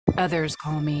Others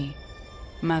call me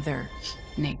Mother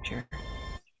Nature.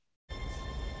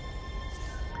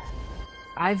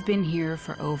 I've been here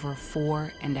for over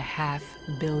 4.5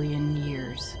 billion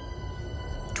years.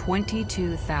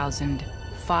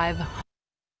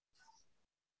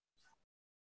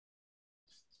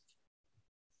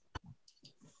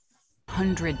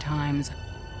 22,500 times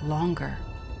longer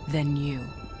than you.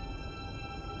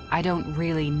 I don't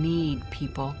really need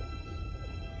people,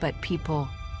 but people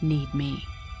need me.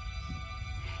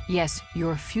 Yes,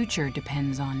 your future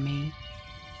depends on me.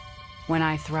 When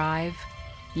I thrive,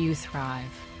 you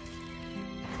thrive.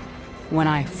 When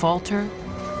I falter,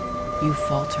 you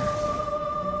falter.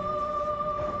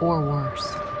 Or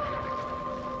worse.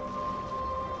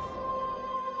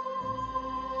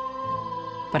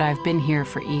 But I've been here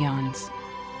for eons.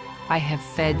 I have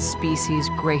fed species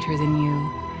greater than you,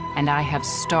 and I have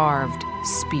starved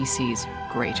species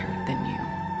greater than you.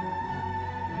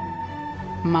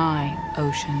 My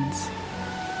oceans,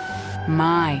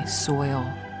 my soil,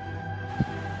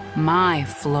 my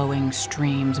flowing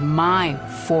streams, my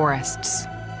forests,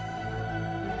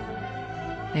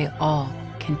 they all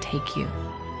can take you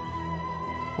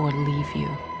or leave you.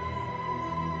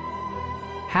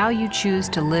 How you choose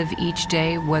to live each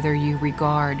day, whether you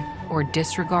regard or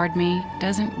disregard me,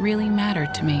 doesn't really matter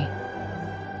to me.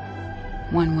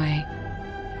 One way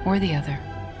or the other.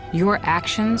 Your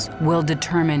actions will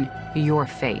determine your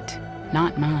fate,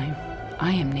 not mine.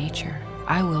 I am nature.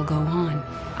 I will go on.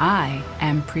 I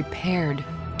am prepared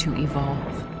to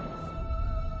evolve.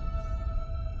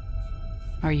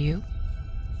 Are you?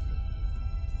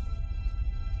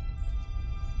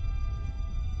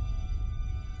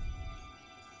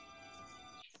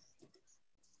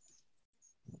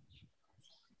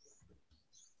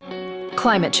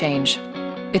 Climate change.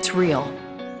 It's real,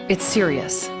 it's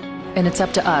serious, and it's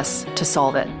up to us to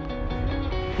solve it.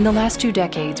 In the last 2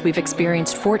 decades, we've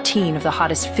experienced 14 of the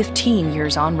hottest 15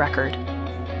 years on record.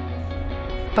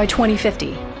 By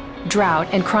 2050, drought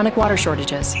and chronic water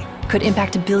shortages could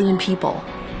impact 1 billion people,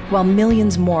 while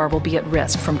millions more will be at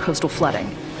risk from coastal flooding.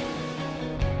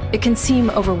 It can seem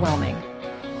overwhelming,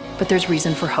 but there's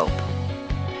reason for hope.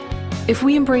 If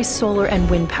we embrace solar and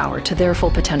wind power to their full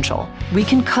potential, we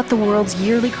can cut the world's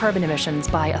yearly carbon emissions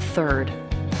by 1/3.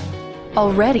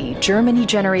 Already, Germany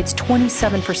generates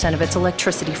 27% of its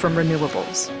electricity from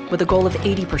renewables, with a goal of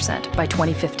 80% by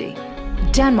 2050.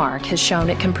 Denmark has shown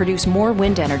it can produce more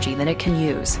wind energy than it can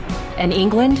use, and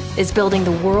England is building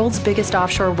the world's biggest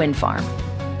offshore wind farm.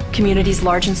 Communities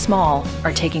large and small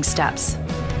are taking steps.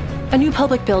 A new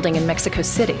public building in Mexico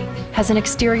City has an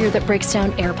exterior that breaks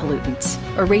down air pollutants,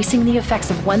 erasing the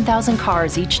effects of 1,000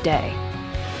 cars each day.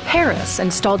 Paris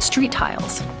installed street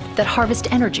tiles that harvest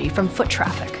energy from foot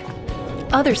traffic.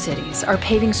 Other cities are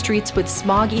paving streets with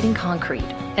smog-eating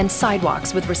concrete and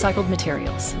sidewalks with recycled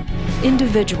materials.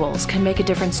 Individuals can make a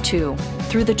difference too,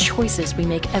 through the choices we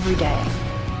make every day.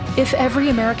 If every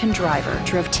American driver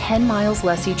drove 10 miles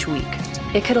less each week,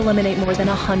 it could eliminate more than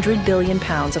 100 billion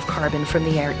pounds of carbon from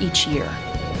the air each year.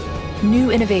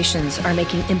 New innovations are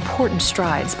making important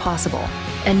strides possible,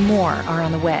 and more are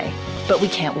on the way, but we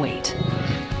can't wait.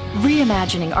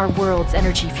 Reimagining our world's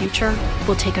energy future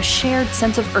will take a shared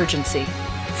sense of urgency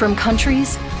from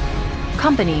countries,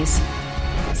 companies,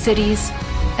 cities,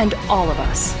 and all of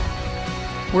us.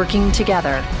 Working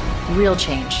together, real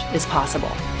change is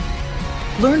possible.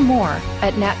 Learn more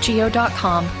at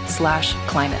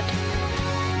natgeo.com/climate.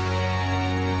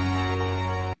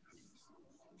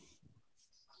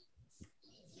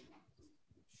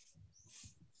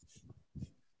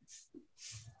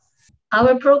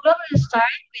 Our program will start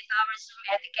with our Zoom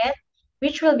etiquette,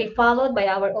 which will be followed by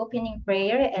our opening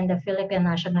prayer and the Philippine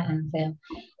National Anthem.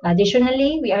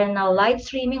 Additionally, we are now live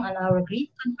streaming on our Green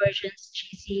Convergence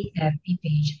GC FB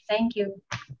page. Thank you.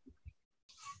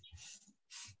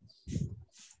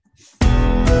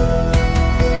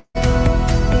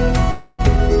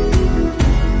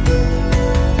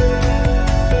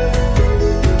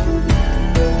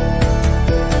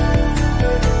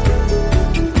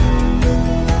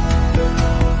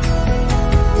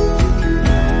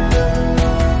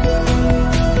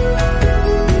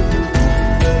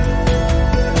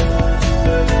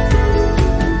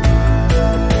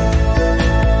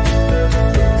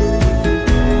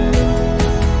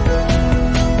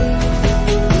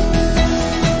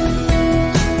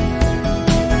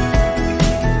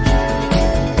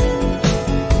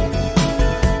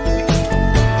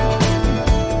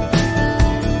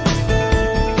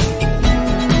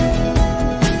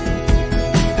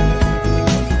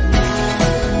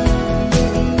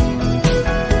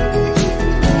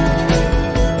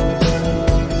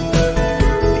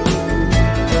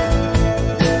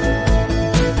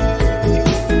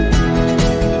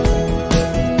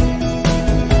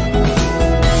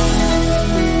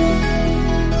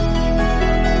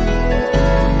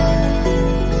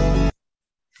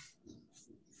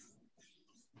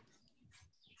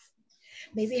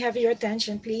 May we have your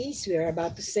attention, please? We are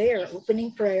about to say our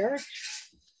opening prayer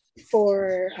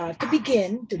for to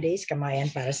begin today's Kamayan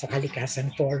para sa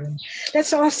Kalikasan Forum.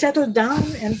 Let's all settle down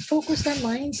and focus our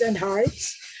minds and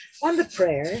hearts on the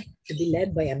prayer to be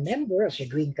led by a member of the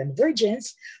Green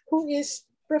Convergence who is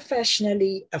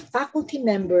professionally a faculty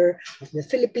member of the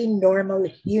Philippine Normal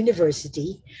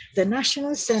University, the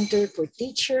National Center for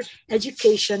Teacher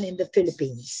Education in the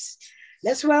Philippines.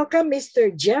 Let's welcome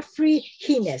Mr. Jeffrey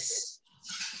Hines.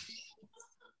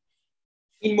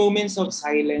 In moments of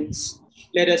silence,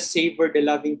 let us savor the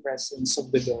loving presence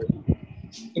of the Lord.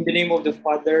 In the name of the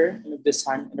Father, and of the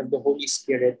Son, and of the Holy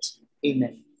Spirit.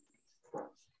 Amen.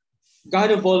 God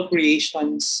of all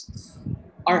creations,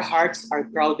 our hearts are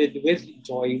crowded with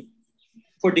joy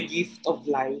for the gift of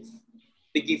life,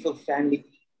 the gift of family,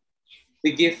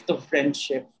 the gift of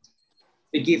friendship,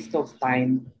 the gift of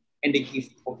time, and the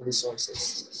gift of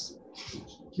resources.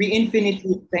 We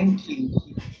infinitely thank you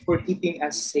for keeping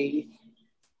us safe,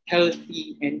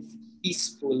 healthy, and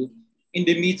peaceful in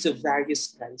the midst of various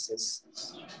crises.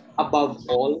 Above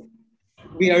all,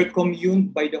 we are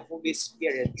communed by the Holy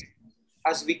Spirit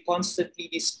as we constantly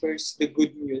disperse the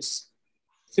good news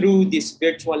through this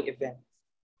virtual event,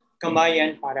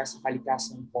 Kamayan para sa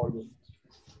Kalikasan Forum.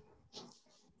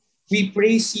 We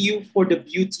praise you for the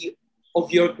beauty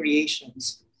of your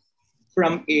creations,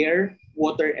 from air,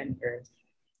 water, and earth.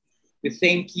 We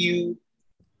thank you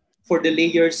for the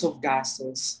layers of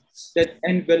gases that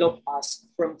envelop us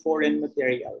from foreign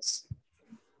materials.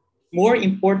 More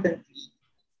importantly,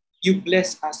 you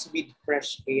bless us with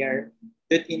fresh air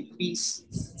that increase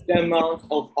the amount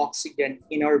of oxygen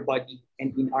in our body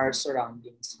and in our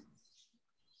surroundings.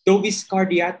 Though we scar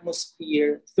the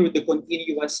atmosphere through the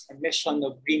continuous emission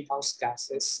of greenhouse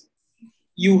gases,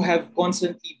 you have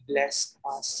constantly blessed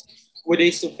us with a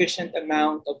sufficient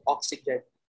amount of oxygen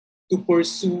to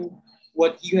pursue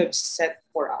what you have set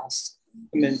for us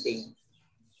to maintain.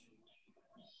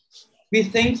 We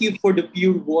thank you for the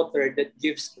pure water that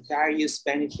gives various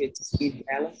benefits in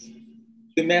health,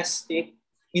 domestic,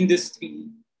 industry,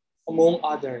 among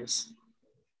others.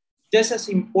 Just as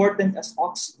important as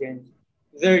oxygen,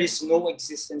 there is no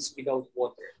existence without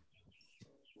water.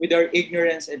 With our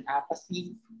ignorance and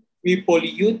apathy, we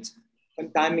pollute,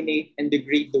 contaminate, and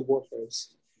degrade the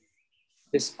waters.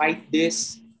 Despite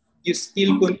this, you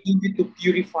still continue to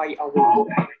purify our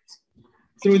waters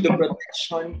through the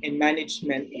protection and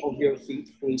management of your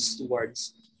faithful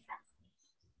stewards.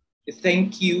 We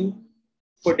thank you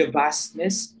for the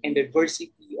vastness and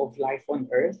diversity of life on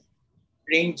Earth,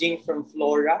 ranging from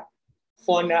flora,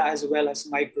 fauna, as well as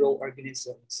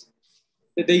microorganisms.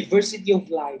 The diversity of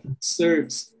life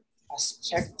serves as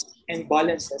checks and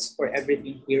balances for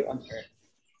everything here on Earth.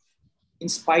 In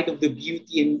spite of the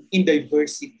beauty and in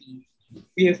diversity,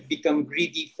 we have become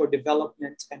greedy for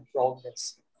development and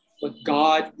progress. But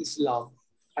God is love,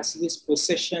 as He is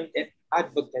positioned and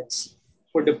advocates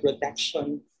for the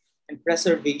protection and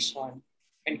preservation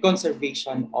and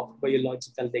conservation of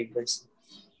biological diversity.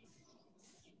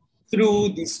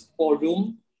 Through this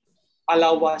forum,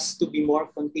 allow us to be more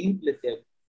contemplative,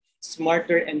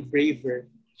 smarter, and braver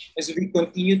as we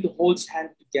continue to hold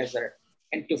hands together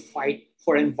and to fight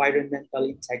for environmental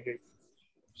integrity.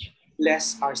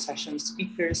 Bless our session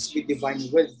speakers with divine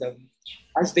wisdom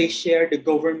as they share the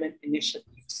government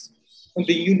initiatives on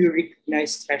the newly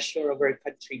recognized treasure of our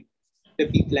country, the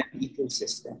Peatland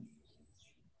ecosystem.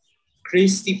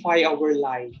 Christify our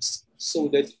lives so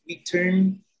that we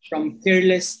turn from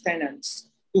careless tenants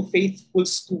to faithful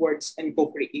stewards and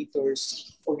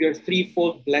co-creators of your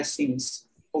threefold blessings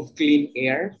of clean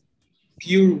air,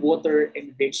 pure water,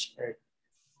 and rich earth.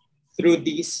 Through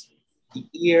these, the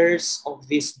ears of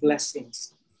these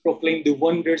blessings proclaim the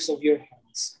wonders of your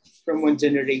hands from one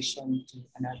generation to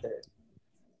another.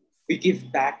 We give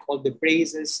back all the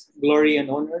praises, glory, and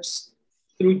honors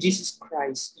through Jesus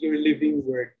Christ, your living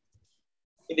word.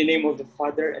 In the name of the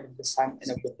Father, and of the Son, and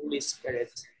of the Holy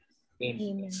Spirit.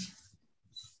 Amen.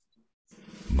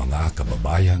 Mga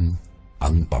kababayan,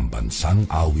 ang pambansang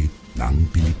awit ng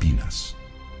Pilipinas.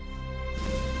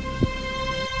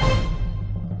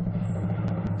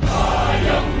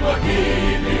 Kayang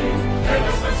magiliw,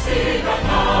 helas ng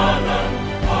sinakalan,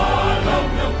 alam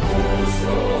ng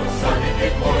puso, sa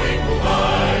dikit mo'y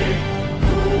buhay.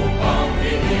 Lupang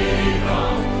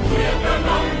hinirang, kuya ka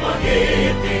ng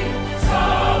magiting, sa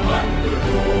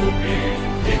manlulupin,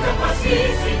 di ka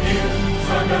pasisingil,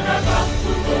 sa nagagang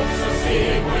tutok sa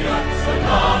simoy at sa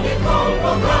langit mong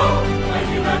pagaw, ay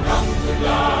hinagang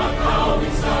tulakaw,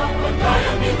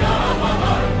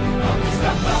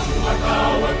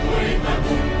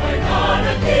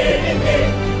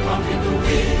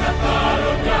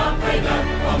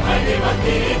 di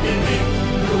magdidilig.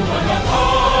 Lumalang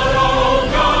araw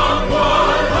ng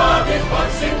walang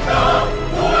pagsinta,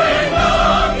 buhay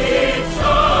langit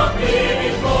sa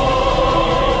piling ko.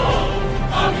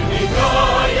 Aming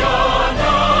ligaya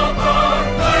ng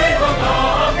pagkay mga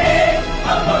amin,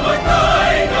 ang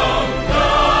mamatay ng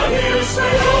dahil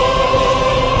sa'yo.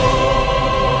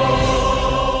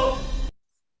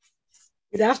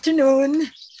 Good afternoon.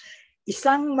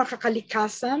 Isang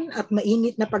makakalikasan at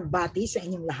mainit na pagbati sa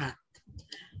inyong lahat.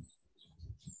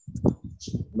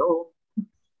 Hello.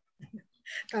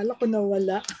 Kala ko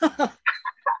nawala.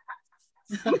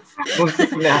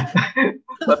 Muntik na.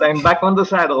 But I'm back on the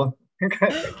saddle.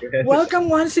 Welcome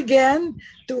once again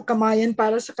to Kamayan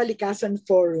para sa Kalikasan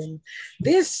Forum.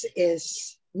 This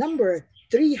is number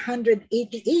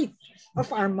 388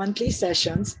 of our monthly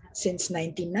sessions since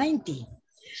 1990.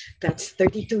 That's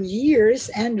 32 years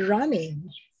and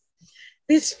running.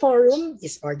 This forum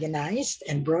is organized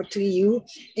and brought to you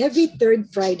every third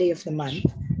Friday of the month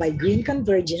by Green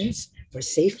Convergence for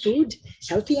safe food,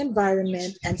 healthy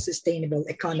environment, and sustainable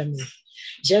economy.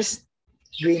 Just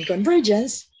Green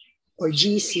Convergence, or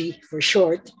GC for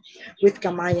short, with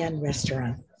Kamayan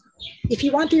Restaurant. If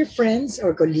you want your friends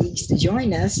or colleagues to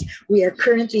join us, we are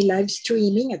currently live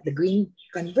streaming at the Green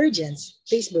Convergence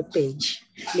Facebook page.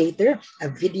 Later, a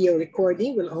video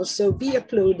recording will also be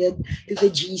uploaded to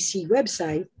the GC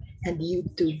website and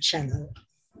YouTube channel.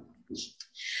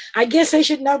 I guess I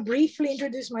should now briefly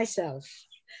introduce myself.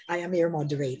 I am your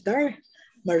moderator,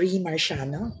 Marie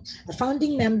Marciano, a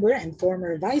founding member and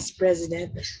former vice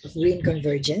president of Green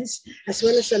Convergence, as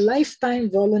well as a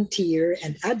lifetime volunteer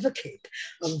and advocate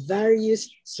of various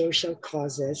social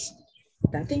causes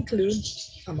that include,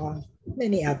 among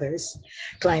many others,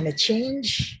 climate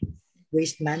change,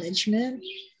 waste management,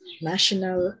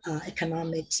 national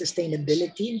economic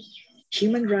sustainability,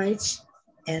 human rights,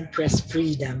 and press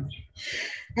freedom.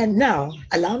 And now,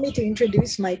 allow me to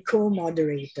introduce my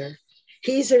co-moderator.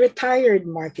 He is a retired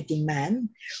marketing man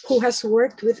who has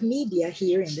worked with media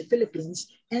here in the Philippines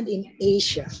and in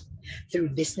Asia through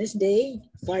Business Day,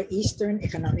 Far Eastern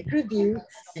Economic Review,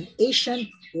 and Asian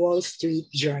Wall Street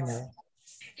Journal.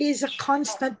 He is a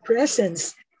constant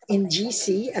presence in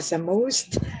GC as a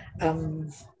most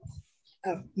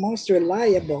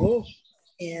reliable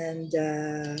and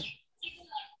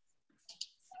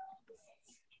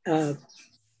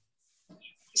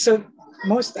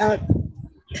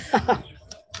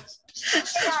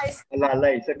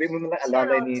Alalay. Sabi mo na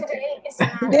alalay ni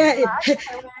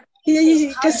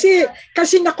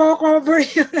kasi nako-cover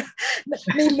yung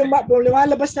may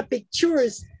lumalabas na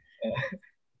pictures.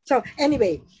 So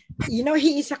anyway, you know,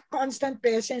 he is a constant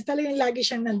presence. Talagang lagi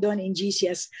siyang nandun in GC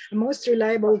as a most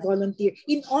reliable volunteer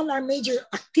in all our major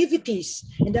activities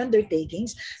and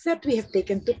undertakings that we have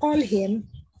taken to call him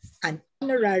an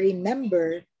honorary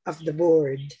member of the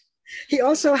board. He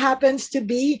also happens to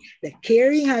be the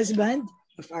caring husband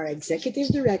of our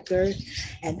executive director,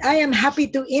 and I am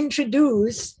happy to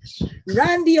introduce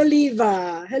Randy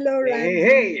Oliva. Hello, Randy.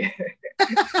 Hey.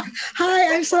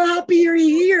 Hi, I'm so happy you're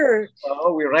here.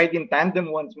 Oh, we ride in tandem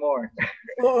once more.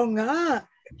 Oo nga.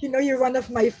 You know, you're one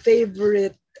of my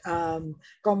favorite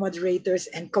co-moderators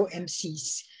and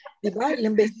co-MCs. Diba?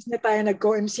 Ilang beses na tayo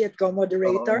nag-co-MC at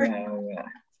co-moderator. Yeah.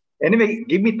 Anyway,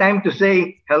 give me time to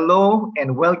say hello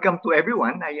and welcome to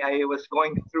everyone. I was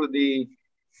going through the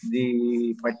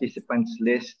participants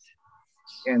list,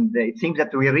 and it seems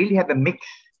that we really have a mix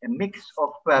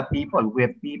of people. We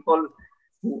have people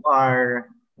who are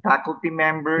faculty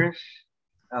members,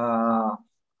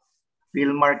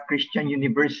 Philmar Christian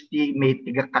University, may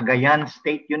tiga Cagayan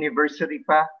State University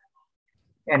pa,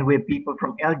 and we have people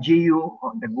from LGU,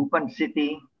 Dagupan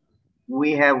City.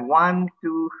 We have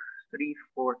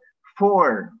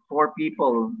four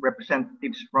people,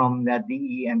 representatives from the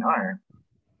DENR.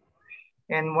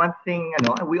 And one thing, you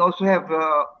know, we also have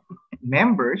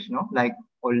members, you know, like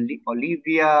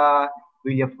Olivia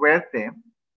Villafuerte.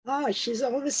 Ah, she's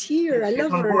always here. I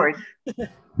love her. Board.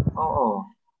 Oh,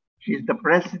 she's the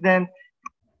president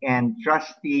and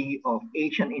trustee of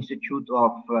Asian Institute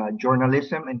of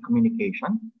Journalism and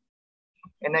Communication.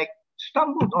 And I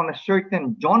stumbled on a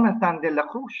certain Jonathan de la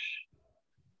Cruz,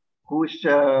 who's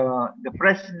the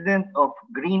president of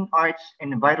Green Arts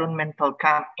Environmental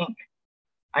Camp, Inc.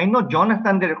 I know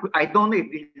Jonathan de la Cruz. I don't know if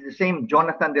this is the same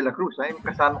Jonathan de la Cruz. I'm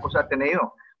kasama ko sa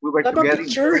Ateneo. We were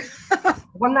together.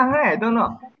 Wala nga, I don't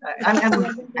know.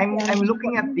 I'm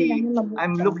looking at the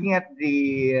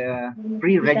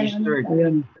pre-registered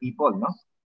people, no?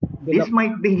 This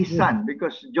might be his son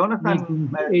because Jonathan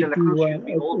de la Cruz should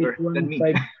be older than me.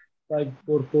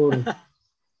 544.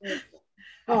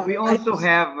 We also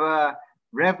have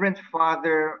Reverend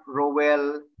Father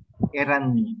Roel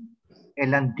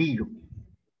Elandillo,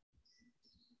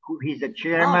 who he's the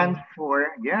chairman for,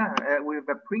 we have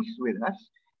a priest with us,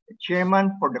 the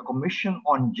chairman for the Commission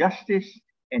on Justice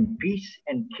and Peace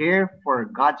and Care for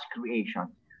God's Creation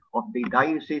of the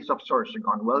Diocese of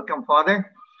Sorsogon. Welcome, Father.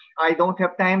 I don't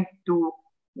have time to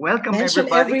welcome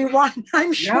Mention everybody. everyone,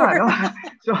 I'm sure. Yeah,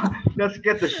 no? So let's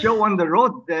get the show on the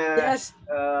road. Yes,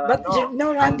 but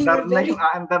Randy, we're very...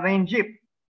 Under rain jeep.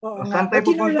 Oo nga. But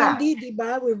Randy, di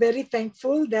ba, we're very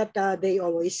thankful that they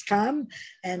always come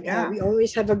and we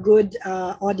always have a good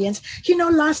audience.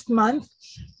 Last month,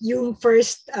 yung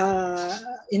first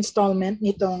installment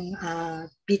nitong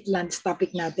Peatland's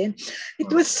topic natin,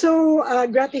 it was so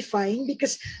gratifying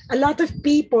because a lot of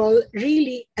people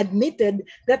really admitted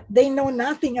that they know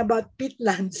nothing about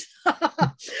peatlands.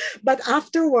 But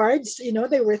afterwards,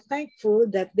 they were thankful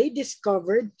that they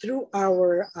discovered through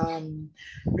our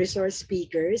resource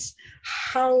speakers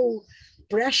how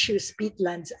precious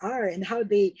peatlands are and how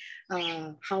they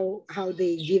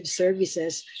give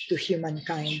services to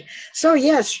humankind. So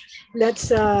yes, let's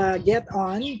get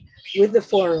on with the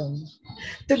forum.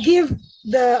 To give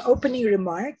the opening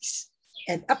remarks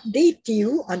and update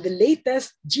you on the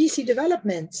latest GC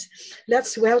developments,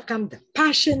 let's welcome the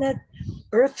passionate,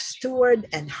 earth steward,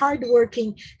 and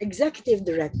hardworking Executive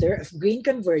Director of Green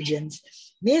Convergence,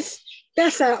 Miss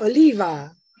Tessa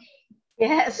Oliva.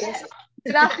 Yes.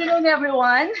 Good afternoon,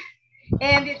 everyone.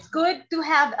 And it's good to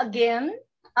have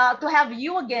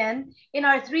you again in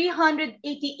our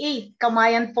 388th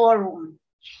Kamayan Forum.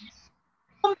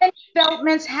 So many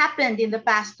developments happened in the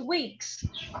past weeks,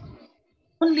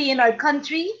 only in our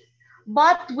country,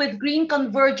 but with Green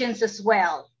Convergence as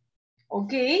well.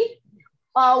 Okay?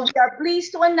 We are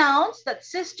pleased to announce that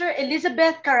Sister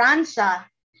Elizabeth Carranza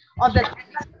of the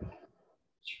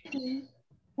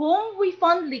whom we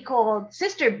fondly called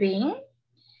Sister Bing,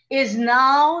 is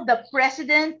now the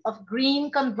president of Green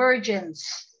Convergence.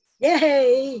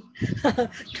 Yay!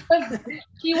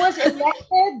 She was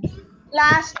elected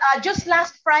just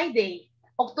last Friday,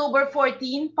 October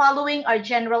 14, following our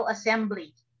General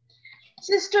Assembly.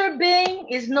 Sister Bing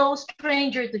is no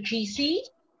stranger to GC. She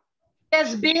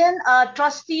has been a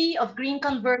trustee of Green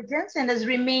Convergence and has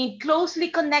remained closely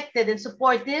connected and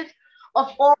supportive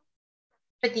of all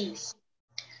activities.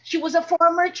 She was a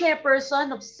former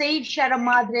chairperson of Save Sierra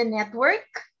Madre Network,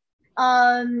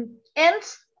 and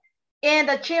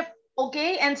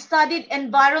studied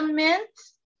environment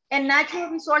and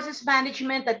natural resources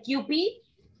management at UP.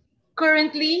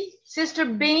 Currently, Sister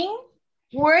Bing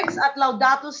works at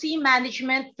Laudato Si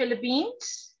Management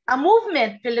Philippines, a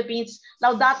movement Philippines,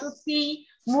 Laudato Si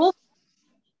Movement,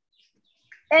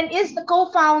 and is the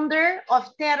co-founder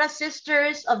of Terra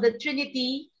Sisters of the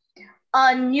Trinity,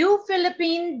 a new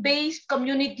Philippine-based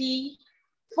community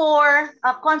for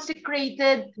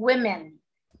consecrated women.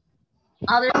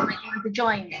 Others might want to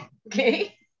join,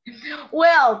 okay?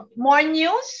 Well, more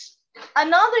news.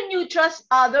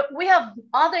 We have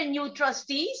other new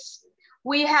trustees.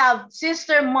 We have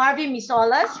Sister Marvy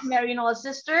Misolas, Marino's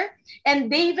sister, and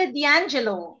David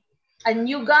D'Angelo, a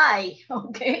new guy,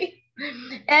 okay?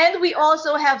 And we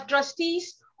also have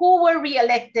trustees who were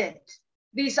re-elected.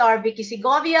 These are Vicky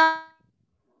Segovia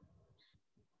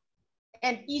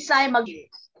and Isay Magil.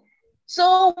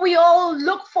 So we all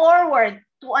look forward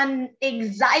to an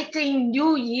exciting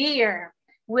new year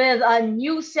with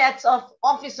new sets of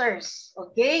officers,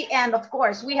 okay? And of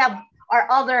course, we have our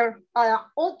other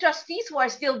old trustees who are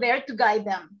still there to guide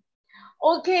them.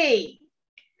 Okay,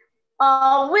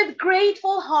 with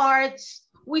grateful hearts,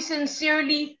 we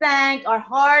sincerely thank our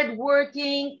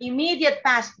hardworking immediate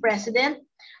past president,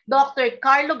 Dr.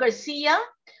 Carlo Garcia,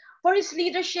 for his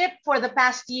leadership for the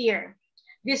past year.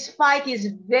 Despite his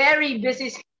very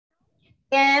busy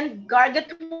and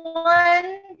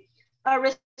gargantuan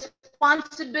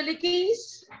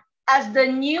responsibilities as the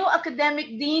new academic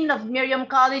dean of Miriam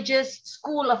College's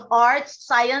School of Arts,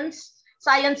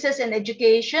 Sciences, and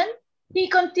Education, he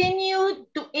continued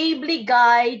to ably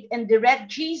guide and direct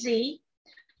GZ,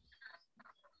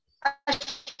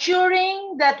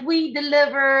 assuring that we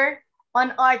deliver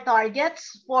on our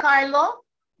targets. For Carlo,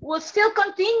 will still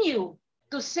continue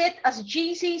to sit as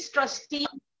GC's trustee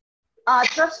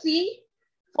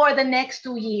for the next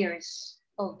 2 years.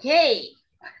 Okay.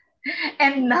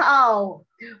 And now,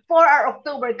 for our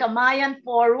October Kamayan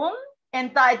Forum,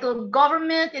 entitled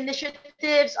Government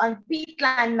Initiatives on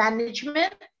Peatland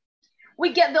Management,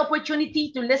 we get the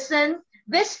opportunity to listen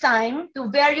this time to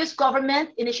various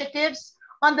government initiatives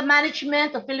on the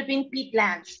management of Philippine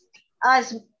peatlands.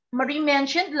 As Marie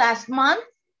mentioned last month,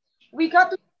 we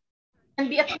got to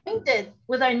be acquainted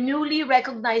with our newly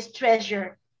recognized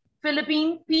treasure,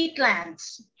 Philippine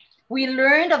peatlands. We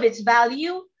learned of its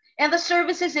value and the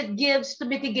services it gives to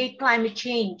mitigate climate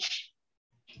change.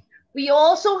 We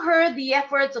also heard the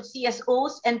efforts of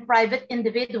CSOs and private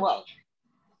individuals.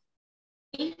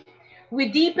 We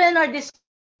deepen our discussion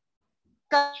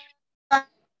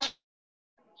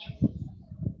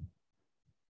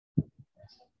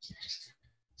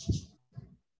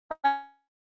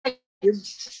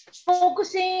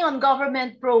focusing on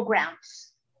government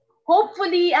programs.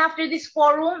 Hopefully, after this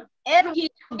forum, every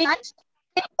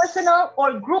personal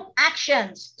or group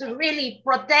actions to really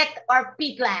protect our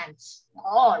peatlands.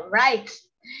 All right.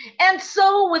 And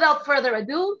so, without further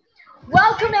ado,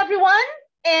 welcome everyone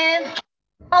and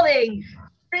calling.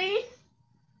 Three.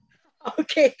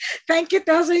 Okay, thank you,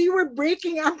 Telsa. You were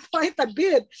breaking up quite a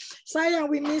bit. Sayang,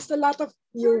 we missed a lot of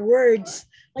your words.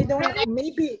 I don't know,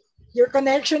 maybe your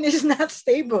connection is not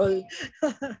stable.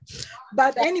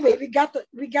 But anyway, we got the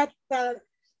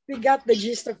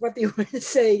gist of what you were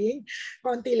saying.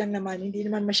 Konti lang naman, hindi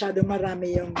naman masyadong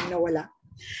marami yung nawala.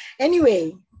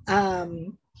 Anyway,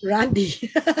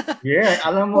 Randy. Yeah,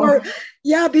 alam mo.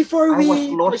 Before we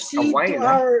proceed to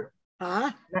our...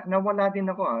 Nawala din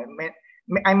ako.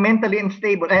 I'm mentally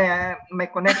unstable. My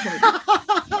connection is...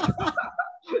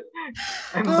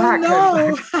 I'm back.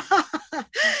 No.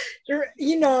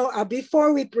 You know,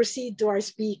 before we proceed to our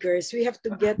speakers, we have to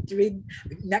we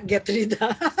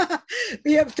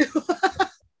have to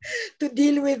to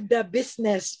deal with the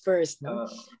business first. No?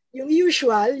 Yung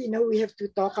usual, you know, we have to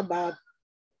talk about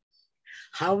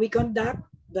how we conduct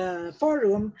the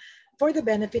forum for the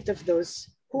benefit of those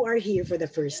who are here for the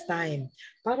first time.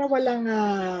 Para walang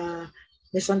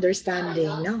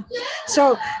misunderstanding, no?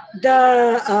 So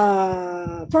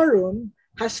the forum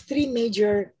has three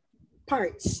major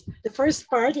parts. The first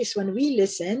part is when we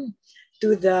listen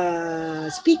to the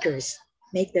speakers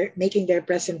making their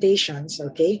presentations,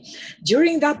 okay?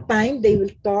 During that time, they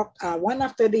will talk one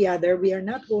after the other. We are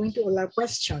not going to allow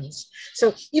questions.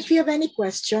 So if you have any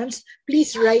questions,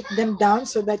 please write them down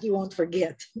so that you won't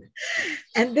forget.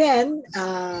 And then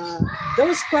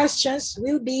those questions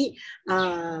will be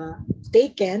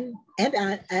taken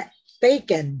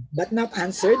but not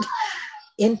answered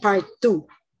in part 2,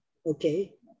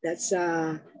 okay? That's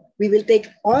we will take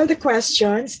all the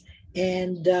questions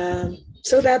and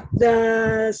so that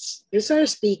the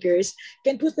resource speakers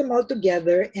can put them all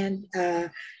together and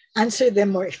answer them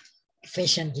more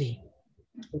efficiently.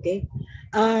 Okay.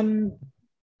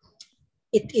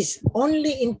 It is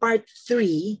only in part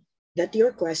 3 that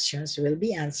your questions will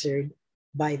be answered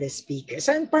by the speakers.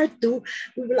 So in part 2,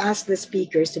 we will ask the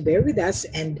speakers to bear with us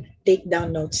and take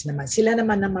down notes naman. Sila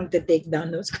naman namang take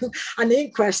down notes kung ano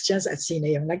yung questions at sino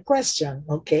yung nag-question.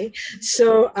 Okay?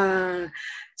 So,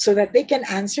 so that they can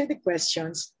answer the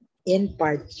questions in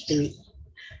part 3.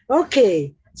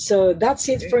 Okay, so that's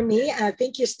it for me. I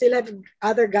think you still have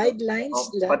other guidelines.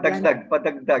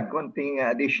 Padagdag, konting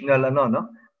additional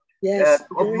no? Yes.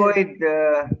 To avoid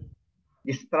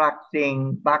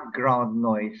distracting background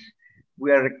noise, we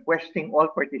are requesting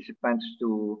all participants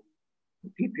to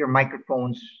keep your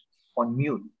microphones on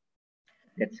mute.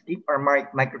 Let's keep our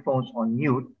microphones on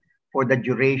mute for the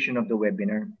duration of the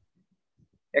webinar.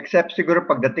 Except siguro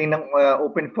pagdating ng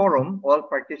open forum, all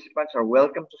participants are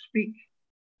welcome to speak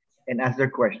and ask their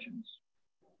questions.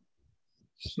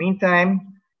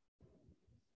 Meantime,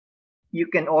 you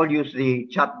can all use the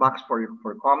chat box for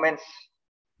comments,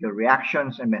 your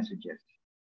reactions, and messages.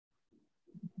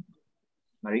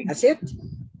 Marie? That's it?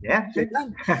 Yeah, that's it.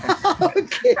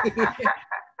 Okay.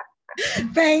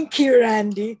 Thank you,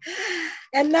 Randy.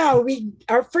 And now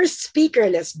our first speaker,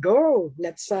 let's go.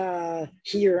 Let's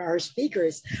hear our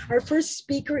speakers. Our first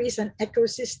speaker is an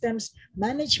ecosystems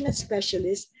management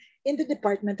specialist in the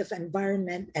Department of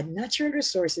Environment and Natural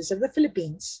Resources of the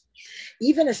Philippines.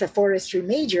 Even as a forestry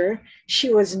major, she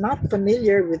was not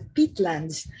familiar with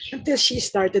peatlands until she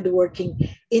started working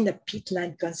in a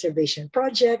peatland conservation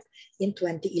project in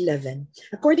 2011.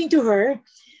 According to her,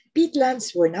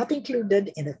 peatlands were not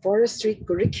included in the forestry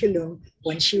curriculum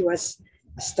when she was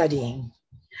studying.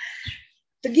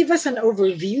 To give us an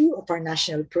overview of our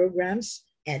national programs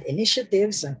and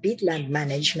initiatives on peatland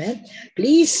management,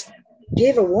 please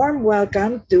give a warm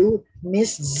welcome to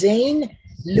Ms. Zane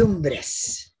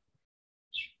Lumbres.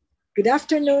 Good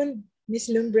afternoon, Ms.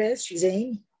 Lumbres.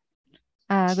 Zane.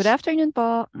 Good afternoon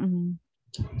po.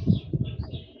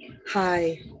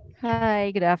 Hi. Hi,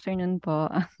 good afternoon po.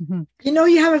 You know,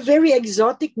 you have a very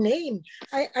exotic name.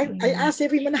 I asked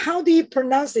everyone, how do you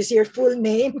pronounce this, your full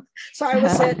name? So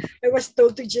I was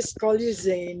told to just call you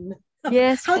Zane.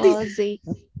 Yes, how po, Zane.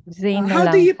 Zane na How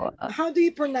do lang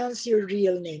you po. pronounce your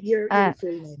real name? Your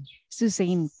full name?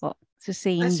 Suzanne po.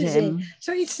 Suzanne Suzanne. Jem.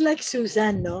 So it's like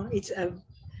Susan, no? It's a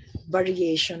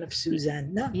variation of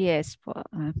Susan, no? Yes po.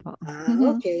 Po.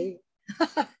 Okay.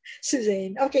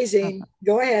 Suzanne. Okay, Zane.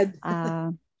 Go ahead.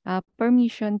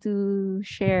 Permission to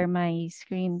share my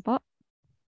screen po.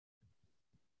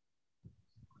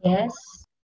 Yes.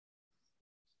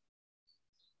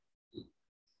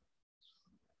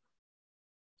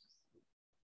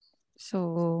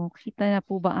 So, kita na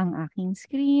po ba ang aking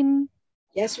screen?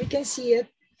 Yes, we can see it.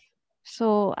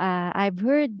 So, I've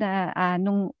heard na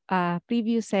nung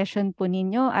previous session po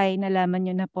ninyo ay nalaman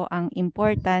nyo na po ang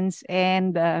importance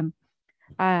and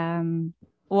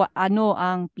ano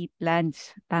ang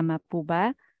peatlands. Tama po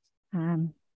ba?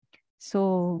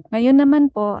 So, ngayon naman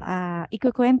po,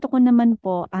 ikukwento ko naman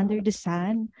po under the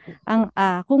sun ang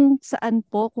kung saan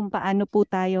po, kung paano po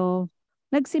tayo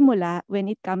nagsimula when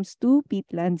it comes to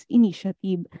Peatlands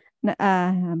Initiative.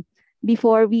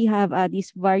 Before we have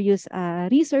these various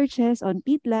researches on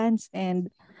peatlands and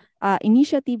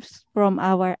initiatives from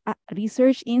our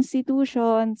research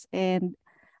institutions and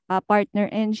partner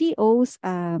NGOs.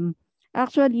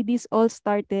 Actually, this all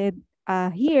started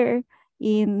here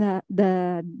in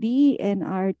the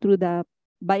DNR through the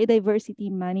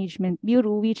Biodiversity Management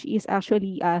Bureau, which is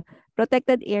actually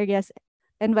Protected Areas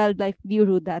and Wildlife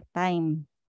Bureau that time.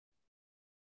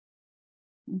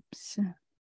 Oops.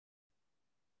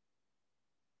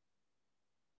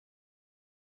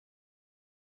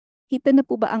 Kita na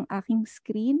po ba ang aking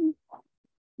screen,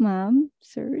 ma'am,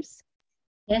 sirs?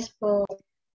 Yes po.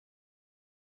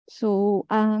 So,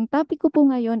 ang topic ko po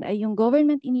ngayon ay yung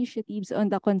government initiatives on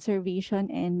the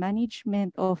conservation and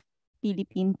management of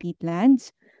Philippine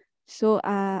peatlands. So,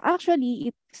 actually,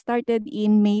 it started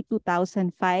in May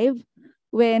 2005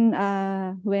 when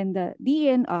the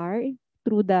DNR,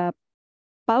 through the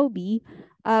PAUB,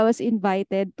 was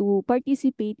invited to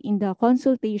participate in the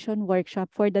consultation workshop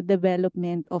for the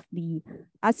development of the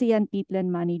ASEAN Peatland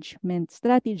Management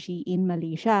Strategy in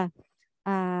Malaysia.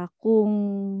 Kung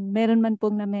meron man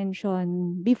pong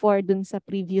na-mention before dun sa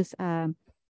previous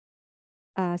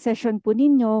session po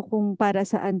ninyo kung para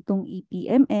saan tong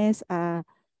EPMS,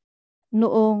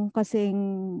 noong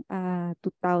kasing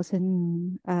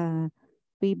 2000,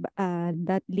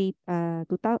 that late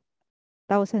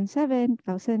 2007,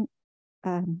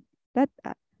 that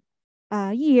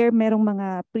year, merong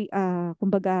mga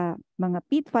kumbaga mga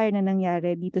peat fire na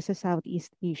nangyari dito sa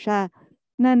Southeast Asia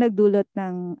na nagdulot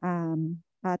ng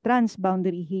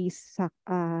transboundary haze sa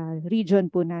region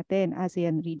po natin,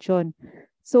 ASEAN region.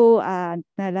 So, and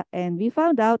we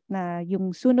found out na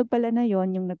yung sunog pala na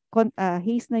yon, yung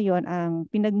haze na yon, ang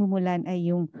pinagmumulan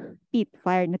ay yung peat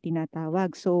fire na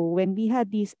tinatawag. So, when we had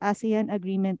this ASEAN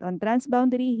Agreement on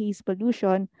Transboundary Haze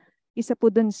Pollution, isa po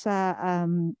dun sa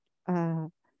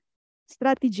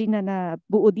strategy na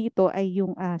nabuo dito ay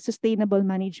yung sustainable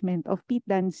management of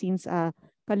peatlands, since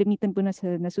kalimitan po na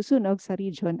nasusunog sa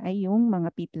region ay yung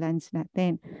mga peatlands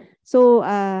natin. So,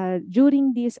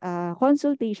 during this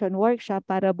consultation workshop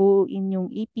para buuin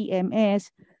yung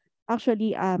EPMS,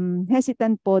 actually,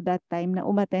 hesitant po that time na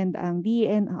umattend ang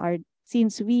DNR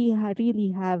since we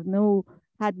really had no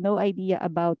idea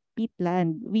about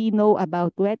peatland. We know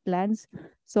about wetlands.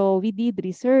 So, we did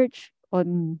research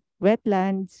on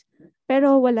wetlands,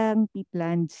 pero walang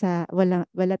peatlands,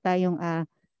 wala tayong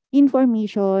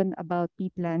information about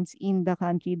peatlands in the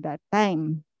country that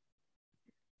time.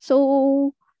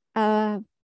 So,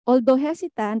 although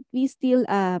hesitant, we still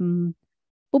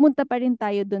pumunta pa rin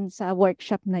tayo dun sa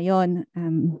workshop na yon.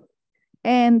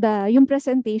 And yung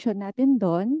presentation natin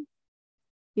doon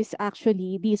is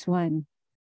actually this one.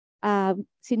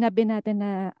 Sinabi natin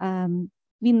na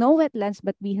we know wetlands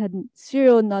but we had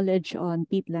zero knowledge on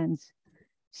peatlands.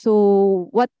 So,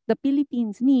 what the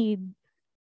Philippines need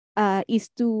is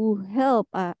to help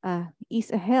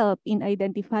in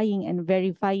identifying and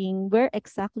verifying where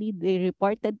exactly the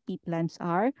reported peatlands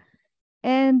are,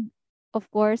 and of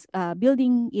course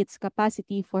building its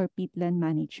capacity for peatland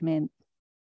management.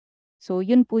 So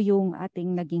yun po yung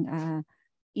ating naging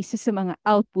isa sa mga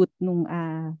output nung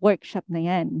workshop na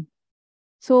yan.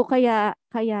 So kaya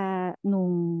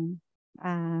nung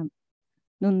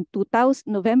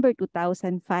November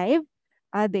 2005,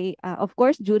 they of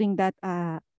course during that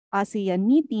ASEAN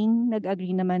meeting,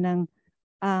 nag-agree naman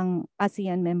ang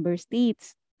ASEAN member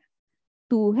states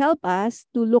to help us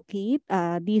to locate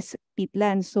these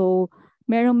peatlands. So,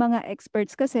 merong mga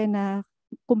experts kasi na,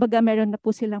 kumbaga meron na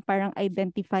po silang parang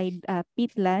identified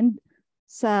peatland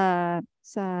sa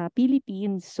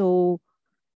Philippines. So,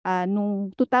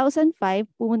 Nung 2005,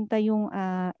 pumunta yung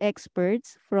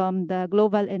experts from the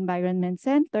Global Environment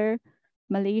Center,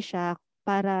 Malaysia,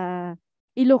 para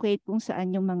i-locate kung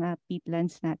saan yung mga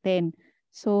peatlands natin.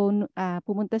 So,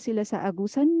 pumunta sila sa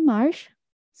Agusan Marsh,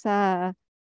 sa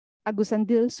Agusan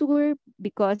del Sur,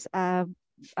 because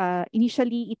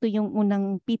initially ito yung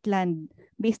unang peatland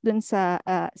based dun sa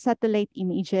satellite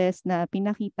images na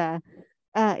pinakita.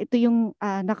 Ito yung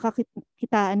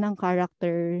nakakitaan ng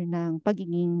character ng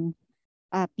pagiging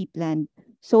peatland.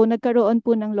 So nagkaroon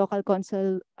po ng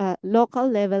local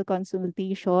level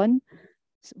consultation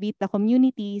with the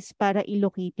communities para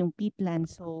i-locate yung peatland.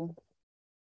 So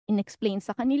in-explain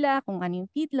sa kanila kung ano yung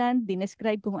peatland,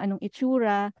 dinescribe kung anong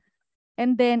itsura.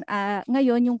 And then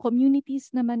ngayon yung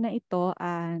communities naman na ito,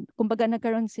 kumbaga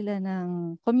nagkaroon sila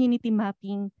ng community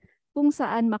mapping kung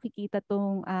saan makikita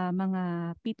tong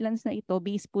mga peatlands na ito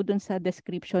based po dun sa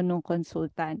description ng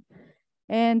consultant.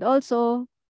 And also,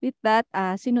 with that,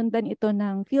 sinundan ito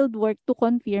ng fieldwork to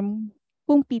confirm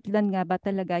kung peatland nga ba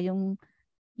talaga yung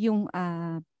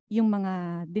mga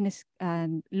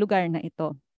lugar na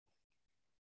ito.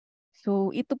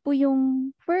 So, ito po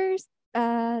yung first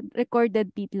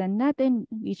recorded peatland natin,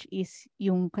 which is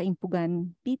yung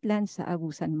Kaimpugan peatland sa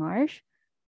Agusan Marsh.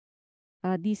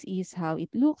 This is how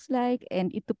it looks like, and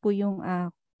ito po yung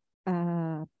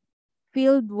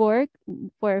field work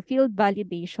for field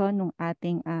validation ng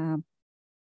ating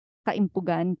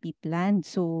Kaimpugan peatland.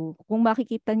 So kung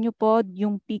makikita nyo po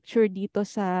yung picture dito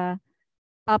sa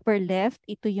upper left,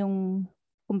 ito yung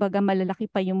kumbaga malalaki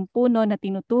pa yung puno na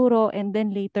tinuturo, and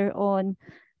then later on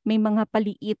may mga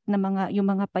paliit na yung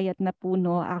mga payat na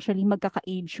puno, actually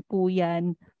magkaka-age po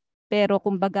yan. Pero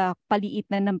kumbaga paliit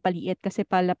na ng paliit kasi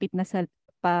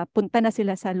papunta na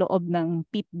sila sa loob ng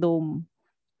peat dome.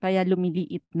 Kaya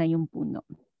lumiliit na yung puno.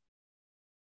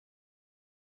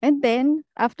 And then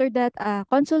after that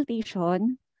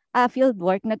consultation,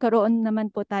 fieldwork, nagkaroon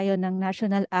naman po tayo ng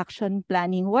National Action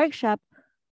Planning Workshop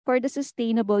for the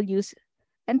Sustainable Use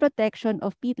and Protection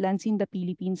of Peatlands in the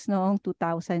Philippines noong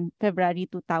February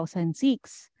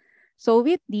 2006. So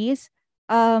with this,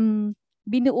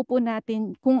 binuo po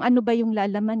natin kung ano ba yung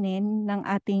lalamanin ng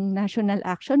ating National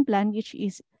Action Plan, which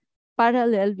is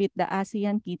parallel with the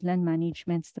ASEAN Peatland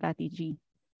Management Strategy.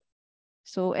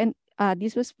 So, and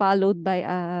this was followed by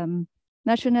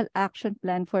National Action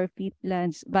Plan for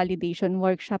Peatlands Validation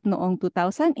Workshop noong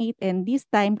 2008, and this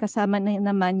time kasama na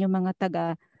naman yung mga taga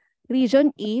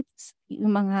Region 8,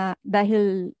 yung mga,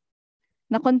 dahil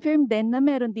na-confirm din na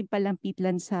meron din palang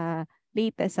peatland sa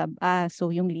Leyte Sab-a, so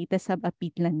yung Leyte Sab-a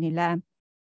peatland nila.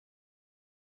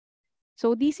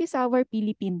 So this is our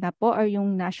Philippine na po, or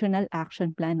yung National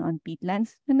Action Plan on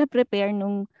Peatlands na na-prepare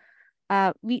nung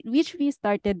which we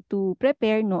started to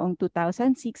prepare noong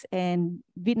 2006 and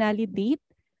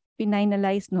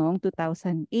finalized noong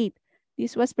 2008.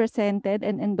 This was presented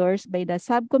and endorsed by the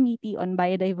Subcommittee on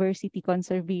Biodiversity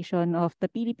Conservation of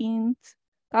the Philippines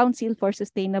Council for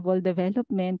Sustainable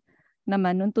Development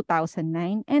naman noong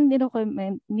 2009, and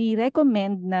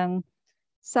ni-recommend ng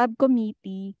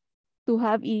subcommittee to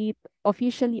have it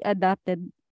officially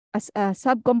adopted as a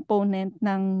subcomponent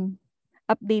ng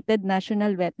updated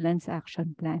National Wetlands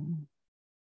Action Plan.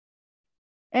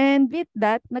 And with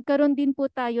that, nagkaroon din po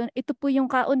tayo, ito po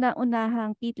yung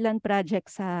kauna-unahang peatland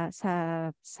project sa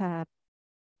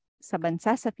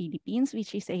bansa, sa Philippines,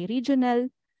 which is a regional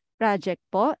project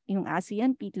po, yung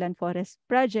ASEAN Peatland Forest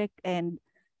Project and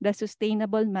the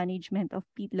Sustainable Management of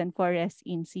Peatland Forests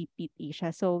in CPEAT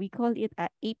Asia. So we call it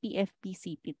a APFP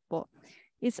CPEAT po.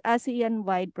 It's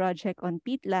ASEAN-wide project on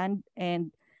peatland,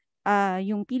 and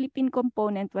yung Philippine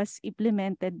component was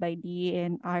implemented by DA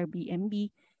and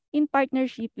RBMB in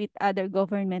partnership with other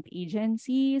government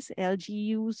agencies,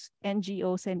 LGUs,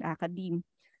 NGOs, and academe.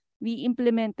 We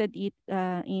implemented it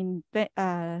in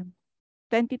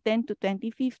 2010 to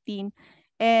 2015,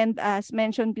 and as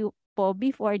mentioned po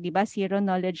before, di ba, zero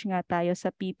knowledge nga tayo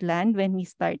sa peatland when we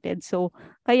started. So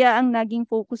kaya ang naging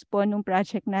focus po nung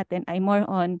project natin ay more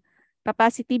on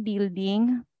capacity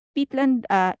building, peatland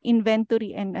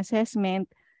inventory and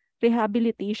assessment,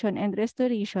 rehabilitation and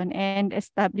restoration, and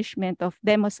establishment of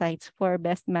demo sites for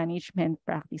best management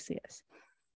practices.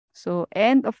 So,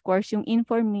 and of course, yung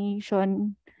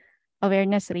information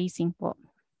awareness raising po.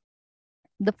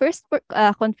 The first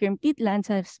confirmed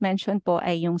peatlands as mentioned po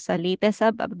ay yung sa Leyte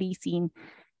Sab-a Basin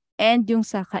and yung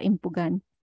sa Kaimpugan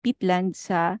peatland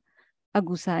sa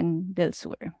Agusan del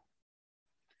Sur.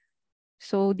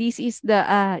 So this is the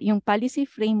yung policy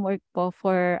framework po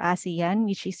for ASEAN,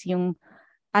 which is yung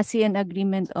ASEAN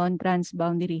Agreement on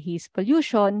Transboundary Haze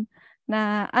Pollution,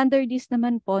 na under this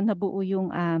naman po nabuo yung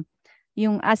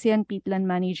yung ASEAN Peatland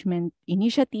Management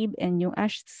Initiative and yung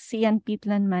ASEAN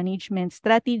Peatland Management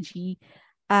Strategy,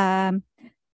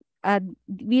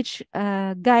 which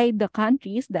guide the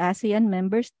countries, the ASEAN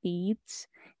member states,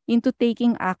 into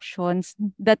taking actions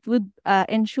that would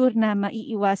ensure na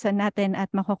maiiwasan natin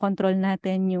at makokontrol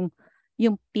natin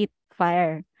yung peat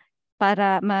fire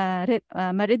para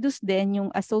ma-reduce din yung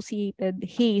associated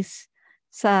haze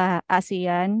sa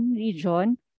ASEAN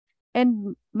region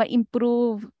and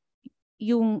ma-improve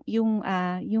yung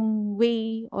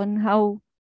way on how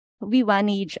we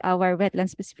manage our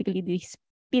wetlands, specifically these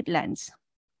peatlands.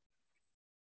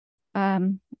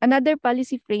 Another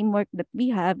policy framework that we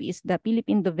have is the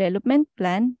Philippine Development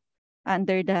Plan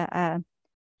under the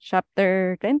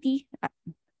Chapter 20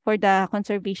 for the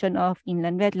conservation of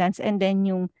inland wetlands, and then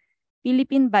yung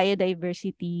Philippine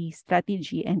Biodiversity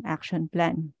Strategy and Action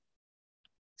Plan.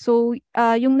 So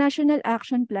yung National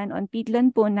Action Plan on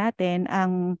Peatland po natin,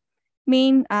 ang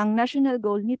national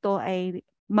goal nito ay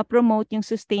ma-promote yung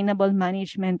sustainable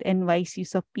management and wise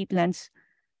use of peatlands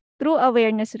through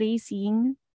awareness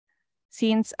raising,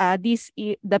 since the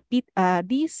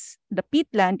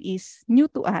peatland is new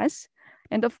to us,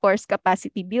 and of course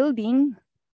capacity building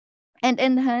and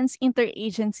enhance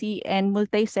interagency and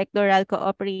multi-sectoral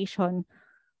cooperation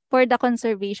for the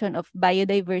conservation of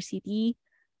biodiversity,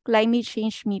 climate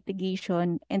change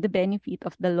mitigation, and the benefit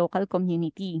of the local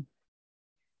community.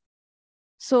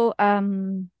 So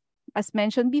as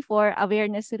mentioned before,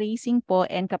 awareness raising po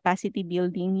and capacity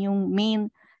building yung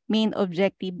main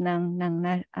objective ng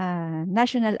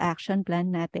National Action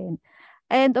Plan natin.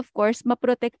 And of course,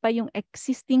 ma-protect pa yung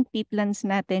existing peatlands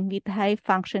natin with high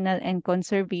functional and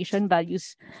conservation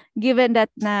values, given that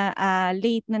na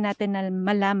late na natin na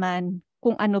malaman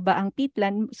kung ano ba ang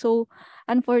peatland. So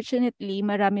unfortunately,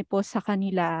 marami po sa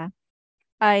kanila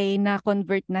ay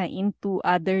na-convert na into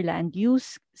other land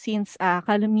use, since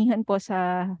kalamihan po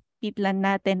sa peatland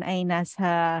natin ay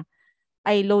nasa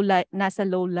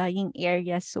low-lying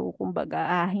areas. So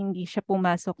kumbaga hindi siya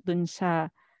pumasok dun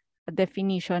sa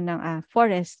definition ng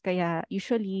forest. Kaya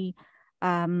usually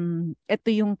ito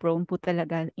yung prone po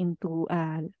talaga into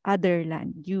other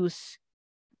land use,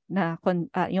 na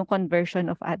yung conversion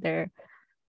of other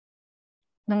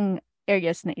ng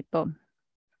areas na ito.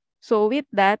 So with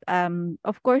that,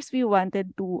 of course we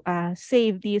wanted to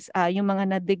save these yung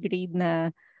mga na-degrade na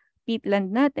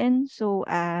peatland natin. So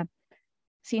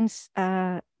since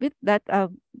with that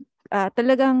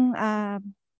talagang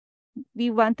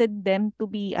we wanted them to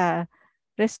be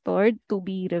restored, to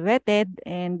be revetted,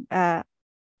 and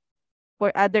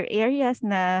for other areas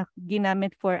na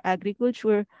ginamit for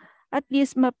agriculture, at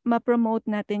least ma-promote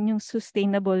natin yung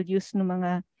sustainable use ng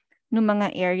mga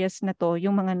areas na to,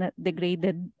 yung mga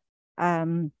degraded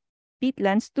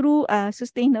peatlands, through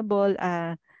sustainable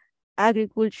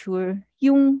agriculture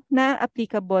yung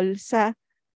na-applicable sa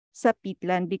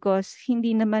peatland, because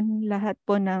hindi naman lahat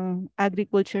po ng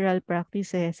agricultural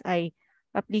practices ay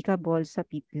applicable sa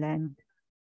peatland.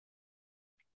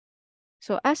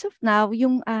 So as of now,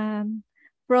 yung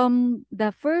from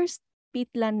the first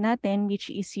peatland natin, which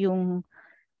is yung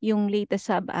latest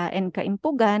and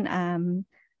Kaimpugan,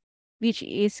 which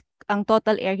is ang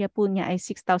total area po niya ay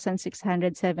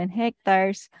 6,607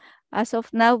 hectares. As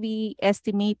of now, we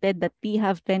estimated that we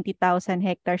have 20,000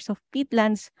 hectares of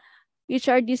peatlands which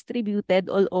are distributed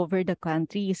all over the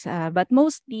countries. But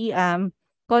mostly,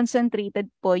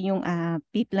 concentrated po yung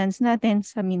peatlands natin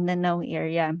sa Mindanao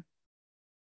area.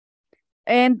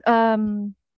 And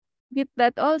with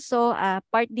that also,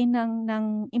 part din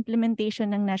ng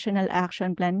implementation ng National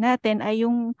Action Plan natin ay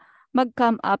yung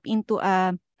mag-come up into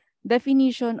a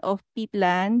definition of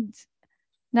peatlands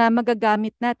na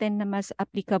magagamit natin na mas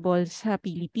applicable sa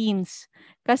Philippines.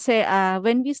 Kasi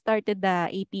when we started the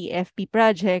APFP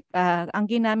project, ang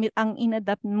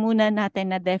inadapt muna natin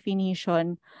na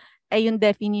definition ay yung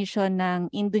definition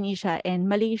ng Indonesia and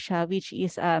Malaysia, which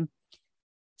is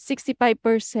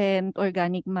 65%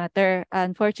 organic matter.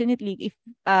 Unfortunately, if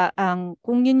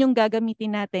kung yun yung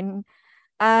gagamitin natin,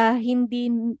 hindi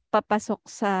papasok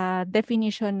sa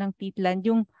definition ng peatland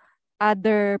yung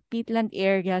other peatland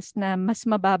areas na mas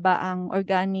mababa ang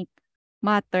organic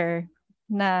matter,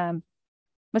 na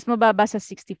mas mababa sa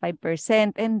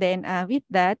 65%. And then with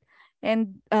that,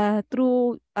 and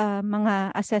through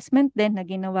mga assessment din na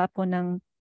ginawa po ng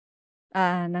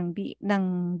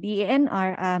DENR,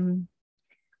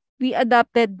 we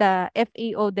adopted the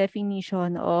FAO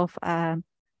definition of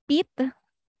peat,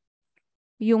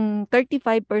 yung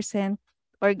 35%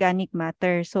 organic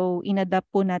matter. So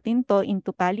inadapt po natin to into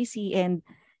policy, and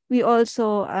we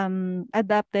also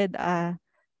adopted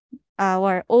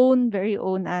our very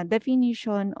own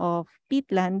definition of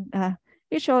peatland,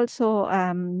 which also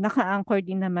naka-anchor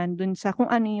din naman dun sa kung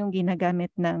ano yung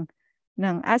ginagamit ng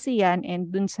ASEAN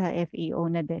and dun sa FAO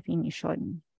na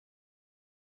definition.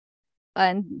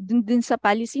 And dun sa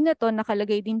policy na to,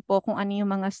 nakalagay din po kung ano yung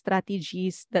mga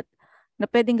strategies na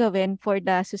pwedeng gawin for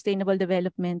the sustainable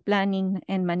development planning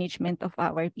and management of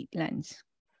our peatlands.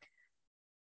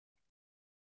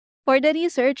 For the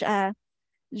research,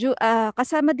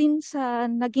 kasama din sa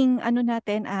naging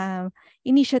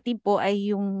initiative po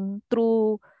ay yung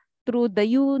through the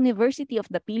University of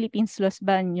the Philippines, Los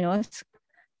Baños,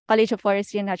 College of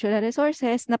Forestry and Natural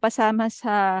Resources, napasama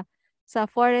sa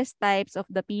forest types of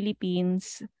the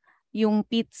Philippines, yung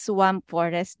peat swamp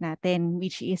forest natin,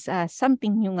 which is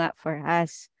something new nga for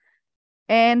us.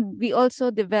 And we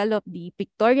also developed the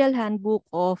pictorial handbook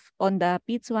on the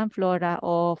peat swamp flora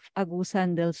of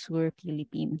Agusan del Sur,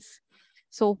 Philippines.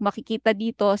 So makikita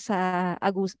dito sa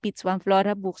peat swamp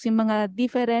flora books yung mga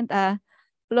different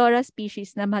flora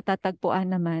species na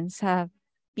matatagpuan naman sa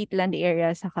peatland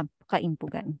area sa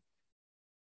Kaimpugan.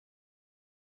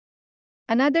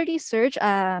 Another research,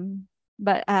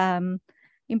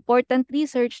 important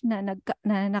research na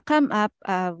come up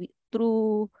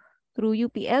through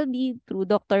UPLB, through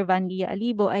Dr. Vanlia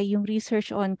Alibo, ay yung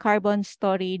research on carbon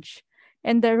storage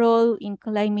and the role in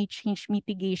climate change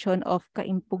mitigation of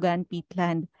Kaimpugan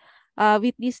peatland.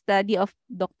 With this study of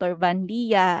Dr.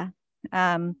 Vanlia,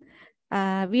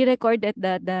 we recorded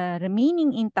that the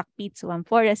remaining intact peat swamp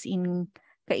forest in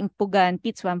Kaimpugan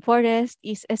peat swamp forest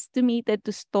is estimated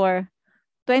to store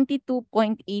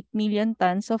 22.8 million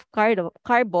tons of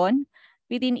carbon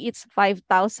within its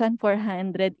 5,487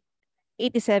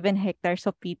 hectares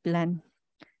of peatland.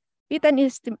 Peatland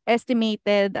is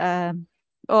estimated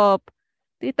of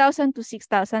 3,000 to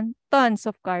 6,000 tons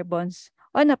of carbons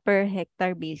on a per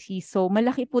hectare basis. So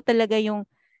malaki po talaga yung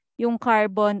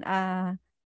carbon na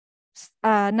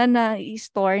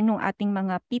na-store ng ating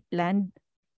mga peatland.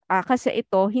 Kasi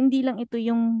hindi lang ito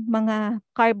yung mga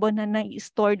carbon na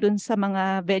na-store dun sa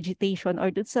mga vegetation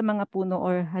or dun sa mga puno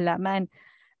or halaman.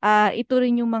 Ito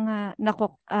rin yung mga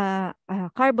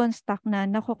carbon stock na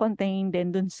nako-contain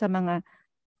din dun sa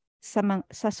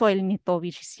soil nito,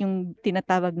 which is yung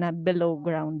tinatawag na below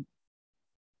ground.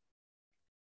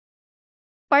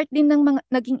 Part din ng mga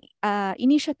naging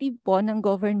initiative po ng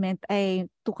government ay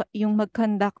yung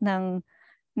mag-conduct ng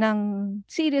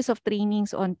series of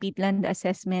trainings on peatland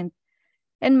assessment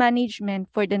and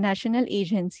management for the national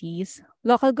agencies,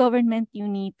 local government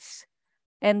units,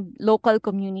 and local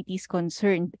communities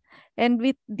concerned. And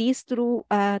with this, through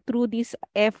this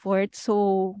effort,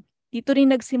 so dito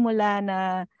rin nagsimula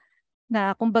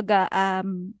na kumbaga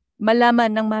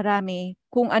malaman ng marami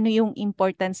kung ano yung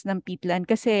importance ng peatland.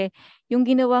 Kasi yung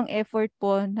ginawang effort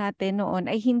po natin noon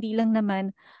ay hindi lang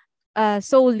naman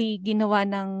solely ginawa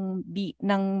ng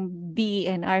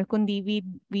DENR, kundi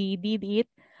we did it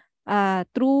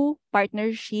through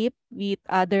partnership with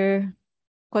other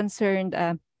concerned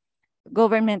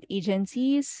government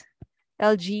agencies,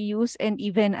 LGUs, and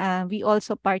even we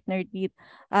also partnered with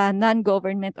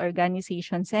non-government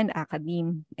organizations and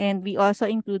academe. And we also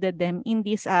included them in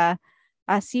this a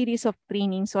series of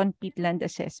trainings on peatland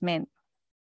assessment.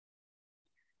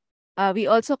 We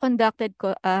also conducted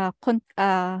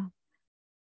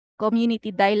community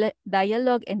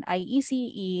dialogue and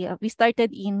IECE. We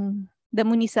started in the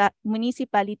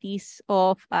municipalities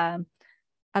of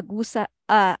Agusa,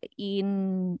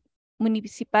 in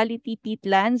municipality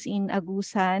peatlands in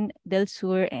Agusan del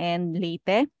Sur and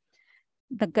Leyte.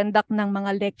 Nag-conduct ng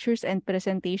mga lectures and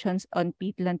presentations on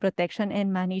peatland protection and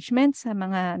management sa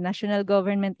mga national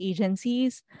government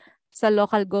agencies, sa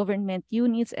local government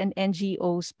units and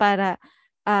NGOs para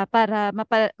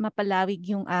mapalawig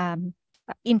yung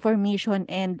information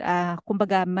and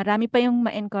kumbaga marami pa yung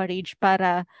ma-encourage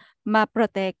para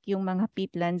ma-protect yung mga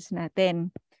peatlands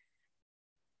natin.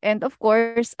 And of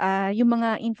course, yung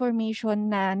mga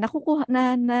information na nakukuha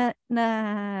na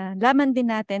laman din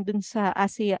natin dun sa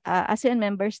ASEAN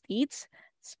member states,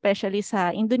 especially sa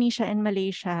Indonesia and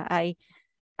Malaysia, ay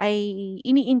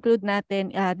ini-include natin,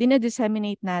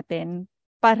 dinadisseminate natin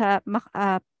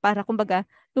para kumbaga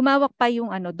lumawak pa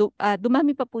yung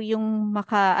dumami pa po yung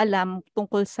makaalam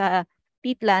tungkol sa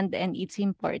peatland and its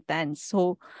importance.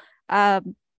 So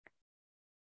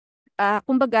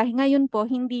kumbaga ngayon po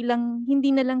hindi na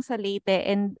lang sa Leyte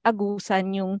and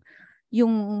Agusan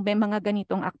yung may mga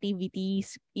ganitong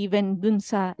activities, even dun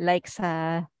sa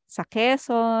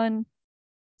Quezon,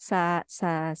 sa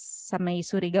may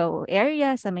Surigao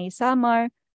area, sa may Samar.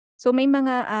 So may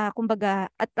mga kumbaga,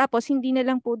 at tapos hindi na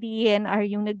lang po DENR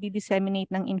yung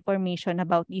nagdi-disseminate ng information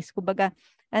about this. Kumbaga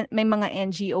may mga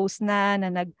NGOs na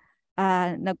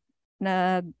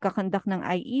nagkakandak ng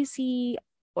IEC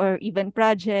or even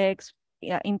projects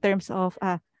in terms of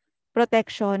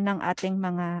protection ng ating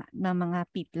mga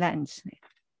peatlands.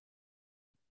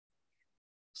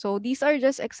 So these are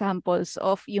just examples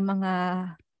of yung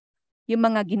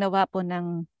mga ginawa po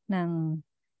ng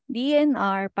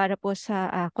DNR para po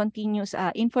sa continuous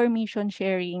information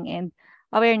sharing and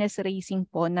awareness raising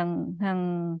po ng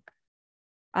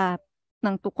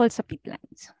tungkol sa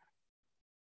peatlands.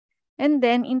 And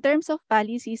then in terms of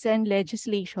policies and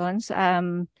legislations,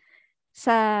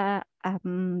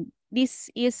 this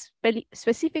is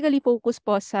specifically focused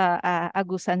po sa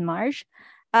Agusan Marsh.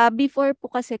 Before po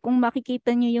kasi kung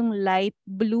makikita niyo yung light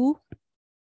blue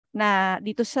na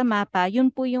dito sa mapa,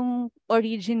 yun po yung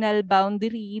original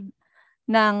boundary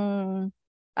ng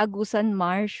Agusan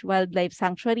Marsh Wildlife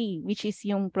Sanctuary, which is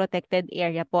yung protected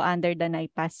area po under the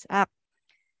NIPAS Act.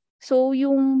 So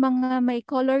yung mga may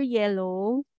color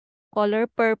yellow, color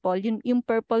purple, yung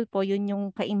purple po, yun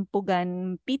yung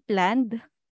Kaimpugan peatland.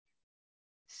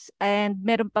 And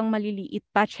meron pang maliliit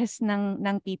patches ng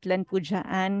peatland po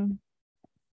dyan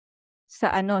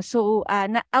sa So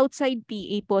na outside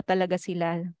PA po talaga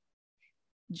sila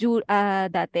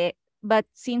dati. But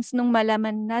since nung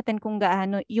malaman natin kung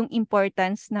gaano yung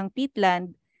importance ng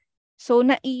peatland, so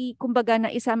kumbaga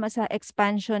naisama sa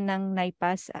expansion ng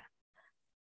NIPAS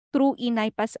through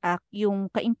NIPAS Act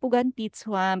yung Kaimpugan Peat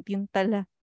Swamp, yung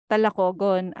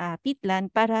Talacogon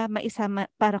peatland para maisama,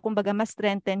 para kumbaga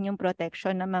ma-strengthen yung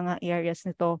protection ng mga areas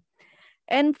nito.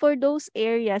 And for those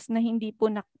areas na hindi po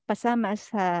napasama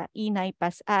sa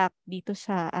NIPAS Act dito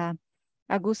sa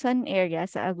Agusan area,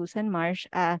 sa Agusan Marsh,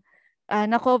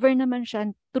 na-cover naman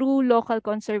siya through local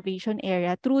conservation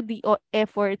area, through the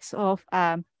efforts of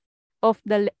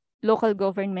the local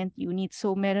government units.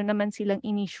 So meron naman silang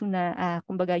in-issue na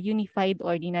kumbaga unified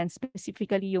ordinance,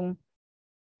 specifically yung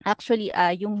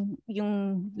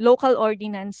yung local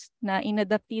ordinance na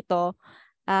inadapt dito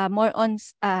more on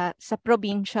sa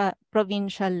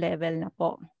provincial level na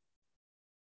po.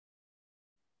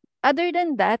 Other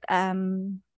than that,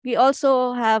 we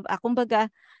also have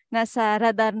kumbaga nasa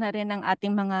radar na rin ng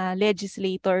ating mga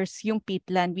legislators yung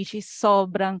peatland, which is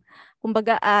sobrang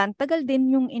kumbaga tagal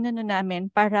din yung inano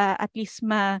namin para at least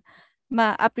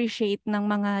ma-appreciate ng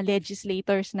mga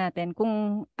legislators natin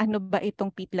kung ano ba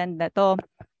itong peatland na to.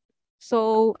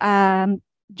 So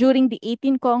during the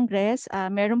 18th Congress,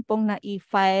 meron pong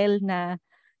na-i-file na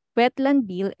wetland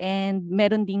bill and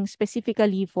meron ding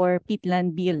specifically for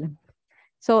peatland bill.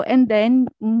 So and then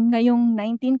ngayong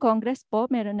 19th Congress po,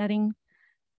 meron na ring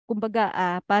kumbaga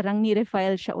parang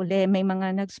ni-refile siya uli. May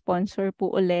mga nag-sponsor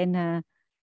po uli na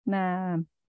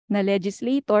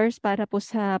legislators para po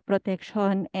sa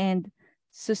protection and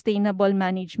sustainable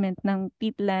management ng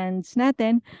peatlands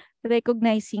natin,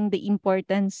 recognizing the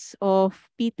importance of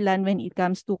peatland when it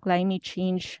comes to climate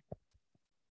change.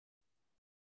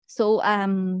 So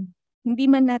hindi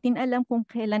man natin alam kung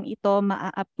kailan ito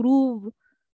ma-approve,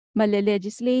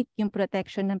 male-legislate yung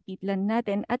protection ng peatland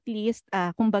natin, at least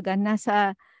kumbaga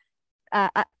nasa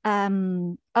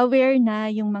aware na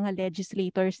yung mga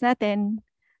legislators natin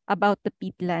about the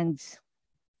peatlands.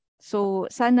 So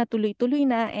sana tuloy-tuloy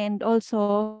na, and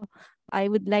also I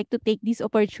would like to take this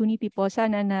opportunity po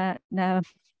sana na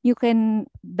you can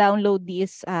download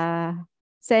this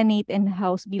Senate and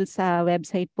House bill sa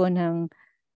website po ng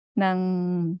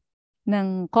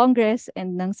Congress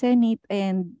and ng Senate,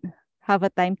 and have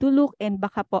a time to look, and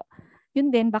baka po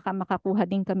yun din, baka makakuha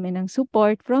din kami ng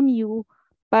support from you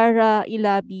para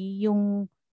ilabi yung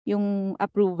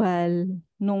approval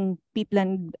nung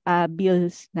peatland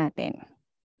bills natin,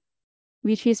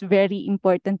 which is very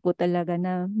important po talaga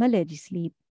na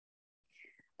ma-legislate.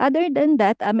 Other than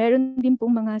that, meron din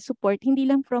pong mga support, hindi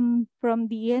lang from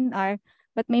DNR,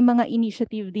 but may mga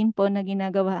initiative din po na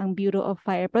ginagawa ang Bureau of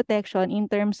Fire Protection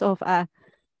in terms of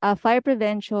fire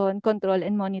prevention, control,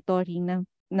 and monitoring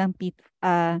ng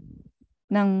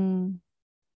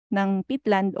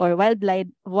peatland or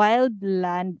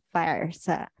wildland fire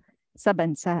sa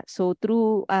bansa. So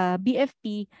through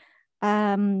BFP,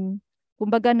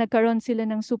 kumbaga nagkaroon sila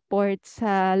ng support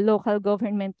sa local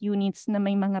government units na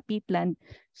may mga peatland.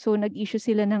 So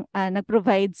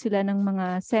nag-provide sila ng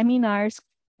mga seminars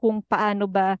kung paano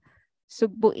ba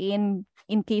sugbuin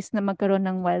in case na magkaroon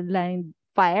ng wildland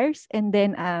fires, and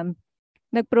then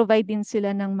nag-provide din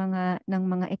sila ng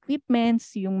mga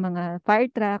equipments, yung mga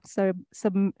fire trucks or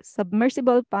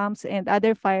submersible pumps and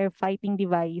other firefighting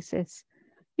devices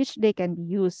which they can be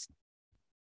used.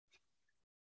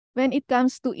 When it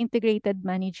comes to integrated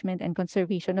management and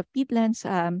conservation of peatlands,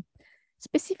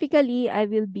 specifically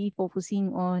I will be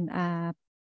focusing on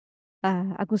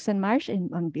Agusan Marsh and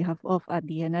on behalf of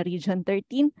DNR Region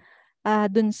 13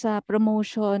 dun sa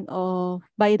promotion of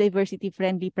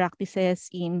biodiversity-friendly practices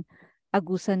in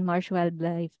Agusan Marsh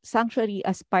Wildlife Sanctuary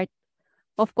as part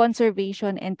of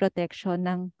conservation and protection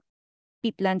ng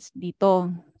peatlands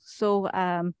dito. So,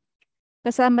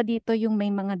 kasama dito yung may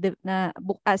mga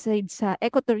aside sa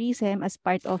ecotourism as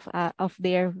part of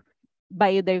their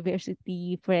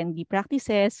biodiversity friendly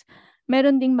practices,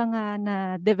 meron ding mga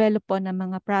na-develop po na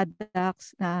mga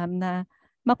products na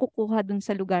makukuha dun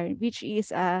sa lugar which is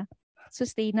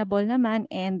sustainable naman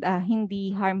and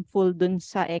hindi harmful dun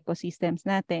sa ecosystems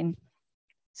natin.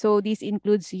 So this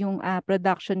includes yung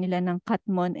production nila ng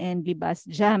katmon and libas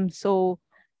jam. So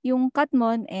yung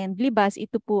katmon and libas,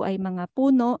 ito po ay mga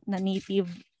puno na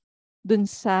native dun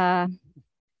sa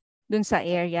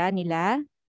area nila.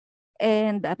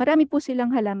 And marami po silang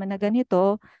halaman na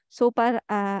ganito. So para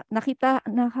nakita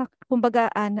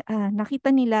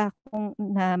nila kung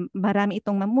na marami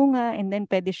itong mamunga and then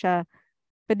pwede siya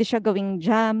gawing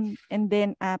jam and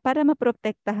then para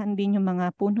maprotektahan din yung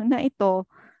mga puno na ito.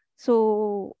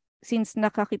 So since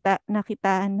nakita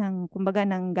ng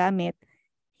ng gamit,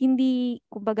 hindi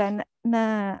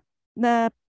na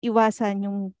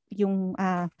iwasan yung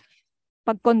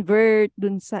pag-convert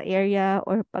dun sa area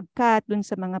or pag-cut dun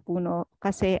sa mga puno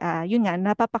kasi yun nga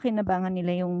napapakinabangan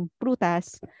nila yung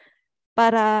prutas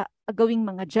para gawing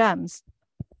mga jams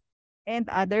and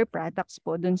other products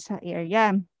po dun sa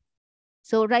area.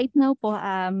 So right now po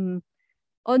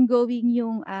ongoing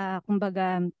yung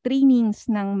trainings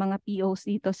ng mga POs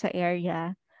dito sa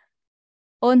area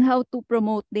on how to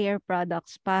promote their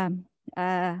products pa.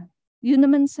 Yun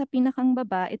naman sa pinakang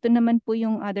baba, ito naman po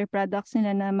yung other products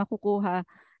nila na makukuha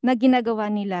na ginagawa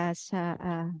nila sa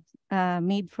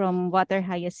made from water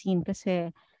hyacinth kasi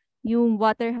yung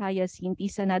water hyacinth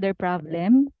is another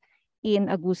problem in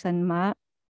Agusan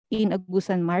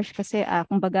Marsh kasi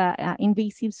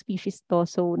invasive species to,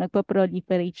 so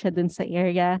nagpa-proliferate siya dun sa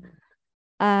area.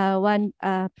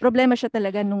 Problema siya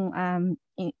talaga nung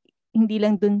hindi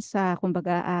lang dun sa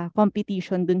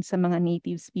competition dun sa mga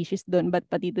native species doon but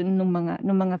pati dun nung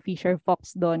mga fisher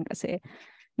folks doon kasi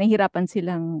nahihirapan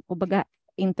silang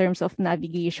in terms of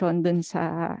navigation dun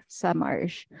sa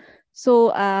marsh.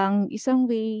 So ang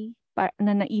isang way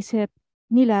na naisip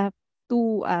nila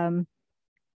to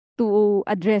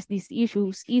address these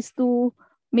issues is to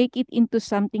make it into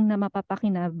something na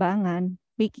mapapakinabangan,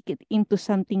 make it into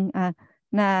something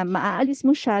na maaalis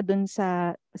mo siya dun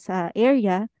sa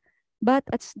area. But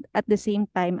at the same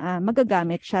time,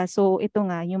 magagamit siya. So ito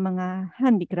nga, yung mga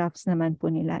handicrafts naman po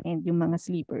nila and yung mga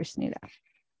sleepers nila.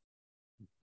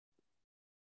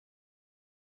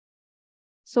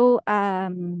 So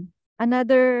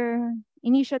another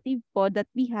initiative po that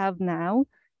we have now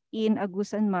in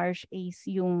Agusan Marsh is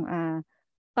yung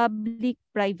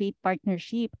public-private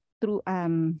partnership through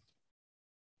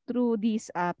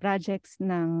these projects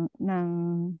ng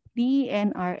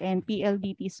DENR and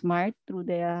PLDT Smart through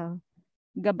the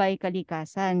Gabay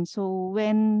Kalikasan. So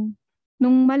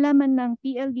nung malaman ng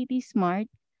PLDT Smart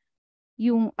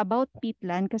yung about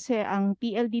peatland kasi ang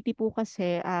PLDT po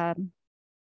kasi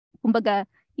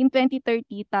in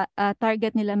 2030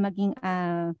 target nila maging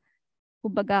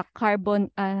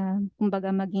carbon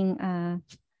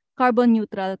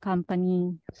neutral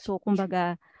company. So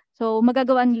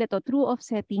magagawa nila to through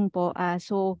offsetting po.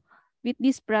 So with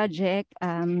this project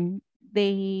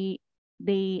they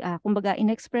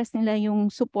in-express nila yung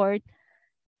support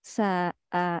sa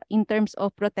in terms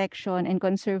of protection and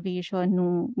conservation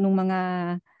nung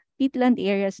mga peatland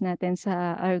areas natin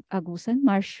sa Agusan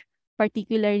Marsh,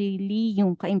 particularly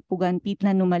yung Kaimpugan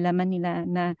peatland, nung malaman nila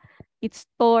na it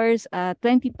stores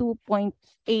 22.8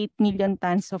 million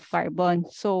tons of carbon.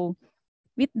 So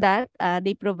with that,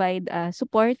 they provide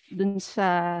support dun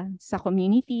sa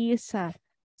community, sa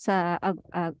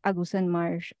Agusan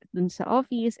Marsh, dun sa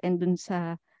office and dun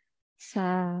sa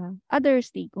other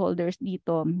stakeholders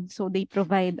dito. So they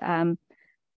provide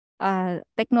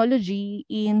technology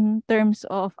in terms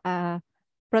of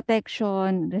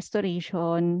protection,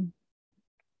 restoration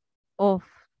of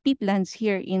peatlands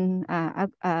here in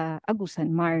Agusan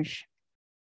Marsh.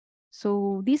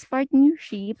 So this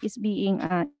partnership is being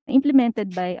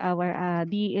implemented by our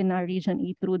DENR Region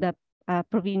 8 through the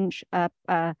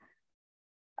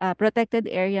Protected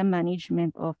Area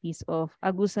Management Office of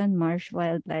Agusan Marsh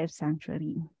Wildlife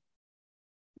Sanctuary.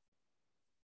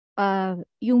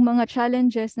 Yung mga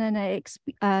challenges na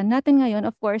natin ngayon,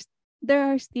 of course, there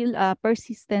are still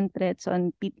persistent threats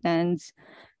on peatlands.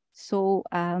 So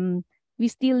we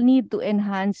still need to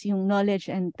enhance yung knowledge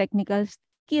and technical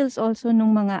skills also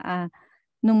nung mga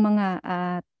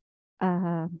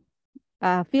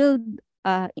field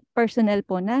personnel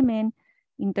po namin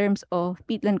in terms of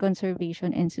peatland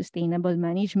conservation and sustainable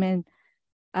management.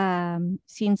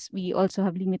 Since we also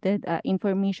have limited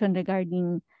information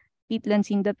regarding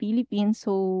peatlands in the Philippines,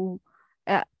 so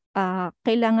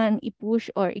kailangan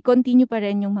i-push or i-continue pa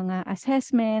rin yung mga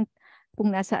assessment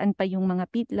kung nasaan pa yung mga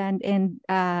peatland and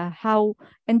how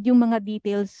and yung mga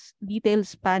details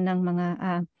pa ng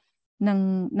mga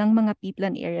mga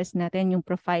peatland areas natin, yung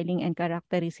profiling and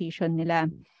characterization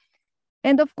nila.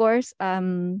 And of course,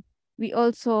 we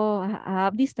also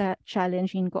have this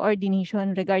challenge in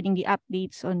coordination regarding the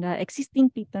updates on the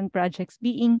existing peatland projects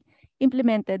being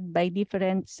implemented by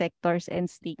different sectors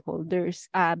and stakeholders.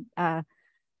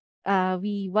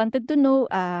 We wanted to know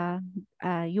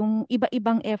yung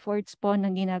iba-ibang efforts po na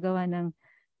ginagawa ng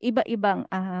iba-ibang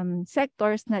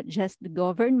sectors, not just the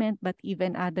government, but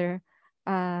even other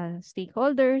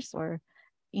stakeholders or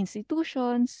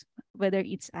institutions, whether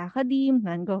it's academe,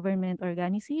 non-government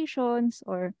organizations,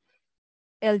 or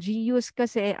LGUs.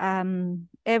 Kasi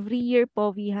every year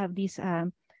po we have this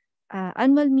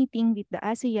annual meeting with the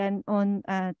ASEAN on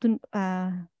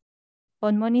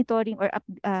monitoring or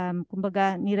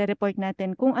kumbaga nire-report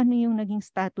natin kung ano yung naging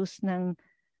status ng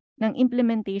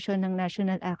implementation ng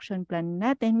National Action Plan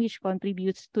natin, which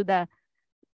contributes to the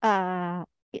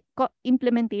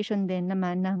implementation din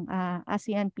naman ng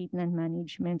ASEAN Peatland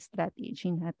Management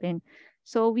Strategy natin.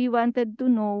 So we wanted to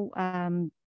know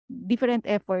different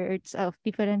efforts of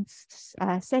different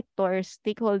sectors,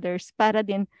 stakeholders para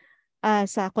din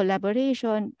sa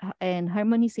collaboration and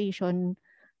harmonization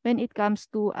when it comes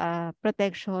to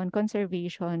protection,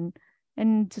 conservation,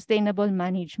 and sustainable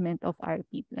management of our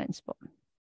peatlands po.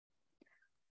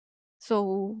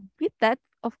 So with that,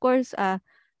 of course,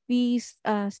 we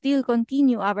still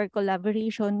continue our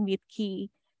collaboration with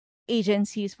key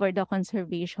agencies for the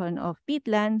conservation of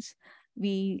peatlands.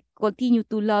 We continue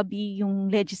to lobby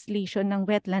yung legislation ng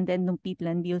wetland and ng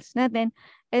peatland bills natin.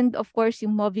 And of course,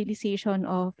 yung mobilization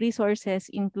of resources,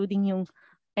 including yung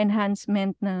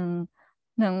enhancement ng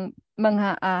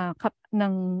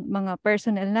mga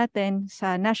personnel natin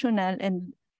sa national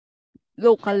and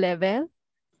local level.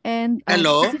 And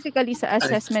specifically sa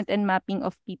assessment and mapping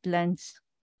of peatlands.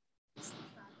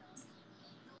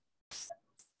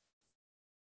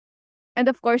 And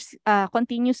of course,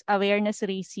 continuous awareness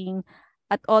raising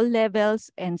at all levels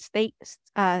and states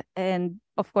and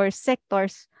of course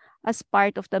sectors as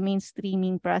part of the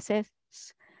mainstreaming process.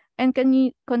 And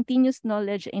continuous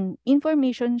knowledge and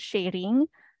information sharing,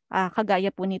 kagaya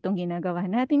po nitong ginagawa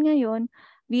natin ngayon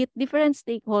with different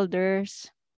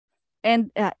stakeholders.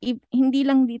 And hindi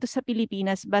lang dito sa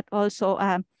Pilipinas but also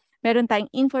meron tayong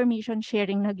information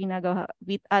sharing na ginagawa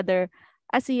with other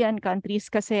ASEAN countries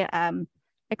kasi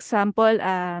example,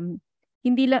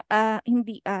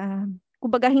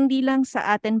 kumbaga hindi lang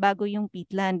sa atin bago yung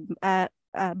peatland.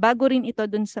 Bago rin ito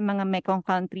dun sa mga Mekong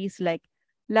countries like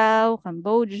Laos,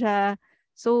 Cambodia.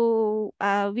 So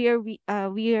we're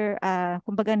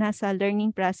kumbaga nasa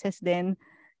learning process din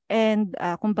and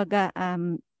kumbaga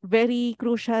very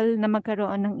crucial na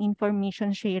magkaroon ng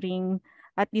information sharing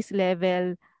at this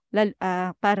level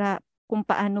para kung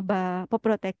paano ba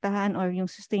poprotektahan or yung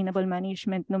sustainable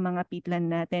management ng mga peatland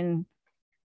natin.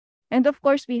 And of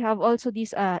course, we have also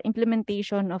this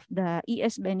implementation of the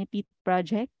ES Benefit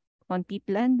Project on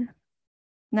peatland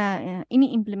na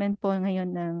ini-implement po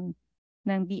ngayon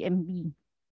ng DMB.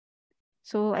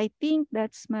 So I think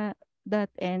that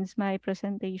ends my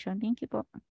presentation. Thank you po.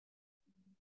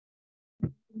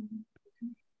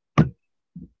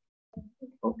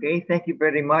 Okay, thank you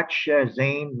very much,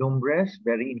 Zane Lumbres.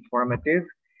 Very informative.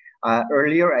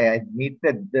 Earlier, I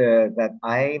admitted that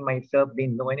I myself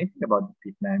didn't know anything about the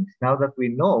peatlands. Now that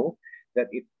we know that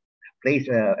it plays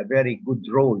a very good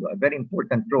role, a very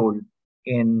important role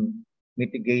in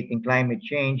mitigating climate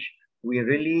change, we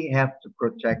really have to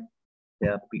protect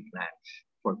the peatlands.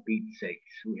 For Pete's sake,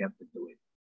 we have to do it.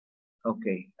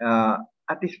 Okay,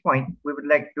 at this point, we would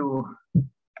like to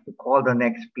call the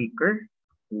next speaker,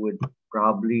 who would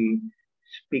probably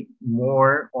speak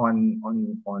more on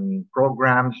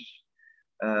programs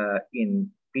in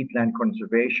peatland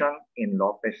conservation in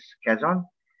Lopez, Quezon.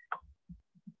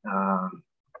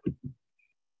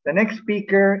 The next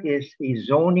speaker is a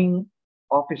zoning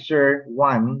officer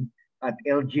 1 at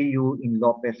LGU in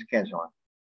Lopez, Quezon.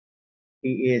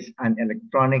 He is an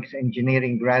electronics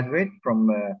engineering graduate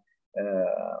from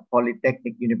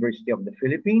Polytechnic University of the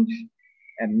Philippines,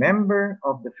 a member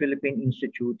of the Philippine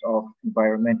Institute of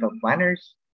Environmental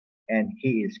Planners, and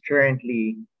he is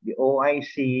currently the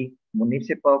OIC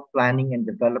Municipal Planning and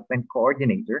Development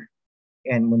Coordinator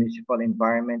and Municipal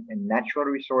Environment and Natural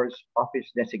Resource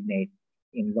Office Designate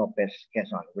in Lopez,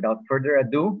 Quezon. Without further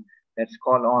ado, let's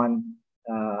call on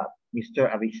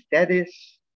Mr.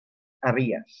 Aristides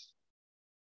Arias.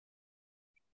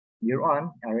 You're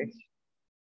on, Aris.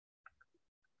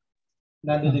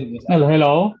 Hello,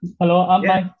 hello. Hello,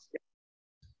 Yes.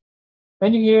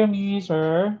 Can you hear me,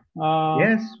 sir?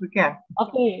 Yes, we can.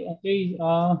 Okay, okay.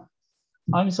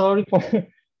 I'm sorry for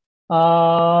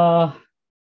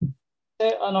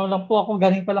ano lang po ako,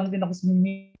 galing pa lang din ako sa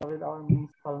with our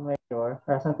municipal mayor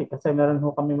recently kasi meron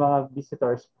ho kami mga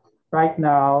visitors. Right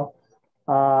now,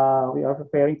 we are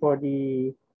preparing for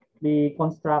the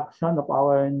construction of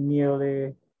our new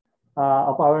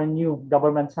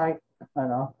government site.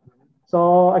 Ano.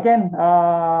 So again,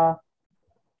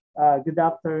 good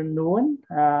afternoon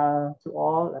to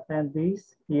all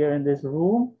attendees here in this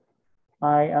room.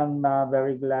 I am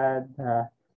very glad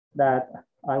that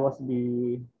I would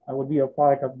be a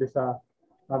part of this a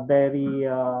very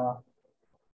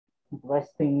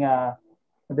interesting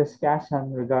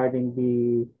discussion regarding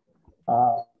the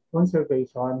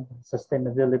conservation,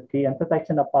 sustainability, and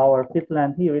protection of our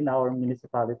peatland here in our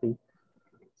municipality.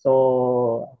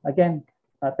 So again,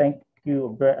 thank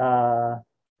you.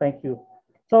 Thank you.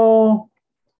 So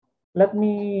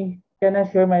can I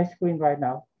share my screen right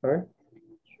now, sir?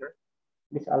 Sure.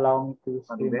 Please allow me to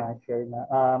screen my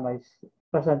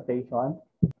presentation.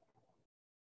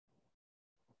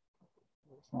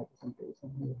 Where's my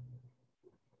presentation here?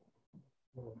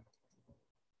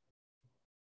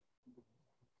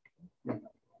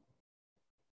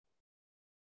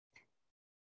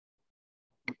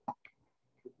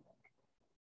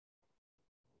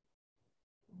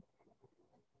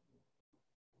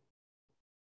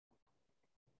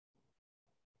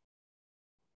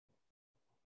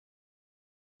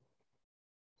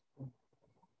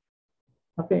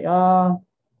 Okay,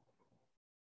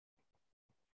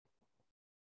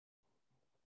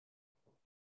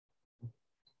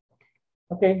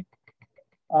 okay.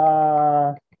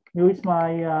 Here is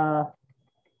my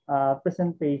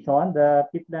presentation, the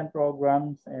Peatland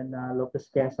programs in Lopez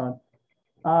Quezon.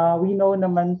 We know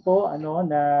naman po ano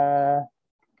na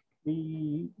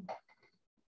the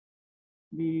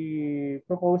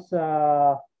proposed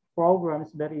program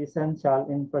is very essential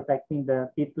in protecting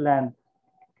the peatland.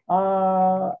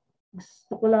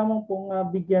 Gusto ko lamang pong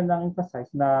bigyan ng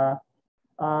emphasize na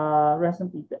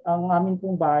recently, ang amin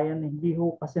pong bayan, hindi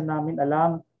ho kasi namin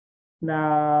alam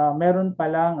na meron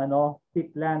palang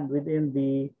peatland within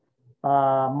the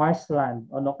marshland.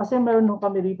 Kasi meron ho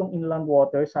kami ditong inland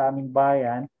water sa aming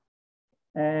bayan.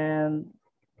 And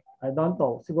I don't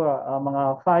know, siguro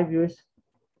mga 5 years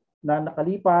na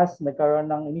nakalipas, nagkaroon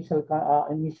ng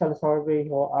initial survey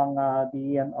ho ang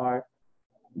DENR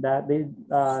that they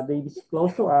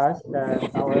disclosed to us that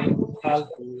our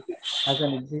municipality has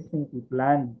an existing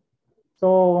peatland.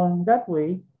 So that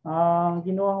way,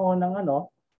 ginawa ho ng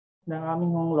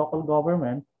aming local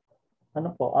government,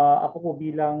 ako po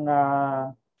bilang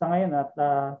sa ngayon at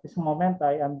this moment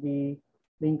I am the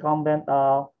incumbent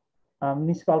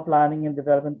municipal planning and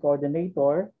development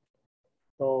coordinator.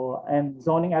 So, and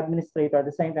zoning administrator. At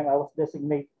the same time, I was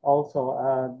designated also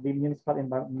the municipal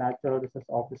environment natural resource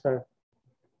officer.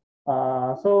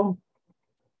 So,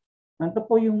 ito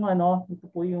po yung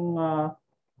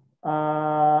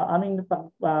aming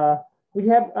we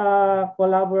have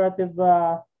collaborative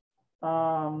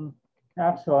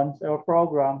actions or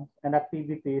programs and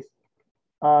activities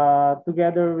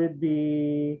together with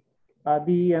the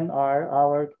DENR,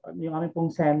 yung aming pong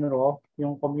CENRO,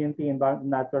 yung Community Environment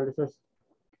Natural Resource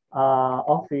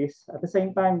Office. At the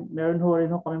same time, meron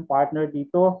rin kaming partner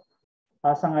dito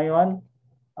sa ngayon.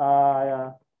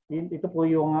 Ito po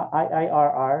yung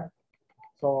IIRR.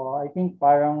 So I think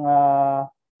parang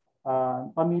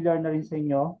familiar na rin sa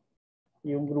inyo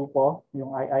yung grupo,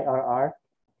 yung IIRR.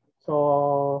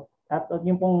 So at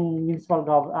yung pong municipal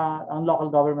ang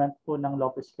local government po ng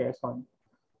Lopez Quezon.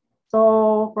 So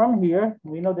from here,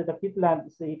 we know that the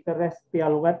peatland is a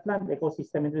terrestrial wetland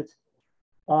ecosystem in which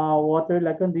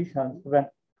water-like conditions prevent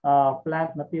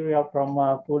plant material from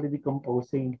fully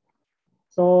decomposing.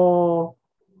 So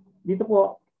ito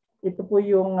po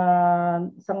yung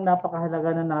isang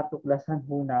napakahalaga na natuklasan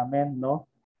po namin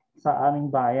sa aming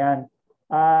bayan.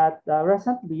 At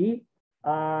recently,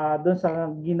 doon sa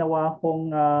ginawa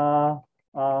kong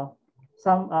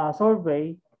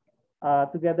survey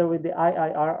together with the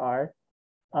IIRR,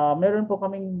 meron po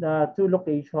kaming 2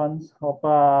 locations of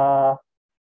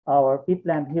our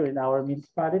peatland here in our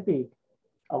municipality.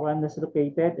 One is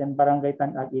located in Barangay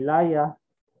Tanag-Ilaya,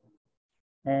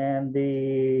 and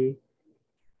the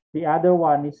other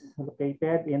one is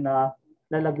located in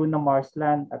La Laguna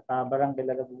Marsland at Barangay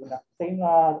La Laguna. Same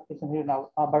location here in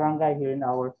our barangay here in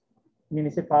our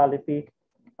municipality.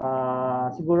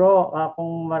 Siguro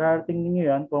kung mararating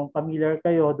niyo yan, kung familiar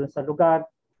kayo dun sa lugar,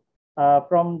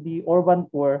 from the urban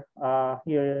core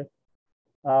here,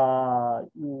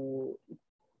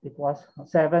 it was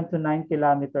 7 to 9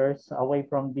 kilometers away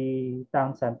from the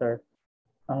town center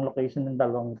ang location ng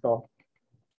dalawang ito.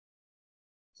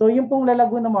 So yung pong La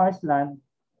Laguna Marsland,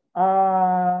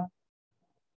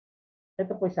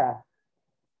 ito po siya.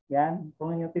 Yan,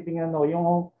 kung yung titingnan mo,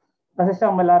 yung kasi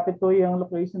siya malapit to yung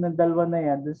location ng dalawa na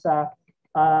yan dun sa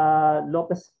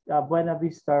Lopez Buena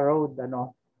Vista Road,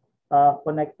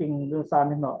 connecting dun sa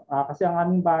amin. No? Kasi ang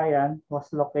aming bayan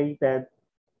was located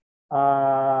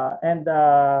and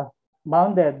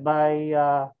bounded by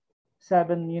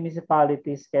 7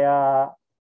 municipalities, kaya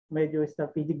medyo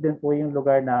strategic din po yung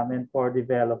lugar namin for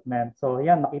development. So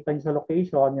yan, makita nyo sa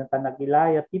location, yung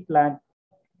Tanagilaya, Peatland,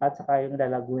 at saka yung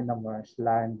La Laguna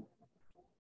Marsland.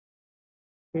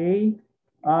 Okay.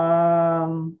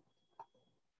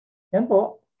 Yan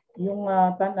po, yung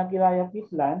Tanagilaya,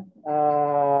 Peatland,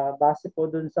 base po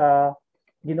dun sa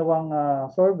ginawang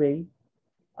survey,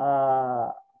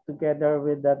 together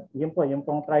with that, yun po, yung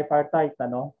pong tripartite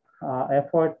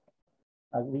effort,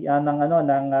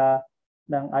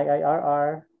 ng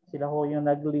IIRR, sila ho yung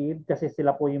nag-lead kasi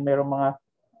sila po yung mayroong mga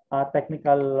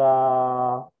technical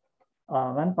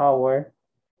manpower.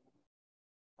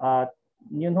 At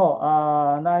yun ho,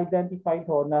 na-identified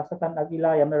ho na sa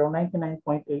Tanagilaya mayroong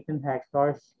 99.18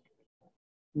 hectares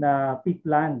na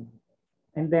peatland.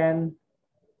 And then,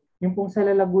 yung pong sa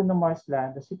La Laguna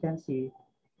Marsland, as you can see,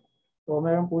 so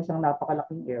mayroon po siyang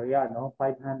napakalaking area,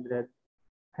 500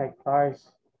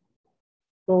 hectares.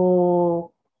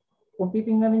 So, kung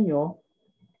titingnan ninyo,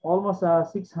 almost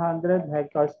 600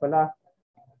 hectares pala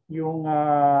yung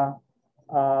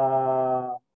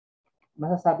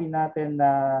masasabi natin na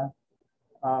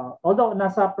although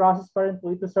nasa process pa rin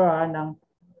po ito sir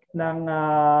ng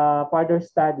further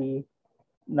study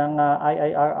ng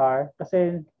IIRR,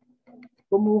 kasi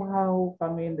kumuha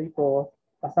kami dito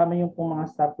kasama yung pong mga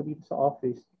staff ko dito sa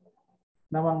office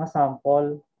ng mga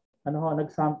sample.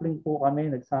 Nag-sampling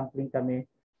kami.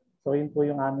 So yun po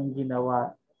yung aming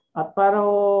ginawa. At para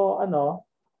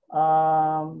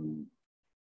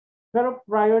pero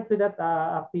prior to that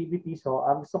activity, so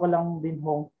gusto ko lang din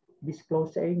hong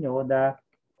disclose sa inyo na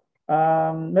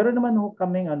meron naman ho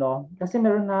kaming kasi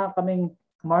meron na kaming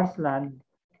Marsland.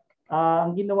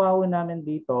 Ang ginawa ho namin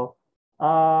dito,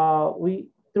 we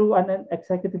through an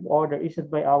executive order issued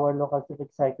by our local chief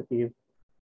executive,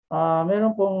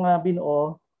 meron pong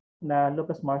binuo na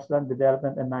Lucas Marsland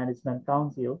Development and Management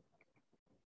Council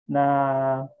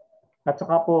at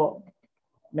saka po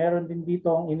meron din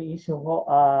dito ang ini-issue ho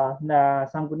na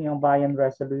Sangguniang Bayan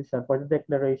Resolution for the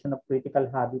Declaration of Critical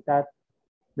Habitat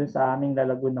dun sa aming La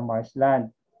Laguna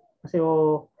Marsland. Kasi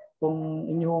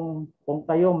kung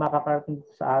kayo makakarating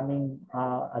sa aming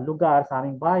lugar, sa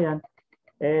aming bayan,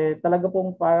 talaga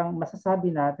pong parang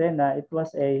masasabi natin na it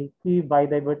was a key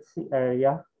biodiversity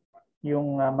area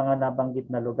yung mga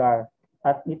nabanggit na lugar.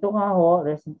 At ito nga ho,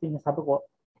 recently sabi ko,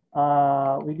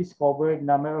 we discovered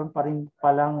na meron pa rin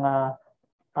palang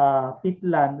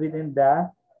peatland within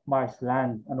the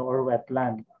marshland or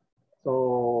wetland. So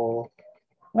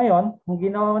ngayon, ang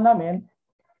ginawa namin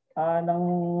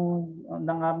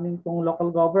ng aming pong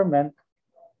local government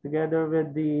together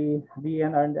with the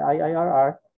DNR and the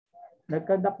IIRR,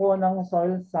 nagkanda ko ng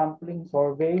soil sampling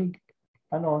survey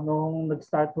nung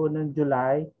nag-start ho ng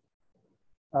July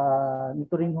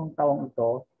nito rin hong taong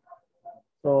ito.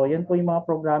 So, yan po yung mga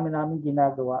programa namin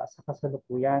ginagawa sa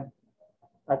kasalukuyan.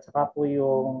 At saka po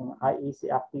yung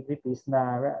IEC activities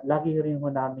na lagi rin ho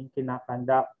namin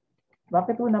kinakandak.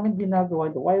 Bakit po namin ginagawa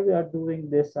ito? Why we are doing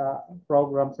this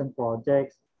programs and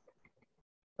projects?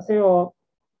 Kasi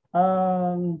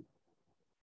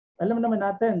alam naman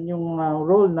natin yung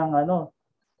role ng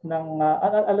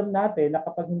alam natin na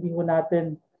kapag hindi ho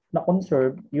natin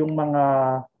na-conserve yung mga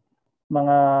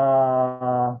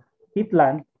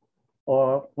peatland,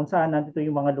 o kung saan nandito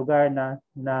yung mga lugar na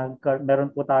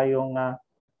meron po tayong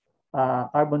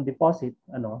carbon deposit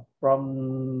from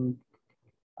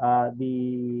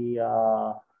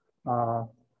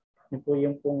yun po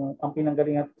yung ang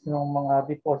pinanggalingan ng mga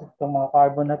deposit ng mga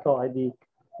carbon na to ay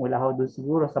mula ho doon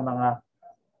siguro sa mga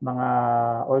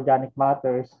organic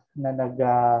matters na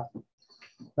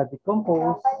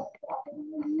nag-decompose.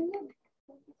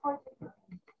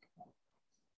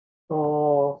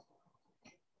 So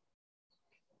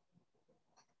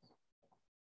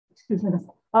excuse me.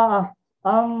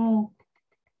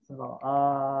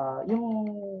 Yung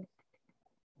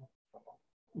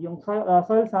yung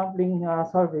soil sampling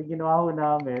survey ginawa ho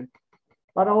namin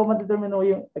para ho ma-determine ho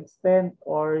yung extent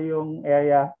or yung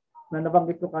area na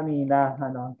nabanggit ko kanina,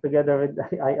 together with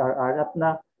IRR, at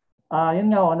na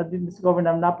yun nga ho, na-discover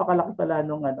na napakalaki pala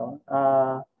nung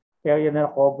area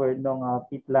na covered ng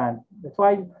peatland. That's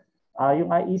why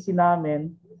yung IEC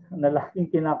namin na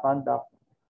laging kinakonduct,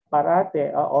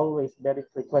 parate always very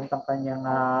frequent ang kanyang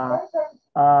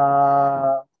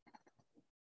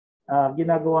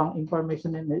ginagawang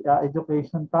information and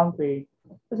education campaign.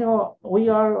 Kasi we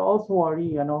are also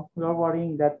worried, we are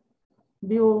worrying that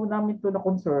hindi namin ito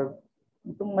na-conserve,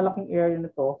 itong malaking area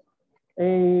na to,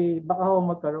 baka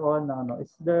magkaroon ng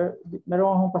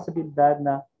meron akong posibilidad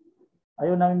na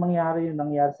ayaw namin mangyari yung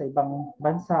nangyari sa ibang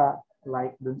bansa,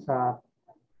 like dun sa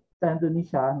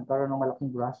Indonesia, nagkaroon ng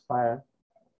malaking grass fire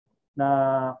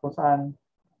na kung saan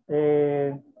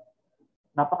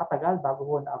napakatagal bago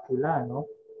ho naapula, no?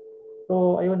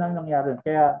 So, ayun ang nangyari.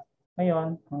 Kaya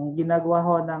ngayon, ang ginagawa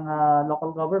ho ng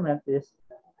local government is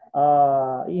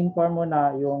i-inform mo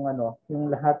na yung yung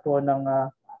lahat po ng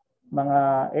mga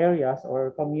areas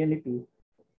or community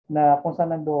na kung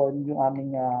saan nandoon yung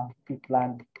aming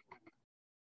peatland.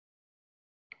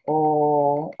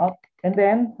 And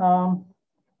then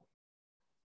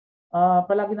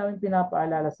palagi namin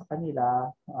pinapaalala sa kanila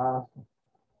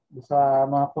sa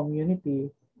mga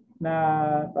community na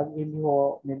pag hindi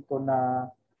ho nito na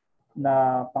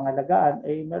pangalagaan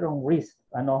ay merong risk,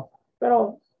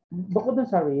 pero bukod dun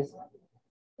sa risk,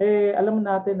 alam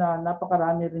natin na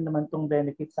napakarami rin naman tong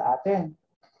benefit sa atin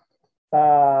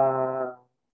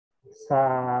sa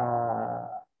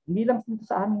hindi lang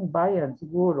sa aming bayan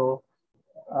siguro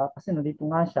kasi nandito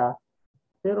nga siya,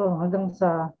 pero hanggang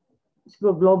sa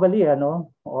siguro globally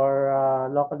or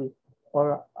locally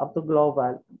or up to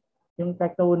global, yung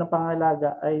kahit na unang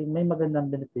pangalaga ay may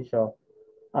magandang benepisyo.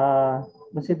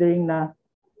 Considering na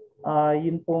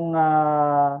yun pong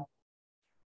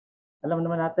alam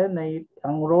naman natin na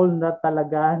ang role na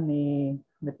talaga ni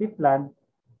peatland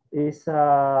is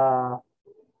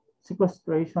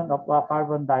sequestration of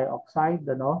carbon dioxide,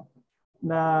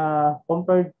 na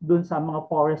compared dun sa mga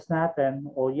forest natin,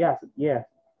 yes.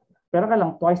 Pero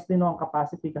lang twice din ang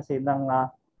capacity kasi ng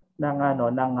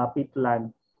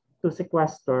peatland to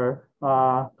sequester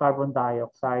carbon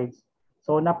dioxide.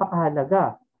 So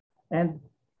napakahalaga. And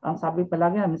ang sabi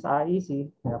palagi namin sa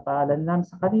IEC, napaalam namin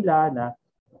sa kanila na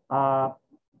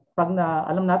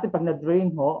alam natin pag na-drain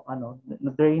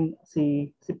na-drain si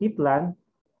peatland,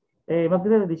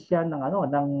 magre-release siya ng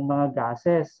mga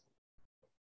gases.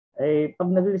 Pag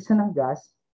nag-release siya ng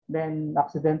gas, then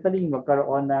accidentally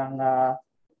magkaroon ng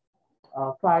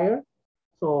fire.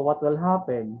 So what will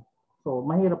happen? So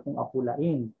mahirap pong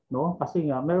apulain, no? Kasi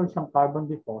nga meron siyang carbon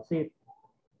deposit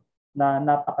na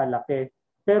napakalaki.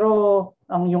 Pero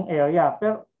ang yung area,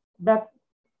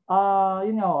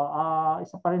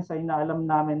 isa pa rin sa inaalam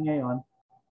namin ngayon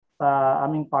sa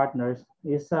aming partners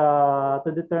is to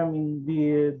determine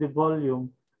the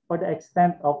volume or the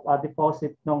extent of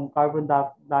deposit ng carbon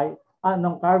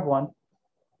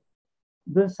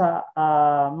dun sa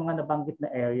mga nabanggit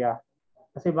na area.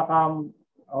 Kasi baka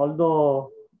although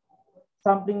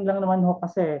sampling lang naman ho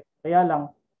kasi, kaya lang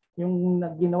yung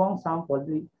ginawang sample,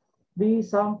 the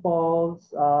samples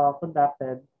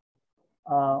conducted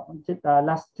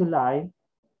last July,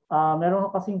 meron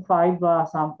ho kasing 5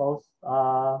 samples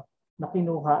na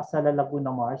kinuha sa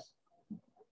Laguna Mars.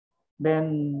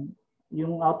 Then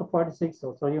yung out of 46,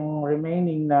 so yung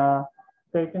remaining na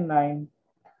 39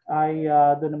 ay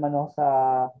doon naman ho sa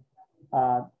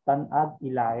Tanag,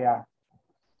 Ilaya.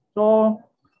 So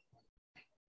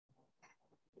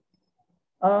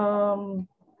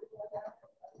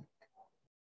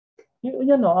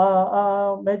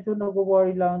medyo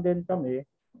nag-worry lang din kami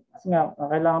kasi nga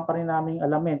kailangan pa rin namin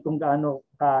alamin kung gaano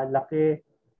kalaki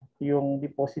yung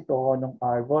deposito ng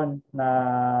carbon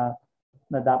na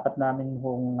dapat namin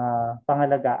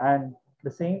pangalagaan. At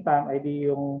the same time ay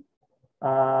yung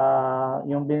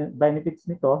benefits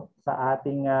nito sa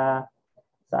ating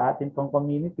pong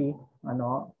community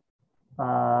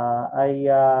ay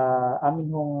amin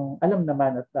hong alam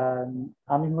naman at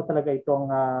amin ho talaga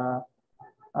itong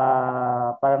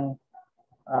parang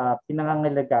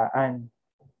pinangangalagaan.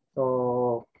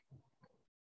 So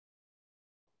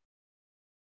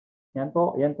yan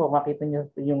po makita niyo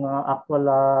yung actual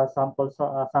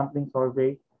sampling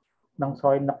survey ng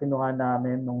soil na kinuha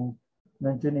namin nung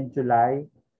June and July.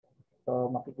 So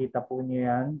makikita po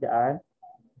niyo yan diyan.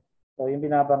 So yung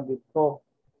binabanggit ko,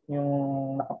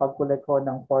 yung nakapag-collect ko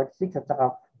ng 46 at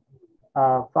saka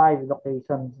 5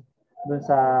 locations dun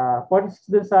sa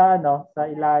 46 dun sa sa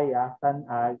Ilaya,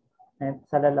 Tanag, and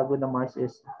sa Laguna Mars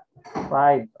is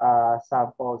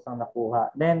samples ang nakuha.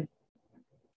 Then,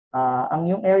 ang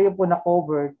yung area po na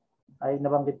covered ay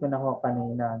nabanggit ko na ho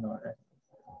kanina. No?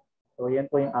 So, yan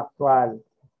po yung actual.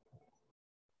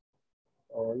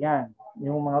 So, yan.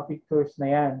 Yung mga pictures na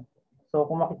yan. So,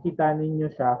 kung makikita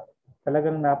ninyo siya,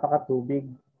 talagang napakatubig.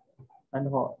 Ano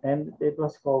ho? And it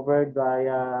was covered by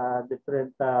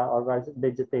different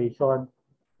vegetation.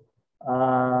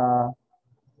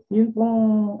 Yun pong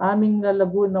aming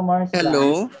lalagoon na marshland.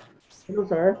 Hello? Hello,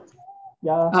 sir.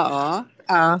 Yeah. Oo.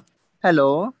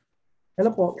 Hello?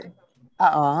 Hello po.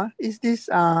 Is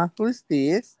this, who's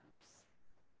this?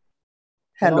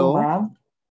 Hello, Hello? ma'am.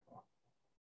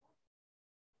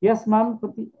 Yes, ma'am.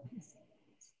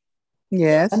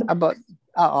 Yes, Ano? about,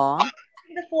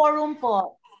 In the forum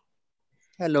po.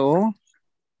 Hello?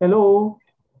 Hello?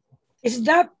 Is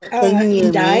that Can you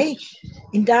hear me? Inday?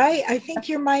 Inday, I think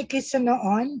your mic is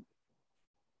on.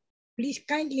 Please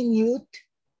kindly mute.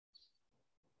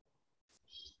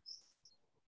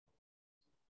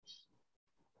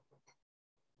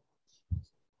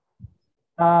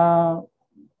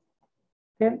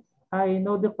 Can I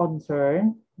know the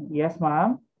concern? Yes,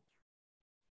 ma'am.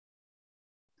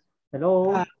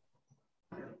 Hello?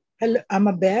 Hello,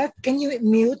 Amabeth, can you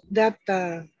mute that?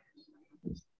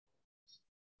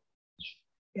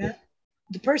 Yeah,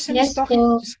 the person is talking.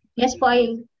 Yes po,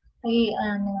 I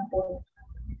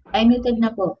muted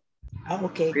na po.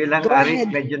 Okay. Lang, Aris,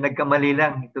 medyo nagkamali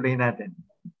lang. Ituloy natin.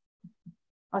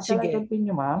 Shall I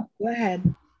continue, ma'am? Go ahead.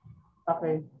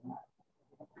 Okay.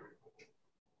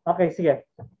 Okay, sige.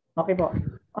 Okay po.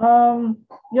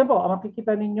 Yun po,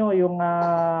 makikita ninyo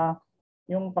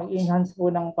yung pag-enhance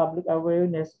po ng public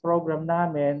awareness program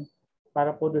namin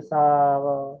para po doon sa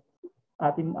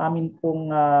amin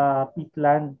pong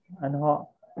Peatland.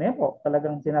 Ayan po,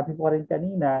 talagang sinabi ko rin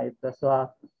kanina, ito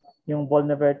yung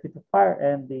vulnerability to fire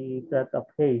and the threat of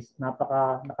haze.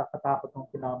 Nakakatakot ng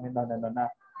phenomena na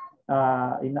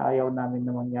inaayaw namin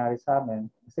na mangyari sa amin.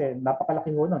 Kasi napakalaki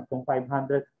ho nun, kung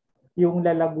 500 yung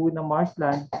lalago ng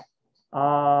marshland,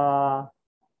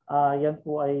 yan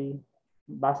po ay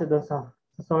base doon sa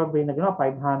survey na ginawa,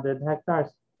 500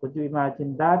 hectares. Could you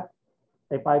imagine that?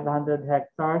 Ay 500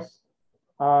 hectares,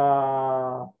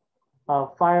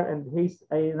 fire and haze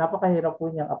ay napakahirap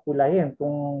po niyang apulahin.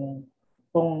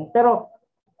 Pero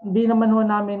hindi naman ho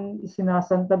namin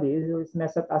sinasantabi,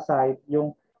 sineset aside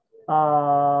yung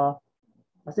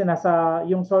kasi nasa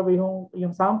yung survey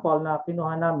yung sample na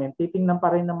kinuha namin, titingnan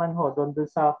pa rin naman ho doon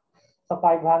sa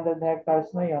 500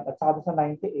 hectares na yun at saka sa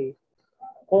 98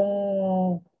 kung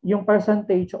yung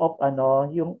percentage of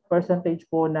yung percentage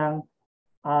po ng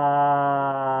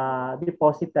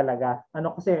deposit talaga.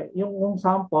 Kasi yung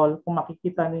sample, kung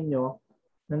makikita ninyo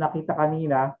na nakita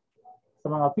kanina sa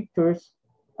mga pictures,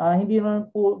 hindi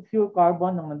naman po pure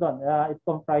carbon ng nandun. It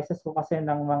comprises po kasi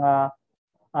ng mga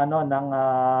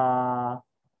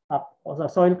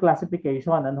soil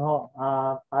classification,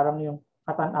 parang yung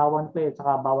Katanawan clay at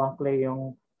saka Bawang clay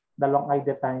yung dalawang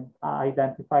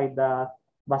identified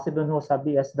base doon sa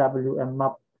BSWM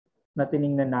map na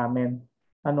tiningnan namin.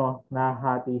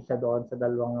 Nahati siya doon sa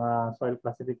dalawang soil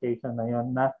classification na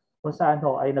yon, na kung saan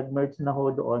ay nag-merge na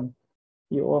doon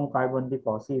yung carbon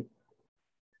deposit.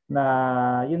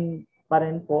 Na yun pa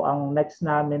rin po ang next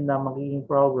namin na magiging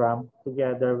program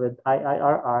together with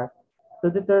IIRR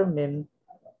to determine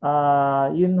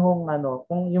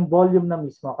kung yung volume na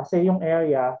mismo, kasi yung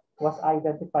area was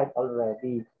identified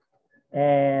already.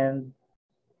 And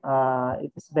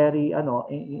it is very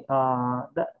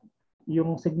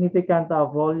yung significant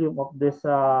volume of this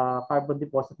carbon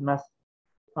deposit must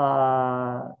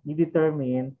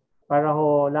i-determine para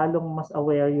lalong mas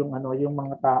aware yung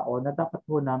mga tao na dapat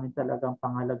namin talagang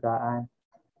pangalagaan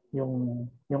yung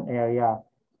area.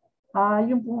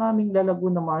 Yung pong aming lalago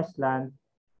na marshland,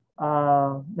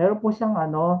 meron po siyang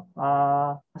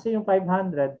kasi yung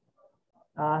 500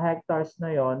 hectares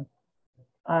na yon,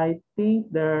 I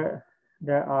think there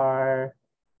are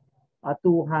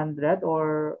 200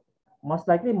 or most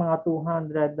likely mga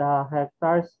 200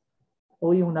 hectares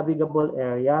o yung navigable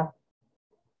area.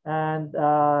 And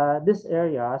these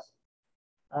areas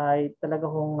ay talaga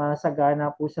sagana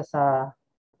po siya sa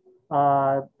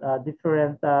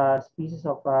different species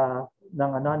of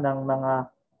ng mga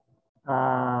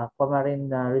marine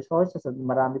resources at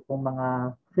marami pong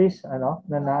mga fish na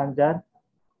naandyan.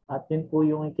 At yun po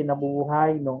yung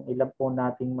kinabubuhay ng ilan po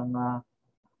nating mga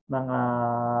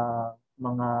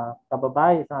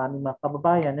kababayan, sa aming mga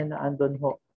kababayan na naandun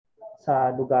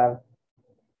sa lugar.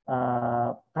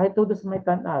 Kahit doon sa may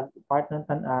Tanag, part ng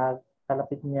Tanag,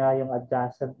 kalapit niya yung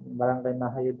adjacent barangay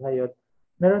na Hayod-Hayod,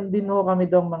 meron din ho kami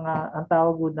daw mga, ang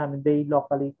tawag ho namin, they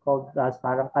locally called as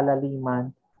parang kalaliman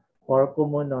or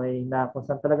kumunoy na kung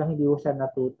saan talagang hindi ho siya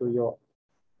natutuyo.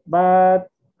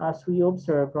 But as we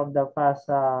observe from the past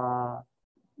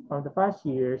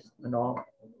years,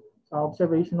 sa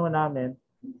observation ho namin,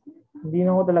 hindi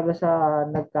na ho talaga siya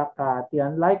nagkakati.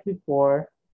 Unlike before,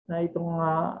 na itong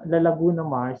lalago na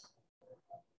Mars,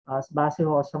 as base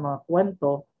ho sa mga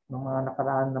kwento ng mga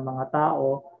nakaraan ng mga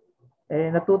tao,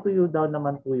 natutuyo daw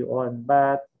naman po yun.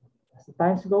 But as the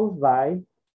times goes by,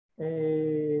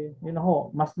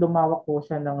 mas lumawak po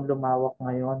siya ng lumawak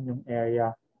ngayon yung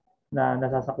area na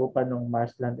nasasakupan ng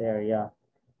Marsland area.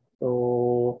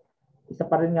 So, isa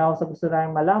pa rin nga ako sa gusto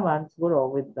namin malaman, siguro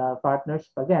with the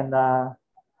partners again, na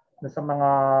sa mga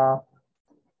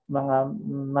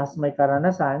mas may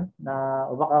karanasan na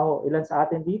o baka ho, ilan sa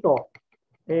atin dito,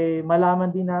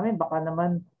 malaman din namin, baka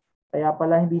naman kaya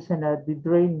pala hindi siya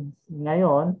na-drain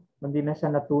ngayon, hindi na siya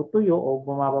natutuyo o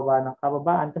bumababa ng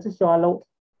kababaan kasi shallow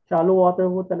water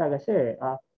po talaga siya.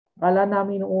 Akala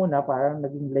namin noong una parang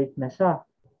naging lake na siya.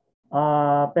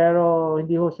 Pero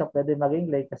hindi ho siya pwede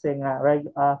maging lake kasi nga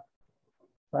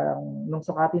parang nung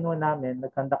sukatin ho namin,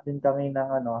 nag-conduct din kami ng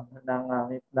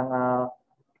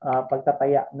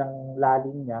pagtataya ng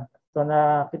lalim niya. So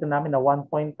nakita namin na 1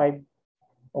 to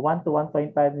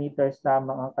 1.5 meters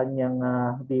lamang ang kanyang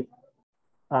deep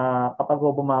kapag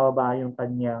bumababa yung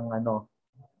kanyang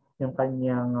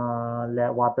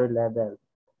water level.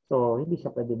 So hindi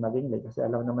siya pwede maging lake kasi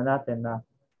alam naman natin na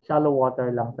shallow water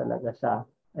lang talaga siya.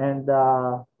 And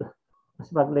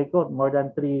mas mag-lake more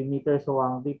than 3 meters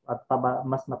ang deep at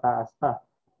mas mataas pa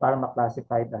para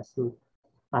ma-classified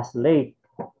as lake.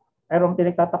 Pero ang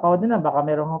pinagtatakaw din na baka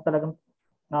meron talagang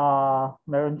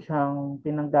meron siyang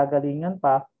pinanggagalingan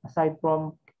pa aside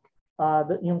from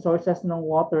yung sources ng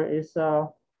water is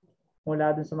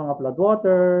mula dun sa mga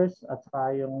floodwaters at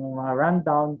saka yung mga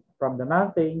rundown from the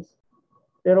mountains.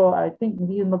 Pero I think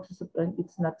hindi yun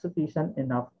it's not sufficient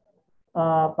enough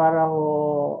para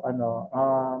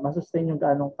masustain yung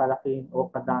gaanong kalaki o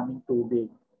kadaming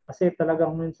tubig. Kasi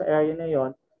talagang sa area na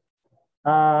yon,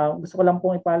 gusto ko lang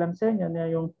pong ipaalam sa inyo na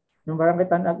yung Barangay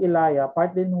Tanag-Ilaya,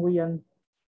 part din ho yan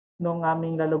nung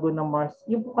aming Lalagoon ng Mars.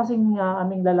 Yung po kasing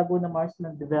aming Lalagoon ng Mars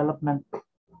ng Development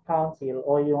Council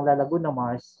o yung Lalagoon ng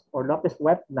Mars or Lopez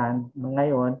Wetland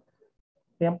ngayon,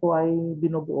 yan po ay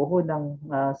binubuo ho ng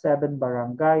 7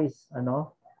 barangays.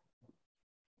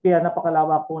 Kaya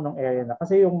napakalawak po ng area na.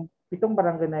 Kasi yung 7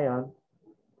 barangay na yon,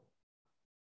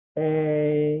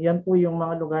 yan po yung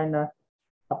mga lugar na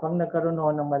kapag nagkaroon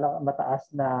ng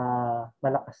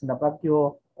malakas na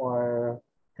bagyo or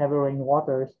heavy rain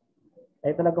waters,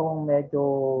 ay talagang medyo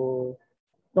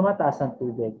tumataas ang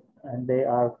tubig. And they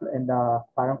are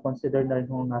parang considered na rin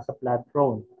nasa flood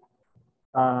prone.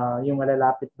 Yung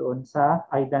malalapit doon sa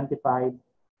identified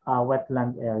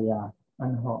wetland area.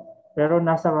 Pero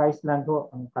nasa rice land ho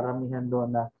ang karamihan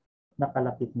doon na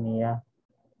nakalapit niya.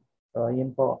 So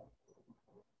yun po.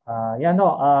 Yan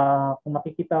ho, kung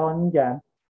makikita ko niyan,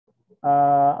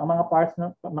 ang mga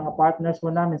partners mo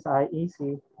namin sa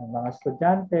IEC, ang mga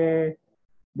estudyante,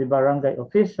 the barangay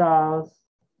officials,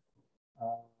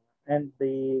 and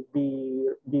the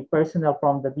personnel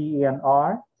from the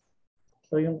DENR.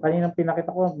 So yung kaninang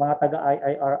pinakita ko, mga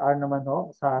taga-IIRR naman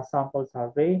ho sa sample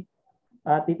survey.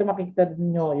 At dito makikita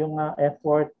niyo yung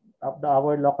effort of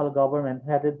our local government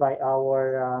headed by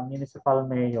our municipal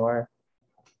mayor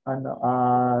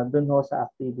dun ho sa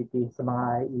activity sa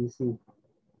mga IEC.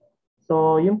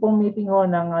 So yung pong meeting ho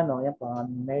ng yung pong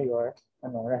mayor,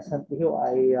 recently ho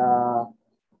ay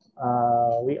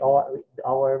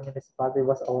our municipality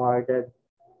was awarded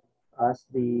as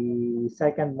the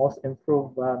second most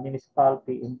improved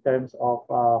municipality in terms of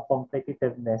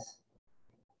competitiveness.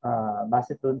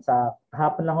 Base dun sa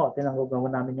hapon lang ho, tinanggap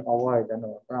namin yung award.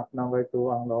 Rank number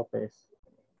 2 ang Lopez.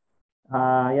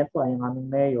 Yan po ay yung aming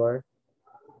mayor.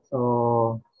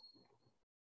 So,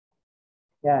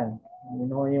 yan.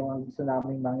 Yun yung gusto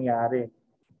namin mangyari.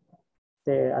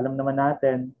 Kasi alam naman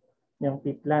natin, yung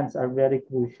peatlands are very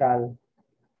crucial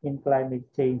in climate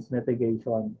change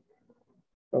mitigation.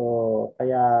 So,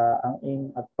 kaya ang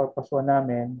aim at purpose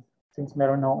namin, since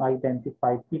meron akong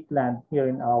identified peatland here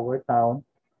in our town,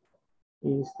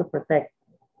 is to protect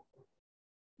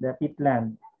the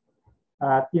peatland.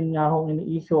 At yun nga hong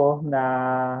ini-issue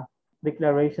na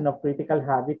Declaration of Critical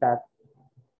Habitat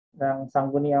ng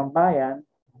Sangguniang Bayan,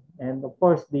 and of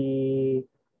course the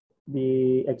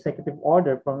executive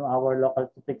order from our local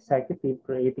chief executive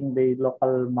creating the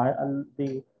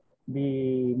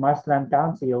Marsland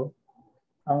Council.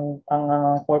 Ang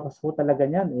purpose po talaga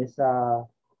niyan is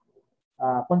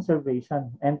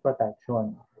conservation and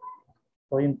protection.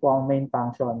 So yun po ang main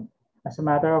function. As a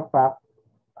matter of fact,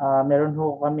 meron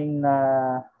po kaming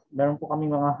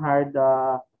mga hard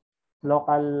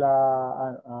local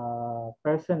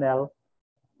personnel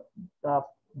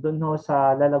doon ho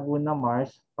sa Laguna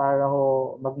Mars para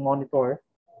ho mag-monitor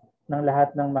ng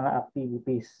lahat ng mga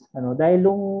activities. Dahil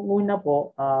una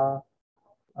po,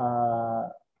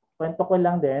 kwento ko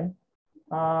lang din,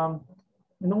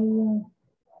 nung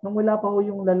wala pa ho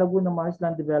yung Laguna Mars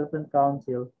Land Development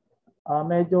Council,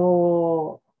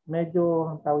 medyo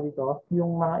ang tawag dito,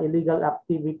 yung mga illegal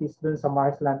activities dun sa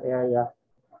Marsland area,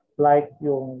 like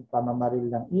yung pamamaril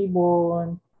ng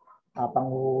ibon,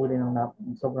 panghuhuli ng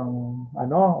sobrang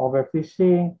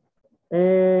overfishing,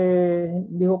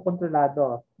 hindi ho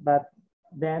kontrolado. But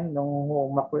then nung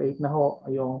ma-create na ho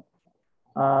yung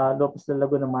Lopez de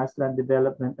Laguna Marsland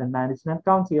Development and Management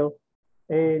Council,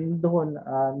 doon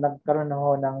nagkaroon na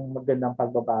ho ng magandang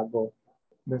pagbabago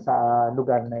doon sa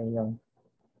lugar na iyon.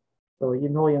 So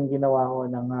yun ho yung ginawa ho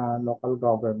ng local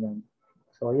government.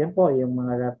 So yan po yung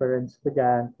mga reference ko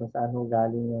dyan kung saan ho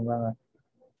galing yung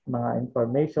mga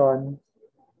information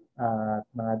at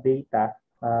mga data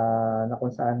na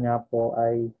kung saan nga po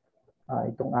ay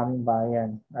itong aming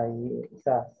bayan ay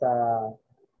isa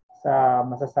sa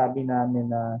masasabi namin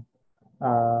na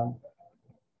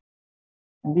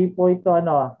hindi po ito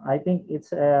I think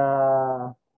it's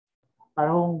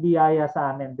parang biyaya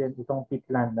sa amin din itong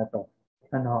Peatland na to.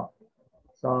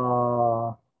 So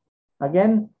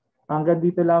again, hanggang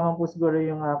dito lamang po siguro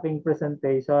yung aking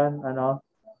presentation.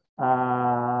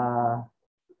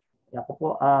 Ako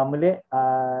po muli,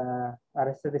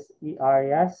 Aristides E.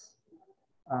 Arias,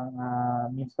 ang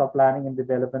Municipal Planning and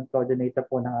Development Coordinator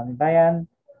po ng aming bayan,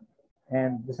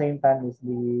 and at the same time is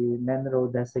the MENRO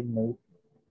designate.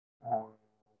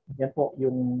 Yan po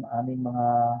yung aming mga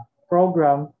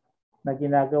program na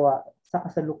ginagawa sa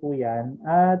kasalukuyan,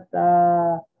 at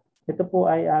ito po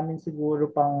ay amin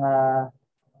siguro pang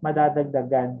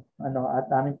madadagdagan at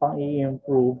amin pang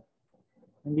i-improve,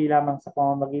 hindi lamang sa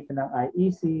pamamagitan ng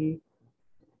IEC,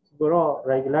 siguro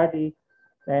regularly,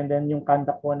 and then yung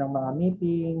conduct po ng mga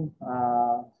meeting,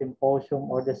 symposium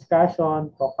or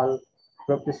discussion, local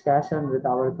group discussion with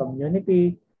our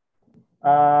community,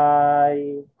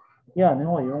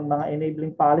 yung mga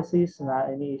enabling policies na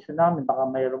ini-issue namin, baka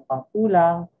mayroon pang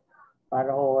kulang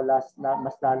para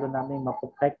mas lalo namin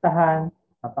maprotektahan,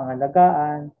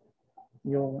 mapangalagaan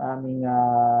yung aming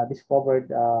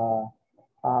discovered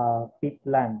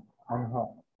peatland.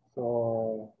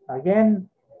 So again,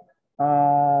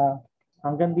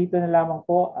 hanggang dito na lamang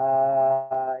po,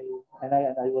 and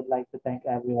I would like to thank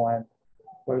everyone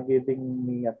for giving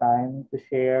me a time to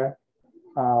share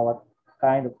what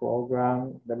kind of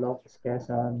program the Lopez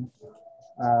Quezon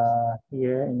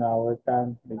here in our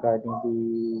town regarding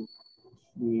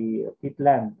the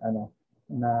peatland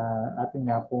na ating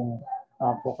nga pong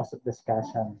focus of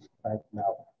discussion right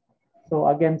now. So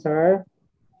again, sir,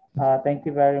 thank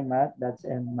you very much. That's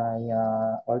in my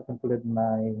I'll conclude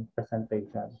my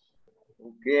presentation.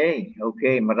 Okay.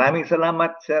 Maraming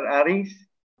salamat, Sir Aris,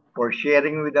 for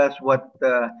sharing with us what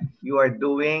you are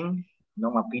doing ng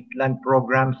mga peatland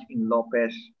programs in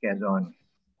Lopez, Quezon.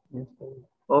 Yes, sir.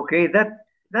 Okay, that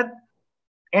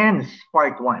ends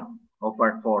part 1 of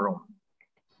our forum.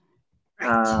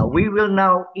 We will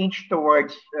now inch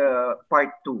towards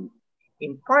part 2.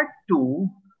 In part 2,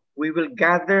 we will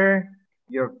gather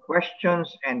your questions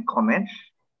and comments.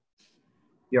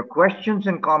 Your questions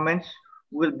and comments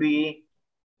will be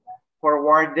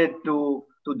forwarded to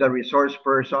the resource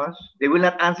persons. They will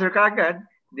not answer kagad.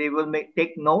 They will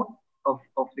take note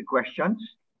of the questions.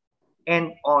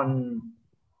 And on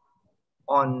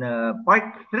part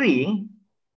 3,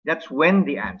 that's when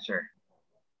the answer.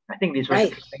 I think this was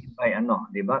explained by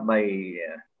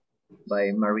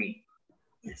by Marie.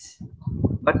 Yes.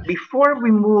 But before we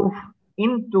move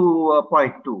into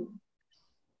part 2,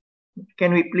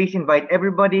 can we please invite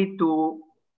everybody to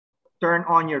turn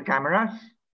on your cameras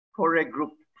for a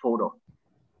group photo?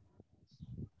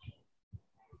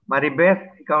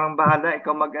 Maribeth, ikaw ang bahala.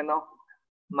 Ikaw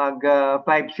mag 5,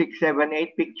 6, 7,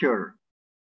 8 picture.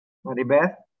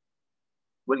 Maribeth,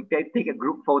 we'll take a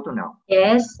group photo now.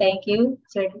 Yes, thank you,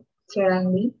 Sir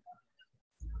Randy.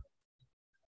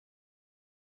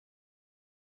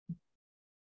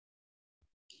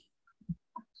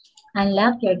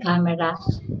 Unlock your camera.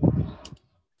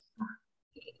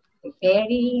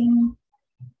 Preparing.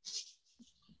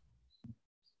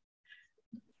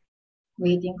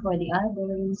 Waiting for the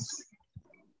others.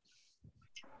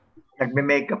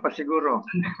 Nagme-makeup pa siguro.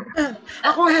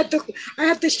 Ako I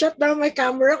had to shut down my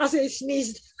camera kasi it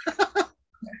sneezed.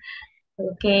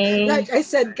 Okay. Like I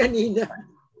said kanina.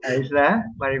 Ayos na,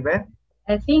 Maribeth?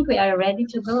 I think we are ready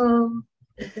to go.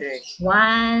 Okay.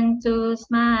 1, 2,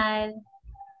 smile.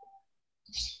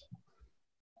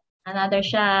 Another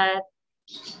shot.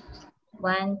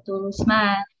 1, 2,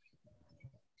 smile.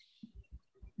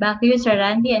 Back to you, Sir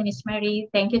Randy and Miss Marie.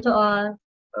 Thank you to all.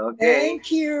 Okay.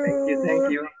 Thank you.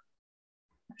 Thank you.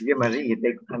 Sige, Marie,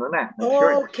 take ano na.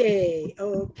 Okay,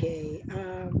 okay.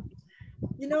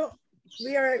 You know,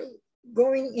 we are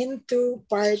going into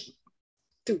part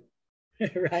 2,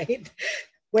 right?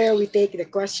 Where we take the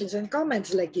questions and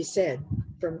comments, like you said,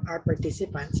 from our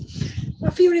participants. A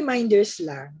few reminders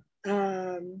lang.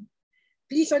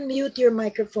 Please unmute your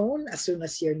microphone as soon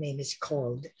as your name is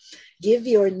called. Give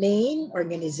your name,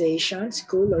 organization,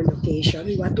 school, or location.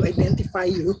 We want to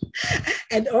identify you.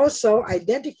 And also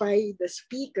identify the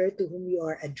speaker to whom you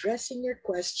are addressing your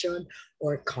question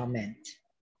or comment.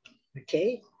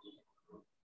 Okay?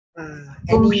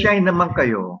 Kung shy naman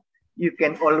kayo, you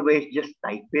can always just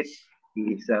type it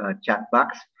in this chat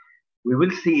box. We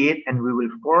will see it and we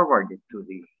will forward it to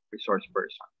the resource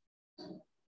person.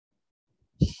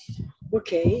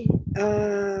 Okay.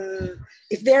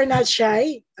 If they're not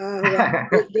shy,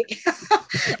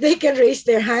 they can raise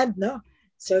their hand, no?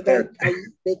 So that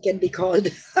they can be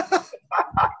called.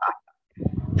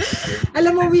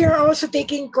 Alam mo, we are also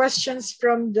taking questions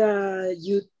from the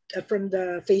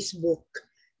Facebook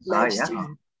live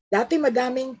stream. Dati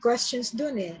madaming questions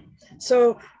dun eh.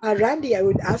 So, Randy, I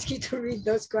would ask you to read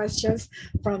those questions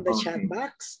from the chat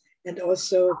box, and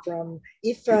also from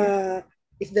if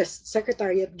the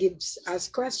Secretariat gives us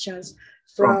questions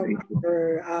from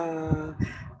our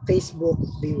Facebook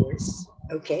viewers.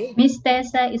 Okay. Miss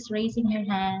Tessa is raising her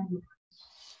hand.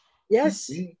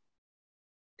 Yes.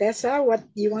 Tessa, what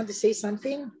you want to say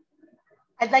something?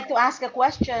 I'd like to ask a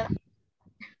question.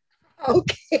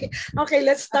 Okay. Okay,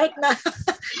 let's start na.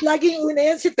 Laging una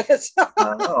yan si Tessa.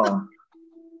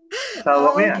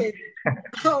 Tawa ko yan. Okay.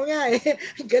 Oo nga eh.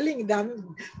 Galing.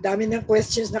 Dami ng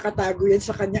questions na katago yan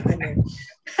sa kanyang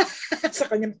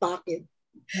sa kanyang pocket.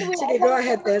 Sige, go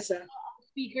ahead, Tessa.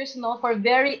 Speakers, no, for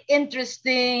very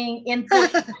interesting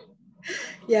input.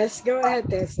 Yes, go ahead,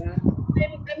 Tessa.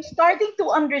 I'm starting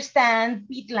to understand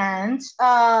peatlands,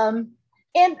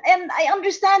 and I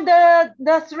understand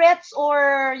the threats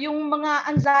or yung mga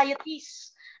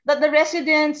anxieties that the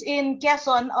residents in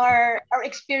Quezon are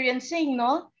experiencing,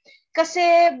 no?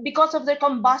 Kasi because of their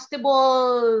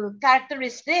combustible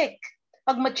characteristic,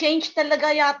 pag ma-change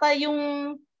talaga yata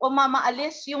yung o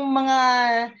mamaalis yung mga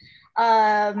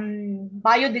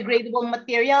biodegradable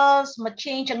materials,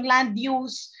 ma-change ang land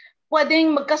use,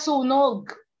 pwedeng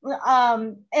magkasunog.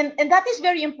 And that is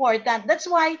very important. That's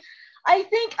why I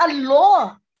think a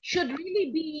law should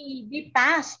really be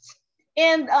passed,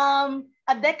 and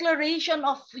a declaration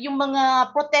of yung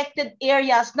mga protected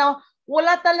areas. Now,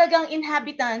 wala talagang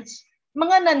inhabitants,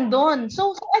 mga nandun.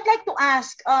 So I'd like to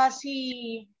ask our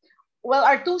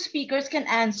two speakers can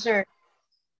answer.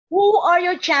 Who are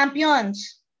your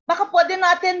champions? Baka pwede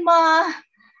natin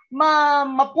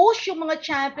ma-push yung mga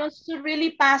champions to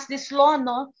really pass this law,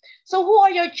 no? So who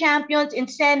are your champions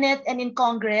in Senate and in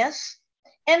Congress?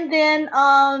 And then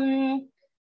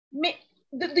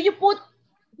do you put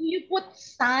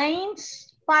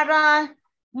signs para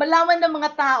malaman ng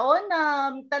mga tao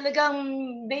na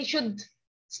talagang they should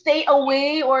stay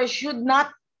away or should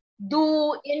not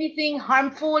do anything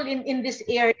harmful in these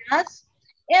areas?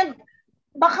 And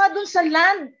baka dun sa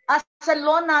land, sa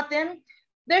law natin,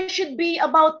 there should be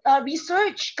about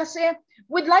research kasi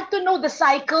we'd like to know the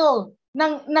cycle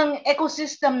ng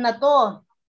ecosystem na to.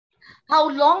 How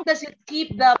long does it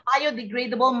keep the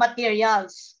biodegradable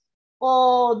materials?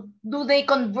 Or do they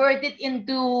convert it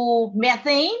into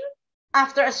methane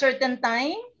after a certain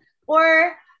time?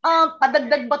 Or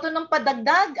padagdag ba to ng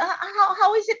padagdag?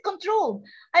 How is it controlled?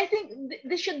 I think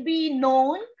this should be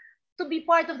known to be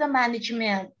part of the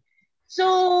management.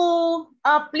 So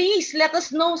please let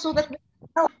us know so that we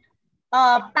can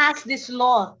pass this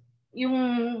law,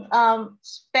 yung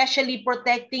specially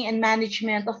protecting and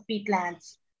management of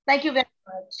peatlands. Thank you very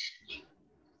much.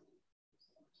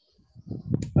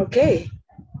 Okay.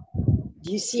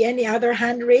 Do you see any other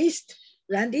hand raised,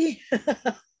 Randy?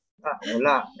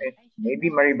 Wala.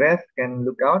 Maybe Maribeth can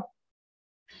look out.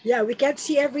 Yeah, we can't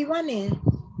see everyone eh.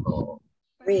 Oh.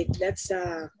 Wait, let's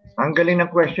Ang galing ng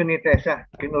question ni Tessa.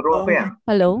 Kinuro ko yan.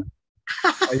 Hello?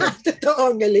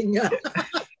 Totoo, ang galing nga.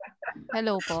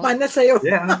 Hello po. Mana sa'yo.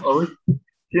 Yeah. Oh,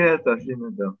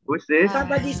 sino to? Who's this?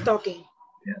 Somebody's talking.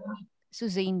 Yeah.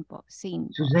 Suzanne po.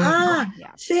 Sane. Suzanne.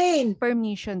 Yeah. Sane.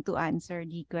 Permission to answer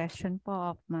the question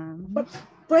po, ma'am.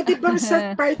 Pwede bang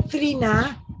sa part 3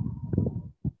 na?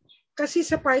 Kasi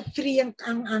sa part 3 ang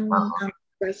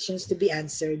questions to be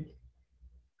answered.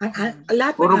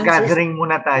 Lahat Puro ng answers. gathering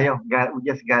muna tayo. We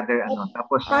just gather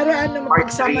tapos Para part 3.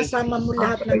 mapagsama-sama mo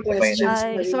lahat ng questions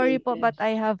na Sorry po, related. but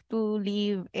I have to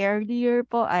leave earlier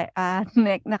po.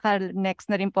 Next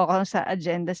na rin po ako sa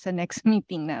agenda sa next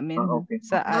meeting namin. Okay.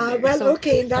 Sa other. Well,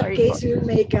 okay. In that sorry case, po. we'll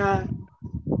make an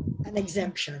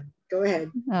exemption. Go ahead.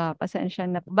 Pasensya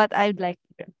na. But I'd like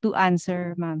to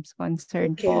answer ma'am's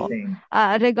concern po. Okay.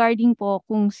 Regarding po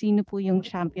kung sino po yung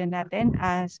champion natin,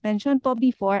 as mentioned po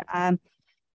before,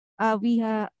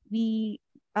 the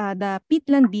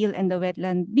Peatland Bill and the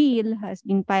Wetland Bill has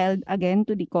been filed again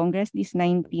to the Congress, this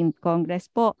 19th Congress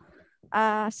po.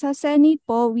 Sa Senate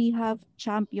po, we have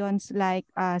champions like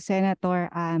Senator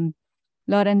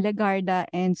Lauren Legarda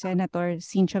and Senator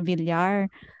Cynthia Villar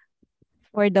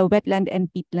for the Wetland and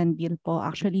Peatland Bill po.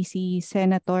 Actually, si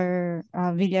Senator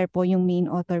Villar po yung main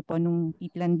author po nung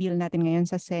Peatland Bill natin ngayon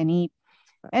sa Senate.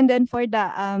 And then for the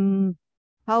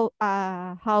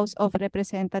House of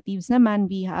Representatives naman,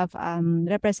 we have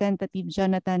Representative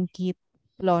Jonathan Keith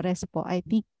Flores po. I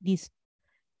think this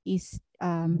is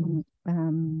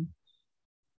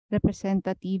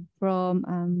representative from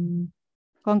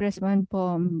Congressman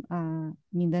from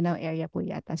Mindanao area po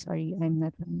yata. Sorry, I'm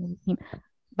not familiar with him.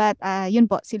 But yun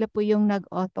po, sila po yung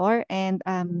nag-author and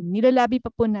nilalabi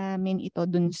pa po namin ito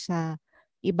dun sa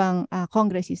ibang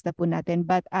congressista po natin.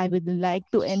 But I would like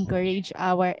to encourage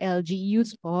our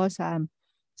LGUs po sa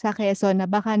Quezon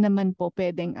na baka naman po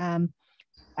pwedeng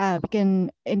we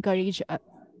can encourage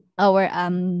our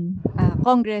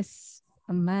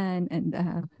congressman and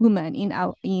woman in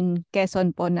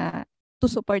Quezon po na to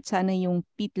support sana yung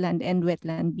peatland and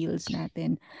wetland bills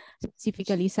natin,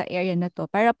 specifically sa area na to.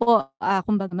 Para po,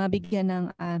 kumbaga, mabigyan ng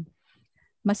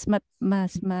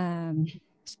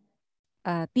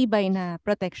tibay na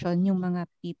protection yung mga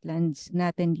peatlands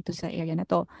natin dito sa area na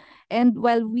to. And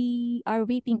while we are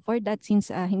waiting for that, since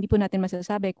hindi po natin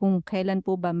masasabi kung kailan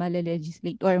po ba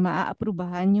malelegislate or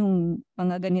maaaprubahan yung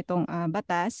mga ganitong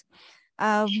batas,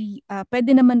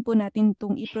 pwede naman po natin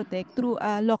itong i-protect through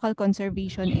local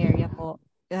conservation area po,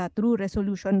 through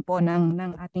resolution po ng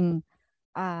ating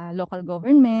local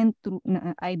government, through,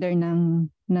 either ng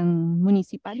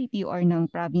municipality or ng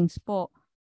province po.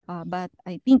 But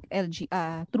I think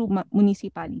through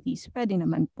municipalities, pwede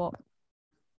naman po.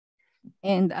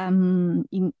 And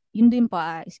yun din po,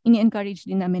 ini-encourage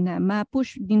din namin na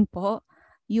ma-push din po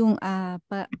yung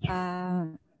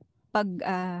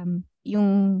yung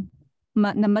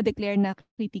na ma-declare na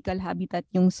critical habitat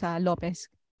yung sa Lopez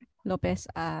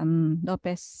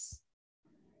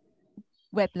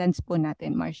wetlands po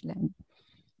natin, marshland.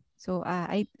 So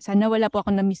sana wala po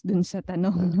ako na-miss dun sa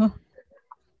tanong, no?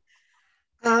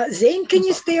 Zane, can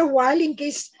you stay a while in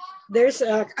case there's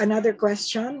another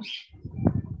question?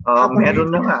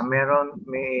 Meron na nga,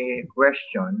 may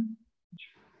question.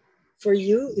 For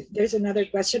you, if there's another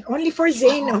question, only for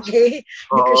Zane, okay?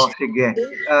 Sige.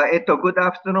 Ito, good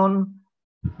afternoon.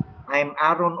 I'm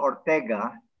Aaron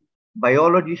Ortega,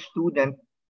 biology student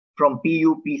from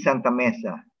PUP Santa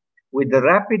Mesa. With the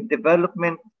rapid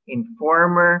development in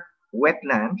former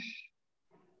wetlands,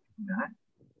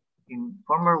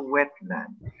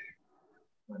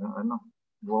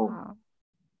 wow.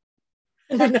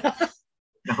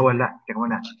 Nawala. Teka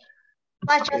muna.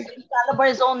 Such as in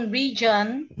Calabar Zone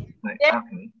region,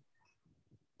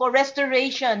 for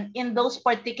restoration in those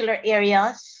particular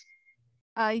areas?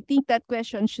 I think that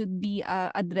question should be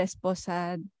addressed po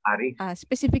sa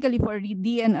specifically for the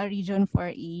DNR region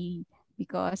 4E,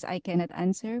 because I cannot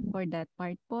answer for that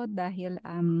part po dahil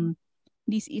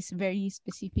this is very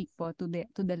specific po to the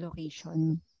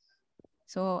location.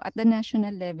 So at the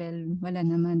national level, wala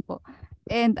naman po.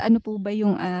 And ano po ba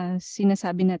yung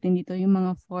sinasabi natin dito, yung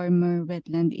mga former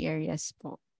wetland areas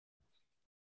po?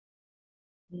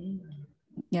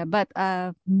 Yeah, but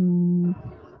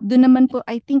doon naman po,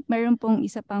 I think meron pong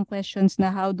isa pang questions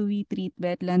na how do we treat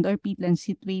wetland or peatland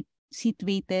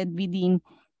situated within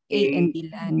A&D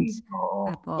lands?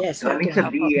 Yes, galing sa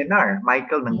DNR.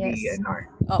 Michael ng DNR.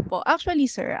 Opo. Actually,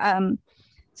 sir,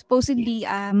 supposedly,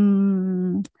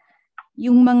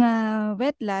 yung mga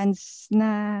wetlands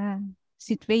na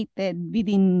situated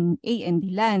within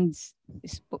A&D lands,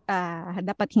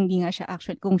 dapat hindi nga siya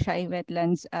actually, kung siya ay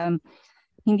wetlands,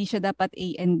 hindi siya dapat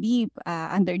A&D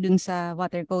under dun sa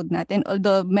water code natin.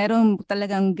 Although meron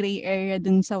talagang gray area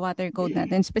dun sa water code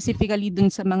natin, specifically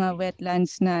dun sa mga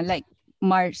wetlands na like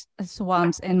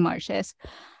swamps and marshes.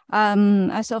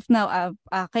 As of now,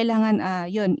 kailangan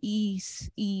yun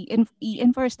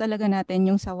i-enforce talaga natin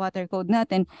yung sa water code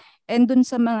natin. And dun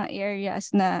sa mga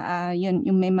areas na yun,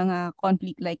 yung may mga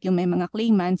conflict, like yung may mga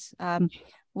claimants,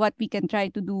 what we can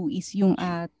try to do is yung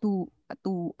to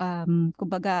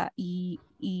kumbaga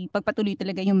ipagpatuloy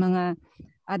talaga yung mga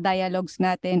dialogues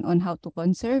natin on how to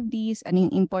conserve this, ano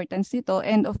yung importance nito,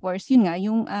 and of course yun nga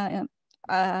yung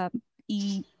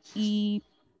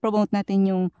i-promote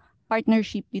natin yung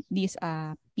partnership with these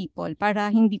people para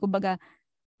hindi kumbaga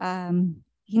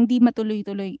hindi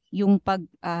matuloy-tuloy yung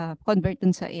pag-convert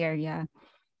dun sa area.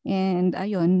 And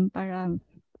ayun, para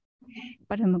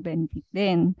mag-benefit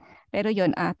din. Pero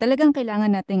yun, talagang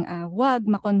kailangan nating wag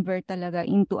ma-convert talaga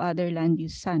into other land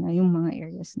use sana yung mga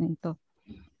areas na ito.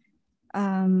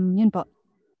 Yun po.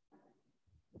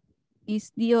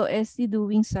 Is DOST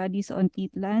doing studies on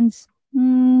peatlands?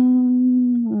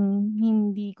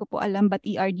 Hindi ko po alam, but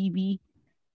ERDB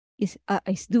is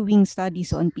doing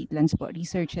studies on peatlands po,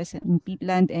 researches in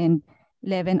peatland and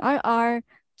 11RR.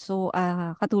 So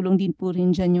katulong din po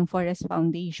rin dyan yung Forest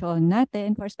Foundation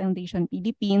natin, Forest Foundation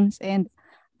Philippines, and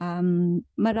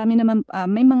marami naman,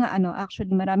 may mga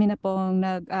actually marami na pong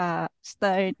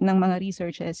nag-start ng mga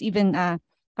researches, even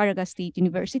Caraga State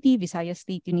University, Visayas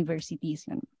State Universities,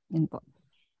 yun po.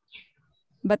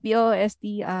 But the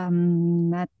OST,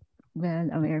 not well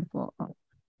aware po.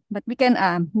 But we can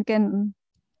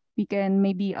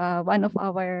maybe one of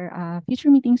our future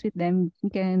meetings with them, we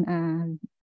can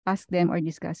ask them or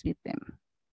discuss with them.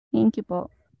 Thank you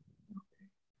po.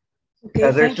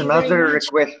 Okay, there's another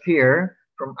request here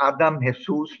from Adam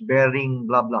Jesus bearing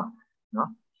blah blah. No?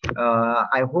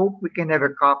 I hope we can have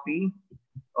a copy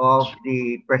of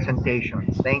the presentation.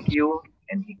 Thank you.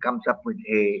 And he comes up with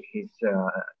his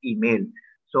email.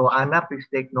 So Anna, please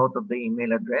take note of the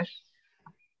email address.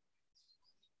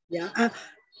 Yeah.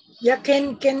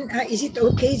 Can is it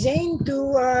okay, Zane,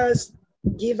 to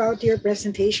give out your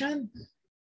presentation?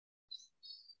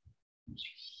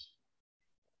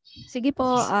 Sige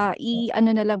po,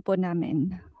 i-ano na lang po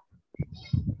namin.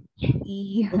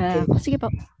 Okay. Sige po.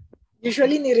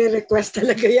 Usually nire-request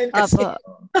talaga yan kasi.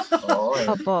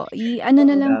 Opo. I-ano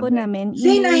na lang po namin.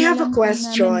 Zane, I have a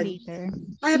question.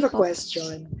 I have a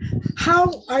question. How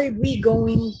are we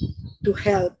going to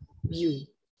help you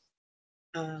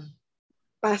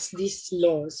pass these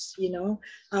laws? You know,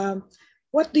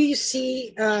 what do you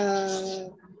see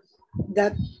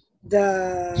that the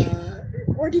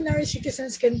ordinary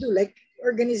citizens can do, like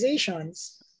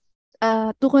organizations?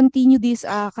 To continue this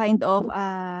kind of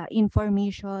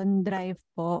information drive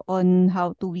po on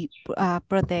how to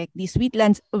protect these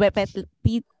peatlands,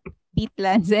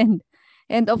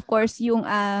 and of course yung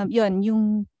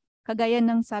yung kagaya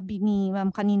ng sabi ni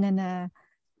Ma'am kanina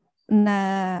na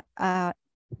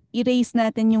i-raise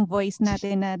natin yung voice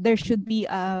natin na there should be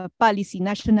a policy,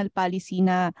 national policy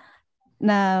na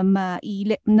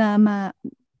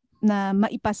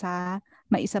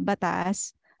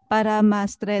maisabatas para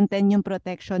ma-strengthen yung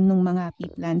protection ng mga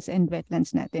peatlands and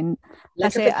wetlands natin.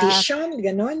 Like a petition?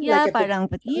 Ganon? Yeah, like parang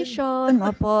petition,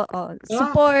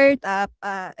 support,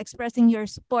 expressing your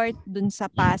support dun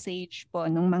sa passage po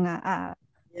ng mga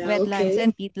wetlands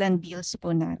and peatland bills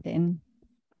po natin.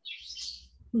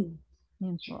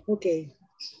 Yan po. Okay.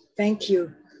 Thank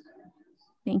you.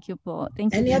 Thank you po.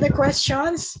 Thank you. Any other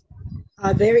questions?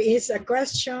 There is a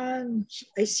question.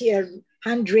 I see a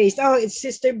hand raised. Oh, it's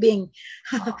Sister Bing.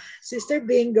 Sister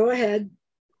Bing, go ahead.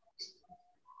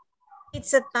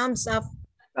 It's a thumbs up.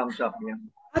 Thumbs up, yeah.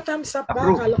 Thumbs up ba?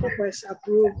 Akala ko press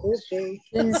approve. Okay.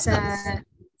 Dun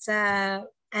sa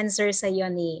answer sa iyo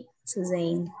ni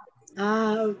Suzanne.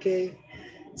 Okay.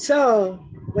 So,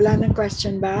 wala nang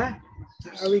question ba?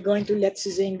 Are we going to let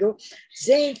Suzanne go?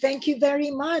 Zane, thank you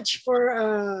very much for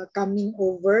coming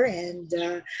over and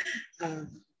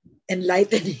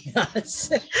enlightening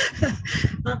us.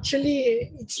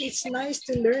 Actually, it's nice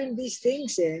to learn these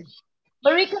things.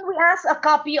 Marie, can we ask a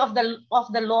copy of the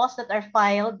laws that are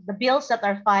filed, the bills that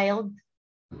are filed?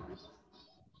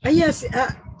 Yes,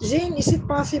 Zane, is it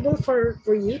possible for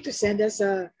you to send us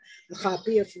a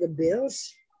copy of the bills?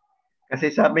 Kasi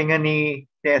sabi nga ni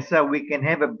Tessa, we can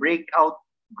have a breakout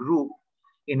group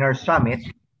in our summit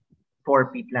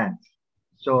for peatlands.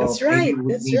 So that's right.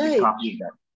 That's right. Copy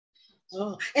that.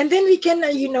 Oh, and then we can,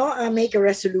 make a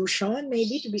resolution,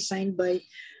 maybe to be signed by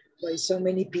so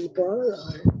many people,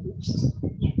 or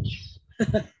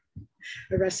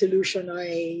a resolution or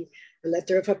a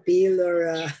letter of appeal,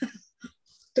 or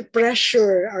to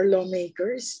pressure our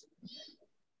lawmakers.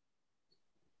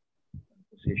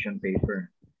 Position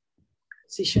paper.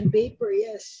 Position paper,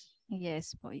 yes.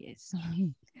 Yes po, yes.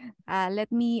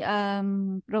 Let me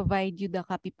provide you the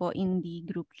copy po in the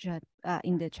group chat,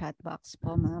 in the chat box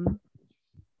po, ma'am.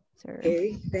 Sir.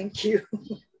 Okay, thank you.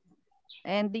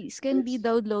 And this can be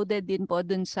downloaded din po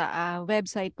dun sa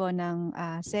website po ng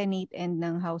Senate and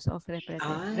ng House of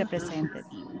Representatives.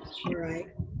 All right.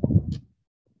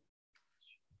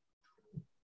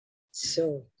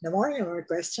 So, no more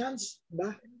questions?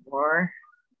 Ba? Or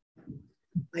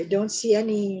I don't see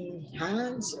any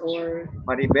hands or...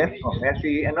 Maribeth,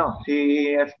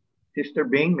 si Sister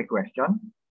Bing, may question?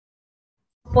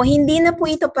 Po, hindi na po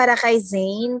ito para kay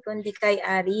Zane, kundi kay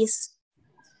Aris.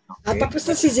 Okay. Tapos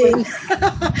na si Zane.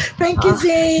 Thank you,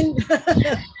 Zane.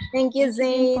 Thank you,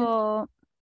 Zane.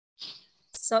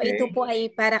 So, Okay. ito po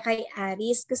ay para kay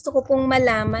Aris. Gusto ko pong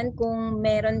malaman kung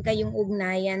meron kayong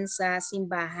ugnayan sa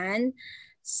simbahan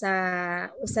sa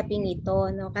usaping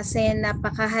ito, no? Kasi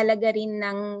napakahalaga rin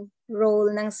ng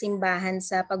role ng simbahan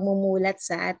sa pagmumulat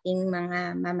sa ating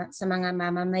mga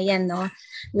mamamayan, no?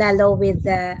 Lalo with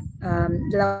the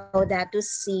Laudato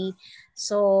Si.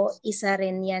 So, isa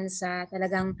rin yan sa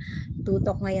talagang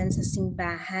tutok ngayon sa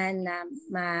simbahan na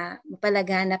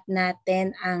mapalaganap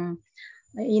natin ang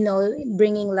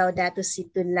bringing Laudato Si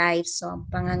to life. So,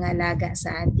 pangangalaga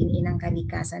sa ating inang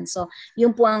kalikasan. So,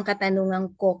 yun po ang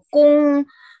katanungan ko. Kung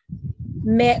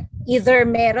either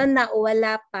meron na o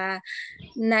wala pa,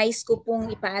 nais ko pong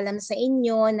ipaalam sa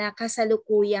inyo na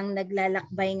kasalukuyang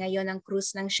naglalakbay ngayon ang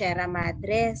cruise ng Sierra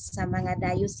Madre sa mga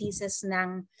dioceses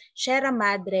ng Sierra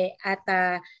Madre at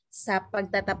sa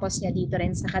pagtatapos niya dito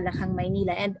rin sa Kalakang,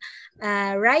 Maynila. And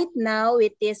right now,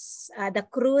 it is the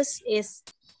cruise is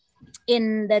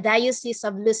in the Diocese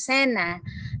of Lucena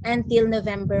until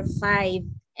November 5.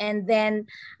 And then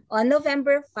on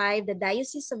November 5, the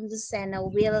Diocese of Lucena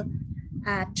will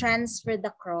transfer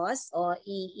the cross o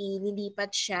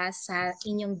ililipat siya sa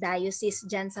inyong diocese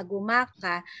dyan sa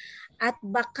Gumaka. At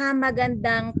baka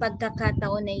magandang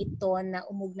pagkakataon na ito na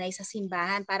umugnay sa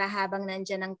simbahan para habang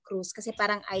nandyan ang cruise, kasi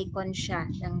parang icon siya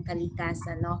ng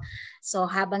kalikasan, no? So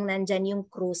habang nandyan yung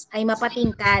cruise, ay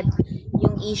mapatingkad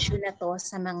yung issue na to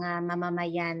sa mga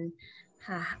mamamayan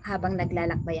habang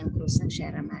naglalakbay ang cruise ng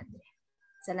Sierra Madre.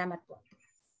 Salamat po.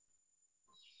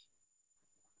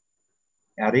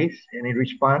 Aris, any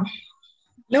response?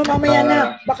 No, mamaya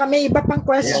na. Baka may iba pang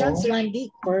questions, Randy,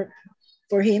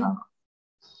 for him.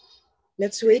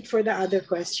 Let's wait for the other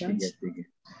questions. Sige.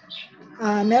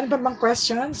 Meron pa bang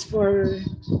questions for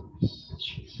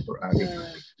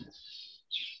Aris?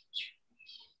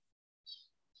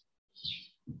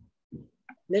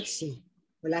 Let's see.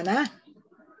 Wala na?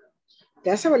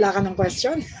 Kasi wala ka ng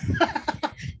question.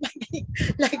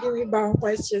 Lagi may ibang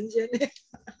questions yan.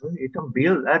 Itong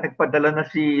bill. Nagpadala na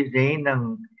si Zane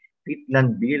ng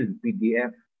Peatland bill,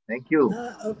 PDF. Thank you.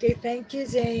 Okay, thank you,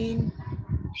 Zane.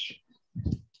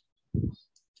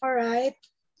 All right.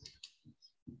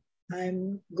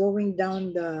 I'm going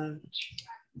down the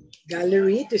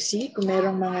gallery to see kung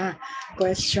merong mga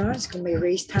questions, kung may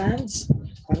raised hands.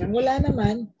 Parang wala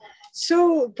naman.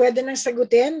 So, pwede nang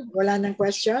sagutin? Wala nang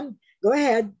question? Go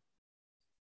ahead.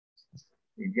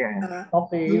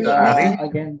 Okay,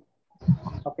 again.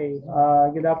 Okay,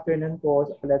 good afternoon po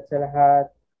ulit sa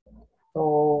lahat.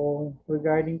 So,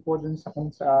 regarding po dun sa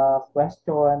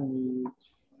question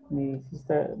ni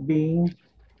Sister Bing,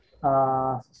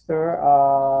 Sister,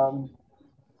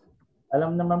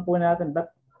 alam naman po natin, but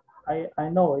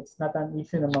I know it's not an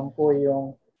issue naman po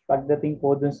yung pagdating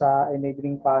po dun sa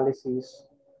enabling policies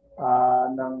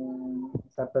ng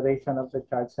separation of the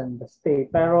church and the state.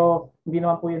 Pero hindi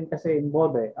naman po yun kasi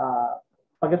involved eh.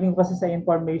 Pagdating kasi sa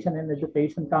information and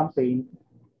education campaign,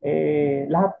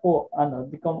 lahat po,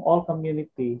 all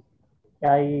community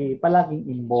ay palaging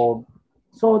involved.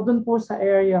 So dun po sa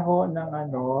area ho ng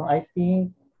I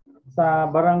think sa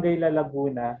Barangay La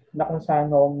Laguna, na kung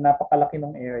saan napakalaki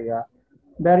ng area,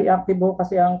 very active po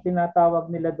kasi ang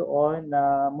tinatawag nila doon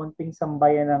na Munting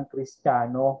Sambayan ng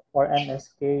Kristiyano or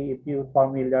MSK, if you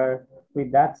familiar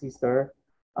with that, sister.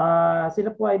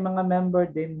 Sila po ay mga member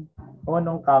din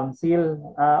ng council.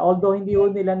 Although hindi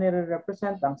po nila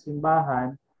nire-represent ang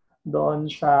simbahan doon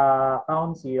sa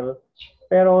council,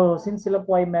 pero since sila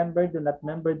po ay member doon at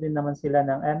member din naman sila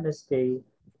ng MSK,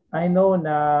 I know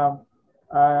na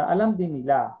alam din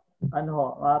nila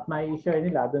at may share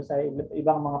nila doon sa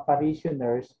ibang mga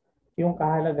parishioners yung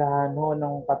kahalagahan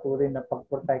ng patuloy na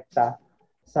pagprotekta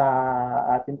sa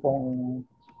atin pong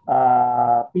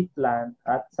Peatland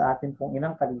at sa atin pong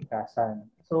inang kalikasan.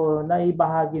 So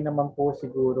naibahagi naman po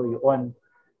siguro yun.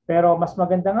 Pero mas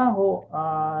maganda nga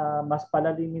mas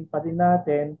palalimin pa din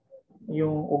natin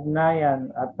yung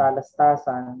ugnayan at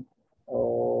talastasan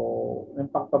o yung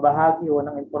pagpabahagi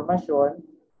ng impormasyon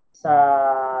sa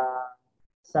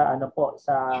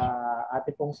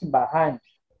ating pong simbahan.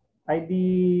 Ay di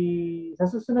sa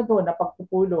susunod na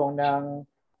pagpupulong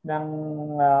ng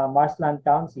Marsland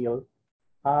Council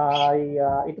ay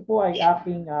ito po ay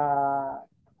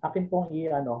akin pong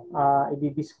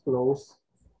i-disclose.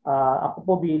 Ako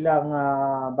po bilang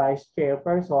vice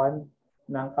chairperson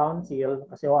ng council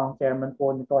kasi ang chairman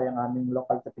po nito ay ang aming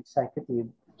local chief executive,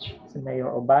 si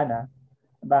Mayor Obana.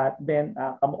 But then,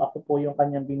 ako po yung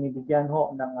kanyang binibigyan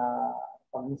ho ng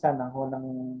pagminsan ng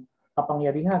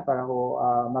kapangyarihan para ho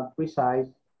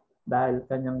mag-preside dahil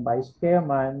kanyang vice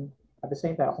chairman. At the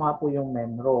same time, ako nga po yung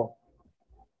membro.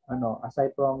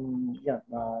 Aside from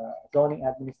zoning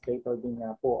administrator din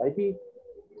nga po. I think,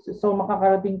 so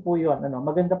makakarating po yun.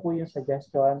 Maganda po yung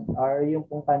suggestion or yung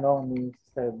pong tanong ni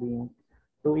Sister Bing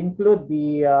to include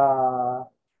the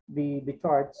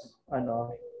charts.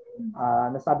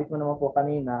 Nasabi ko naman po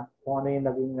kanina kung ano yung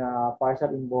naging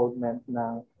partial involvement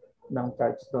ng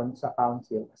church doon sa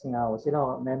council kasi nga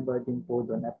sila member din po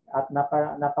doon at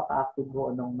napaka-active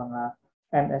po ng mga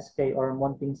MSK or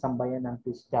Munting Sambayan ng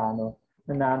Kristiyano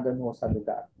na nandun po sa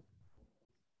lugar.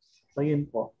 So yun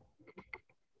po.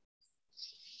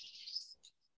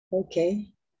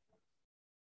 Okay.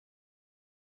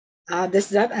 Does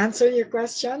that answer your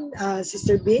question,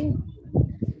 Sister Bing?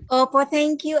 Opo,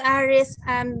 thank you, Aris.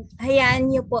 Hayaan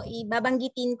niyo po,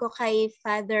 ibabanggitin ko kay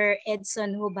Father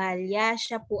Edson Hubalya.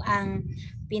 Siya po ang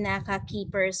pinaka-key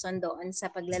person doon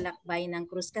sa paglalakbay ng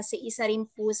krus. Kasi isa rin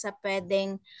po sa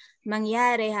pwedeng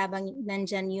mangyari habang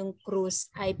nandyan yung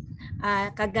krus ay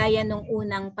kagaya nung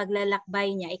unang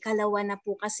paglalakbay niya. Ikalawa na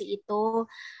po kasi ito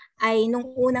ay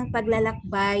nung unang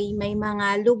paglalakbay, may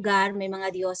mga lugar, may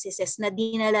mga dioceses na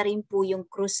dinala rin po yung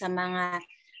krus sa mga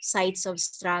sites of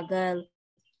struggle.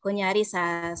 Kunyari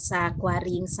sa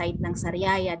quarrying site ng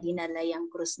Sariaya, dinala yung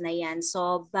krus na yan.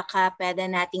 So baka pwede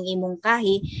nating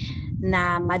imungkahi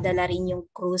na madala rin yung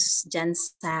krus dyan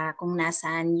sa kung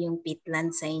nasaan yung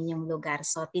Peatland sa inyong lugar.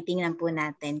 So titingnan po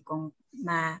natin kung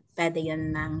pwede yun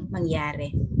nang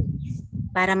mangyari.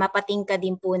 Para mapatingka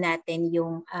din po natin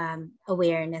yung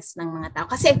awareness ng mga tao.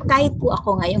 Kasi kahit po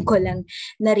ako ngayon ko lang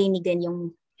narinigan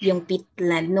yung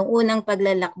Peatland. Noong unang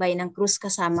paglalakbay ng krus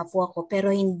kasama po ako pero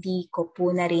hindi ko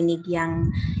po narinig yung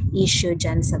issue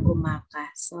dyan sa Gumaka.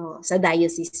 So, sa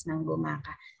diocese ng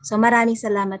Gumaka. So maraming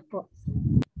salamat po.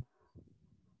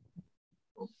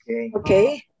 Okay.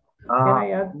 Okay. Can I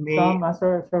add some,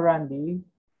 Sir Randy?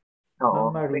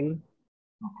 Oo. Marie?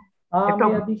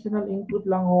 May additional input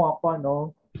lang ho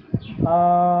ako,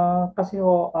 kasi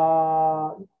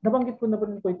nabanggit ko na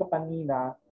rin po ito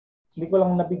kanina. Hindi ko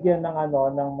lang nabigyan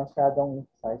ng masyadong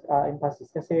emphasis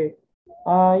kasi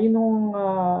yun yung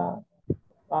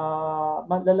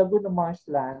lalago ng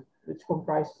marshland which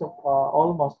comprises of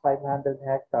almost 500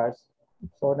 hectares.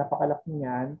 So napakalaki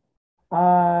niyan.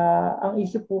 Ang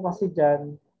issue po kasi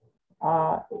dyan,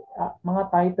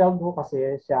 mga titled ho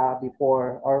kasi siya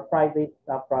before or private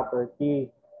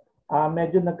property.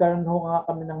 Medyo nagkaroon ho nga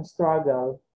kami ng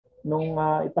struggle nung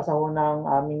ipasa ho ng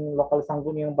aming local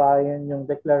sangguniang bayan yung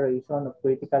declaration of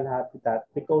critical habitat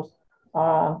because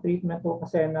ang treatment ho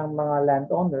kasi ng mga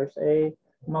landowners ay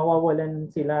mawawalan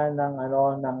sila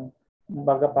ng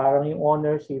baga parang yung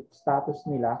ownership status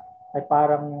nila ay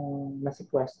parang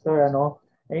na-sequester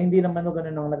hindi naman ho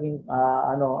ganun ang naging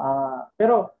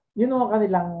pero yun ho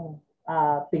kanilang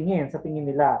tingin sa tingin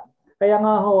nila. Kaya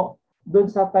nga ho doon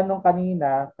sa tanong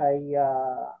kanina kay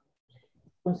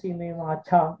kung sino yung mga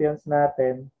champions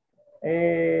natin,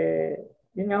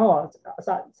 yun nga ho,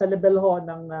 sa level ho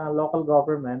ng local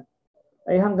government,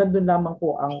 ay hanggang doon lamang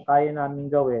po ang kaya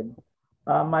namin gawin.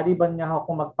 Maliban nga ho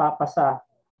kung magpapasa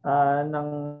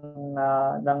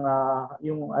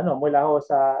yung mula ho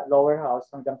sa lower house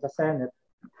hanggang sa Senate,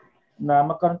 na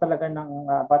magkaroon talaga ng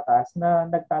batas na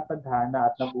nagtatadhana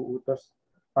at nabuutos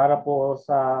para po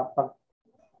sa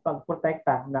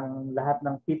pagprotekta ng lahat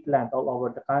ng peatland all over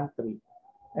the country.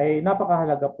 Ay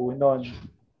napakahalaga po noon.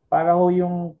 Para ho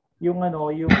yung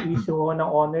issue ho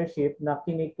ng ownership na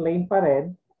kini-claim pa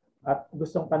rin at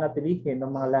gustong panatilihin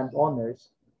ng mga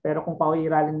landowners. Pero kung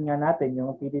pauiralin nga natin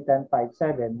yung PD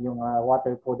 1057, yung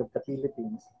Water Code of the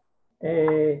Philippines,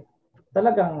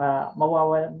 talagang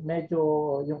medyo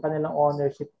yung kanilang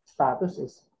ownership status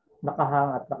is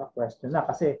nakahang at naka-question na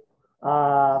kasi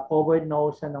covered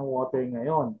na siya ng water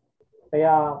ngayon.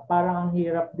 Kaya parang ang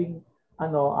hirap ding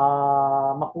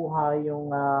makuha yung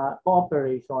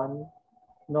cooperation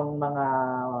ng mga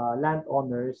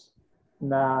landowners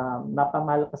na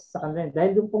napamahal kasi sa kanila.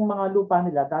 Dahil yung pong mga lupa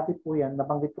nila, dati po yan,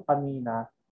 nabanggit ko kanina,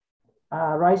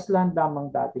 rice land lamang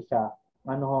dati siya.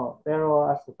 Pero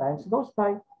as the times goes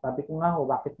by, sabi ko nga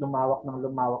bakit lumawak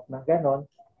ng ganon,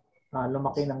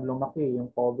 lumaki ng lumaki yung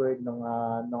covered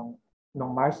ng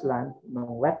marshland, ng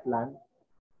wetland,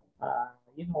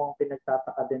 yun mo ang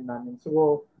pinagtataka din namin.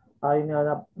 So,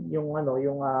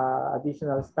 yung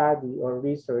additional study or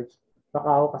research,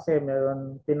 baka kasi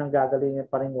meron pinanggagalingan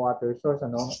pa rin water source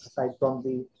aside from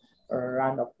the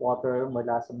run of water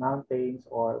mula sa mountains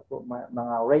or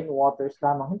mga rainwaters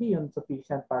lamang, hindi yun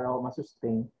sufficient para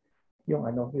ma-sustain yung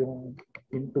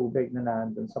yung tubig na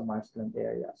nandun sa marshland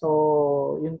area.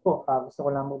 So yun po, gusto ko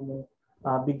lang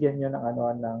bigyan niyo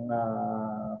ng ng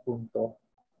punto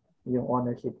yung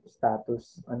ownership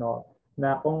status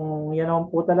na kung yan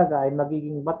naman po talaga ay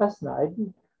magiging batas na, ay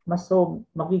mas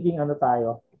magiging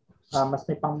tayo, mas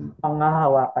may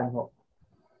panghahawakan ho.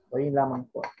 O yun lamang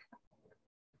po.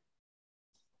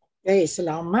 Okay,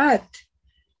 salamat.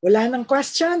 Wala nang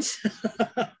questions?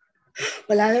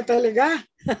 Wala na talaga?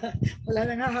 Wala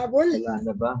nang hahabol? Wala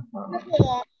na ba?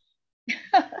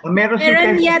 Meron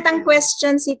yatang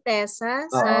question si Tessa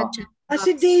sa chat box.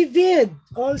 Si David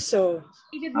also.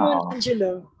 David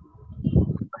Angelo.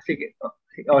 Sige.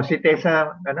 Si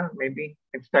Tessa, maybe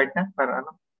start na para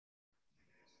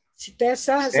Si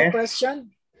Tessa has a question.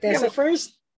 Tessa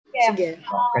first? Yeah. Sige.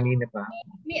 Kanina pa.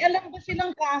 May alam ba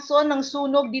silang kaso ng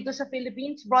sunog dito sa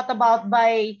Philippines brought about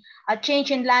by a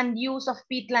change in land use of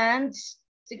peatlands?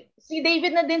 Si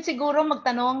David na din siguro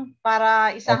magtanong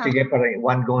para isahan. Sige, para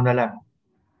one go na lang.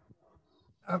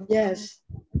 Yes.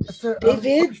 Sir,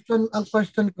 David? Ang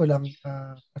question ko lang,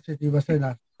 kasi di ba sir,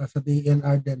 sa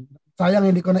DNR din. Sayang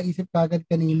hindi ko naisip kagad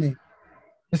kanina eh.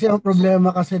 Kasi ang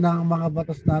problema kasi ng mga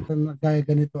batas natin gaya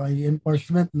ganito ay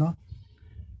enforcement, no?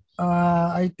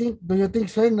 Do you think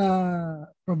sir na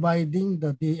providing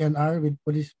the DNR with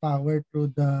police power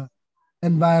through the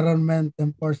Environment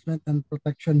Enforcement and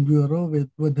Protection Bureau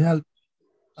would help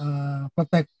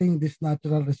protecting these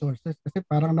natural resources? Kasi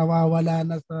parang nawawala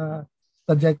na sa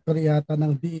trajectory yata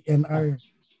ng DNR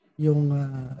yung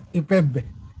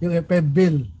EPEB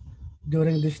bill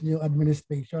during this new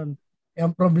administration.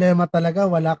 Ang problema talaga,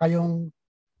 wala kayong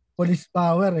police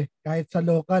power kahit sa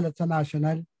local at sa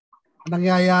national.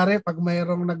 Nangyayari pag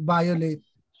mayroong nag-violate,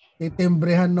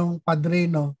 titimbrehan ng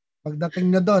padrino,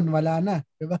 pagdating na doon, wala na,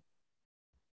 di ba?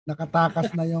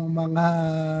 Nakatakas na yung mga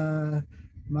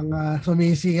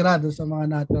sumisira doon sa mga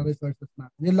natural resources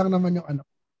natin. Yun lang naman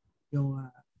yung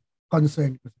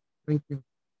concern ko. Thank you.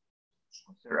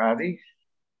 Sir Aris?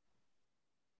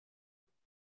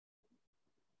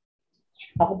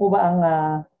 Ako po ba ang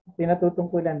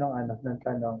pinatutungkulan ng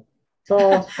tanong? So,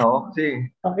 okay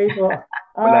po.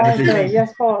 Sir,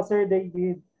 yes po, Sir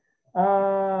David.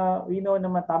 We know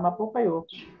naman, tama po kayo.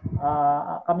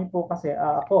 Kami po kasi,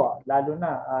 ako, lalo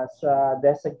na as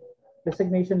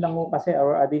designation lang po kasi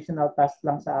or additional task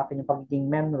lang sa akin yung pagiging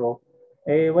menro,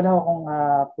 wala akong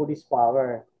police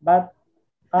power. But,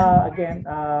 again,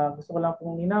 gusto ko lang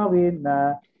pong ninawin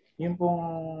na yung pong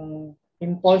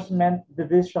enforcement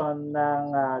division ng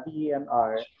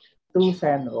DENR through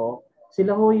Senro,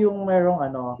 sila ho yung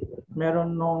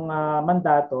meron nung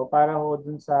mandato para ho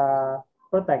dun sa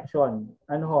protection.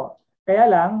 Kaya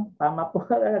lang, tama po,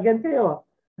 again kayo,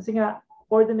 kasi nga,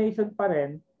 coordination pa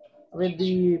rin with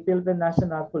the Philippine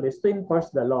National Police to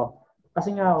enforce the law.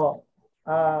 Kasi nga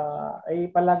ay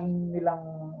palaging nilang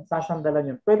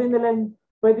sasandalan yun. Pwede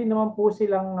naman po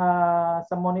silang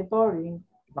sa monitoring,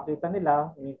 makita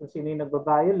nila kung sino yung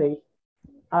nagbabiolate,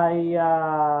 ay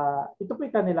ito po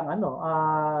kanilang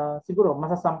siguro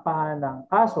masasampahan ng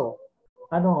kaso.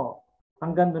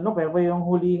 Hanggang doon, pero yung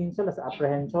hulihin sila sa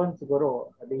apprehension,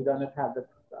 siguro they don't have that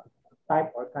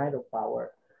type or kind of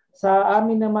power. Sa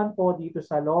amin naman po dito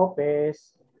sa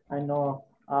Lopez, I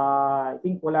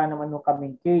think wala naman nung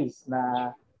kaming case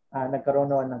na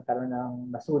nagkaroon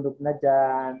ng nasunog na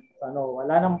dyan.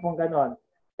 Wala naman pong ganon.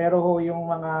 Pero yung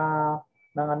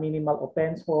mga minimal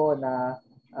offense po na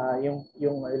yung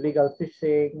illegal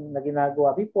fishing na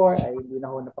ginagawa before ay hindi na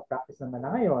ho napapractice naman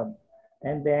na ngayon.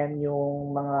 And then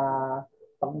yung mga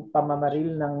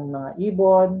pamamaril ng mga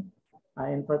ibon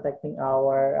in protecting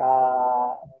our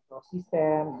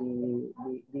ecosystem,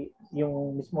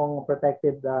 yung mismong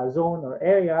protected zone or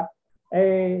area,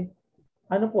 at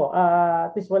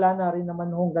least wala na rin naman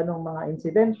hong ganong mga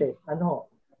insidente.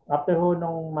 After ho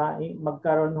nung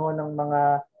magkaroon ho ng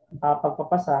mga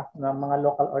pagpapasa ng mga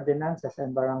local ordinances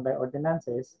and barangay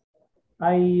ordinances,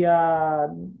 ay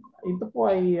ito po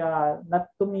ay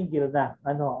not tumigil na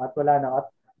at wala na.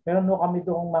 At meron ho kami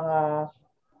doong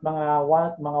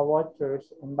mga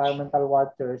watchers, environmental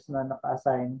watchers na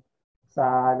naka-assign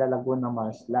sa Lalagoon ng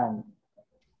marshland.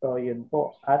 So yun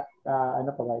po. At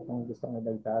ano pa ba itong gusto kong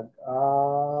idagdag?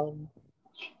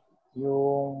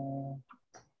 Yung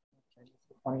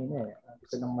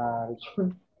gusto nang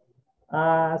ma-recall.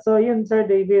 So yun, Sir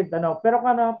David, pero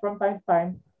from time to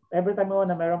time, every time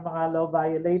na mayroong mga law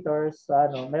violators,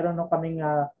 meron nung kaming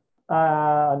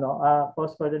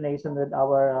close coordination with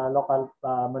our local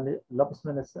Lopez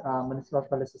Municipal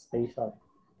Police Station.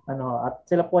 At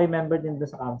sila po ay member din doon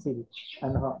sa council.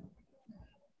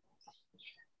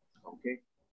 Okay.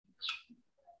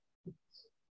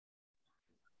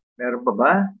 Meron pa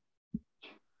ba?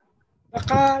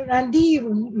 Baka, Randy,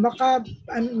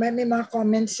 may mga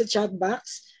comments sa chat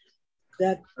box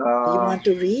that you want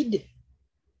to read?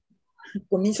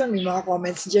 Kung minsan may mga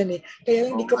comments dyan eh.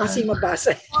 Kaya hindi ko kasi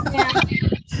mabasa.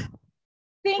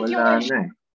 Think you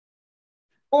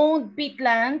owned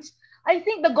peatlands. I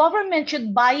think the government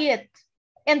should buy it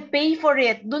and pay for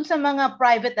it dun sa mga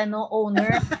private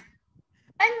owner.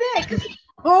 And then,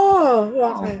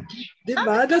 okay.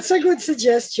 Diba? That's a good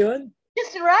suggestion.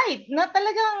 Just right. Na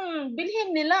talagang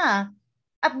bilhin nila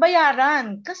at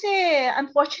bayaran. Kasi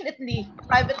unfortunately,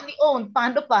 privately owned.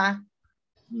 Paano pa?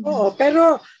 Oo,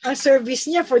 pero ang service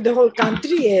niya for the whole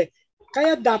country eh.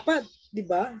 Kaya dapat, di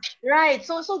ba? Right.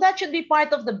 So that should be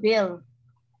part of the bill.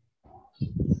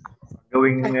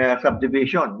 Gawing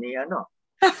subdivision ni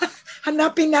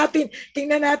Hanapin natin,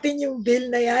 tingnan natin yung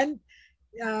bill na yan.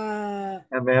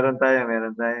 Meron tayo.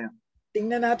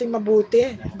 Tingnan natin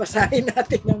mabuti. Basahin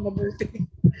natin ng mabuti.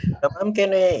 Ma'am,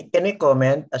 can we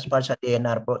comment as far sa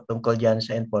DNR po tungkol dyan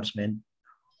sa enforcement?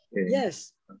 Okay.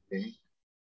 Yes. Okay.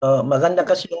 Maganda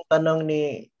kasi yung tanong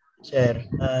ni Sir,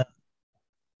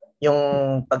 yung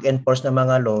pag-enforce ng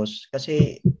mga laws.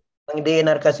 Kasi ang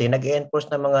DNR kasi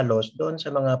nag-enforce ng mga laws doon sa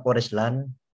mga forest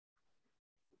land.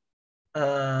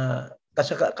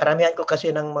 Kasi karamihan ko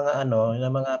kasi ng mga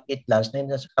ng mga peatlands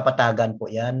na sa kapatagan po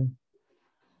yan.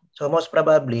 So most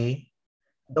probably,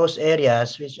 those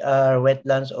areas which are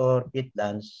wetlands or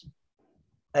peatlands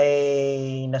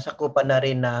ay nasakupan na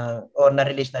rin or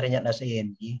na-release na rin yan as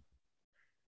AND.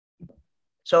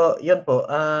 So yun po,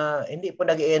 hindi po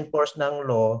nag-enforce ng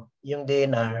law yung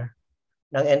DNR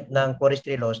ng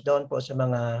forestry laws doon po sa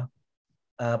mga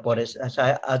forest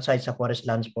outside sa forest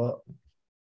lands po.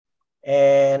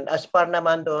 And as par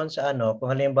naman doon sa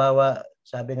kung halimbawa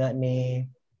sabi nga ni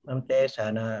Ma'am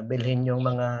Tessa na bilhin yung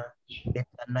mga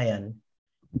peatland na yan,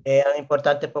 ang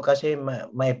importante po kasi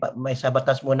may sa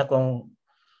batas muna kung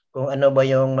ano ba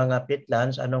yung mga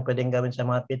peatlands, anong pwedeng gawin sa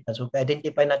mga peatlands. So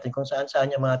identify natin kung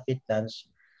saan yung mga peatlands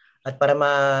at para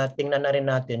matingnan na rin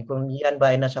natin kung yan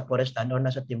ba ay nasa forest land o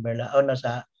nasa timberland o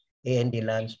nasa AND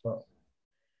lands po.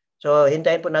 So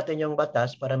hintayin po natin yung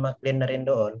batas para ma-clear na rin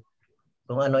doon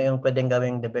kung ano yung pwedeng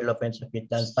gawing development sa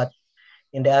peatlands. But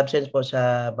in the absence po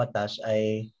sa batas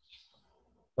ay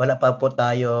wala pa po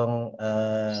tayong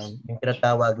yung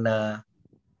tinatawag na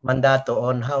mandato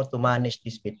on how to manage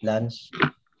these peatlands.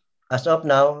 As of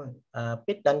now,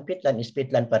 peatland is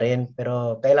peatland pa rin,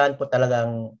 pero kailangan po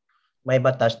talagang may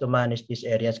batas to manage these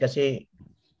areas kasi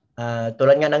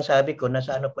tulad nga ng sabi ko,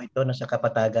 nasa po ito, nasa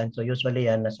kapatagan. So usually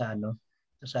yan nasa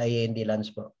sa AND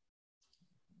lands po.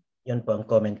 Yun po ang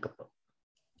comment ko po.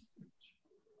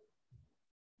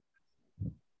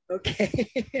 Okay.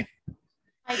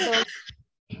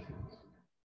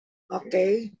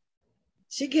 Okay.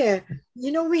 Sige.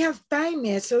 We have time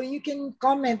so you can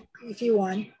comment if you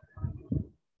want.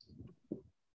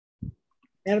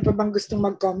 Meron pa bang gustong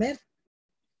mag-comment?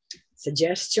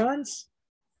 Suggestions?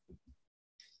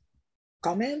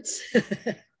 Comments?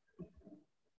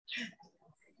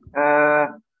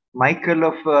 Michael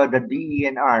of the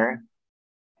DENR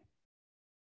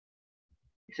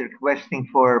is requesting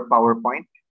for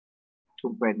PowerPoint.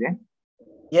 Kung pwede.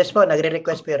 Yes po,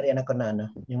 nagre-request pero yan ako na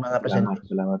yung mga presenters.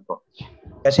 Salamat po.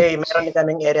 Kasi meron din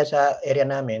kaming area sa area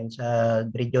namin sa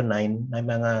Region 9 na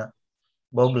mga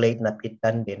boglate na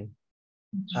peatland din.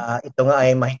 Ito nga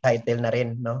ay may title na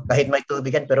rin, no? Kahit may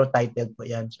tubigan pero titled po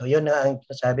yan. So yun na ang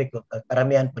sasabi ko,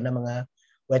 karamihan po ng mga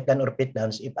wetland or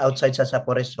peatlands, if outside sa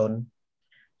forest zone,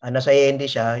 nasa AND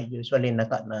siya, usually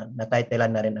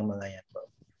na-titlean na rin ang mga yan po.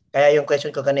 Kaya yung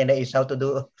question ko kanina is how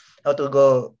do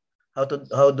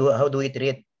we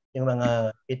treat yung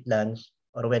mga peatlands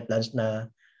or wetlands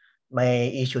na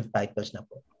may issued titles na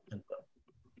po.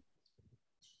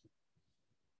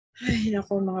 Ay,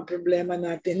 naku, mga problema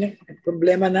natin.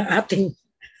 Problema ng ating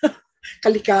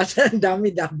kalikasan.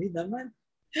 Dami-dami naman.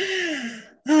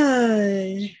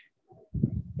 Ay.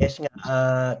 Yes nga.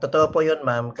 Totoo po yun,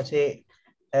 ma'am. Kasi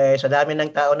sa dami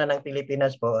ng tao na ng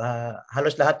Pilipinas po,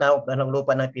 halos lahat ng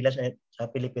lupa ng pilas sa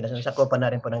Pilipinas, nasakupan na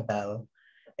rin po ng tao.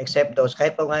 Except those,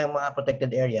 kahit po nga yung mga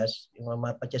protected areas, yung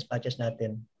mga patches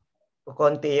natin,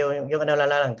 kukunti yung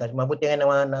lang, kasi mabuti nga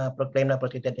naman na proclaim na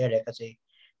protected area kasi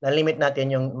na-limit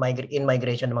natin yung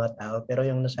in-migration ng mga tao, pero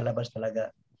yung nasa labas talaga,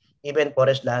 even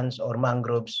forest lands or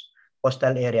mangroves,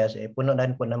 coastal areas, puno na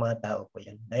rin po ng mga tao po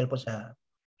yan. Dahil po sa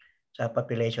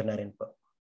population na rin po.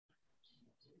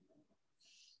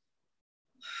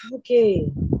 Okay.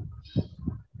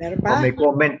 Meron pa? May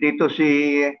comment dito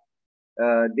si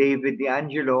David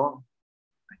D'Angelo,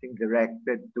 I think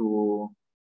directed to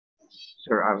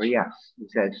Sir Arias. He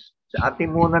says, sa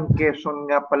Atimunan, Quezon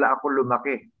nga pala ako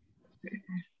lumaki.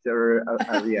 Sir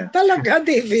Arias. Talaga,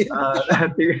 David?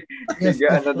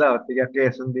 Tiga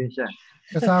Quezon din siya.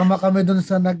 Kasama kami dun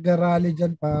sa nag-rally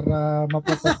dyan para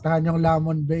maprotektahan yung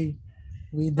Lamon Bay.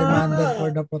 We demanded for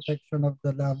the protection of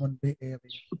the Lamon Bay area.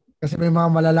 Kasi may mga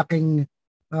malalaking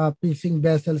fishing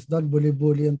vessels doon,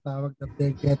 buli-buli yung tawag, that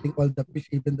they're getting all the fish,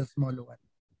 even the small one.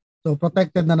 So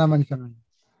protected na naman siya ngayon.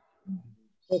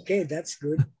 Okay, that's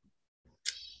good.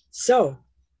 So,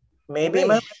 maybe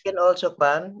ma'am, I can also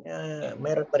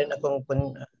meron pa rin akong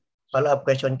follow-up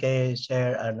question kay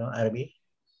Sir RB.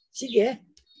 Sige.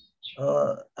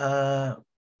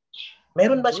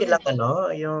 Meron ba silang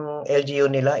yung LGU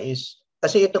nila is,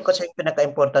 kasi ito kasi yung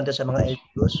pinaka-importante sa mga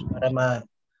LGUs para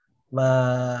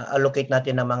ma-allocate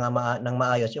natin ng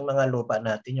maayos yung mga lupa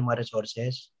natin, yung mga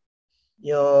resources,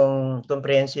 yung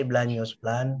comprehensive land use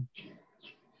plan,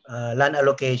 land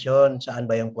allocation,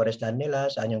 saan ba yung forest land nila,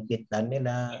 saan yung peatland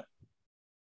nila.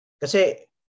 Kasi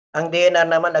ang DNR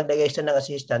naman nagdagay ng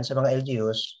assistance sa mga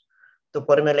LGUs to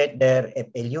formulate their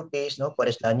FLUPs,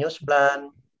 forest land use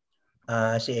plan,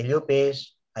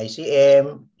 CLUPs,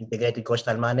 ICM, Integrated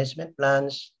Coastal Management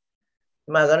Plans,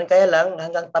 mga ganun. Kaya lang,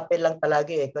 hanggang papel lang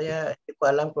palagi Kaya hindi ko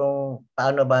alam kung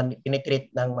paano ba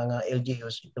tinitreat ng mga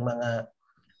LGUs itong mga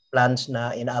plans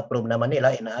na ina-approve naman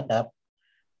nila, ina-adapt.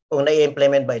 Kung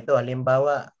na-implement ba ito,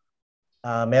 halimbawa,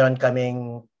 meron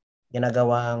kaming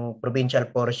ginagawang Provincial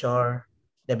Foreshore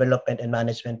Development and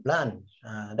Management Plan.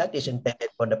 That is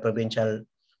intended for the provincial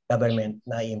government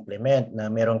na i-implement, na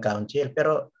merong council.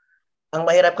 Pero ang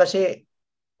mahirap kasi,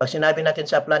 pag sinabi natin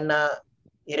sa plan na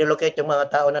i-relocate yung mga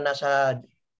tao na nasa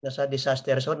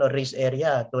disaster zone o risk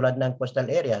area tulad ng coastal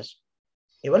areas,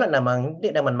 hindi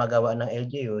naman magawa ng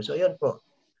LGU. So yun po.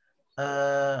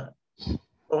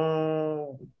 Kung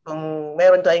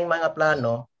meron tayong mga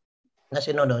plano na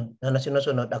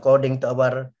sinusunod according to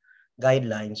our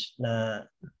guidelines, na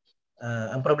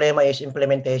ang problema is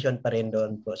implementation pa rin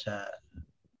doon po sa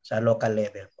local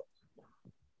level po.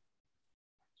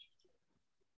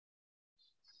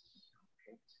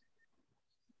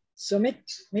 So may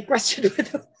question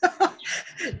dito.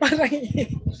 Parang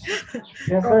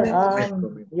yes, sir.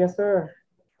 Yes, sir.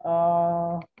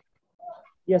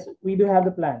 Yes, we do have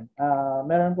the plan.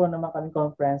 Meron po naman kami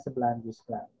comprehensive land use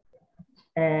plan.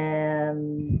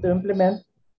 And to implement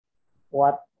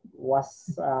what's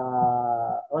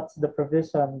the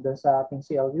provision dun sa ating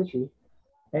CLUP,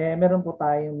 meron po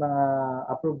tayong mga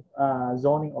approved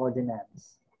zoning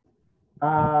ordinance.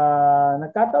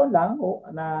 Nagkataon lang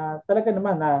na talaga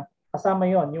naman na kasama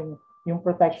yon yung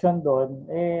protection doon,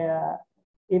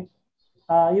 yun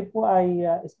po ay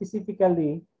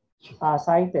specifically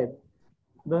cited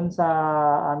doon sa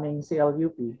aming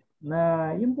CLUP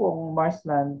na yun po ang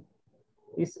marshland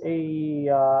is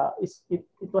it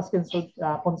was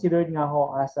considered nga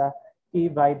ho as a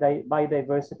key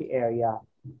biodiversity area.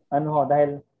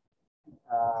 Dahil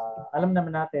alam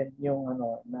naman natin yung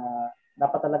na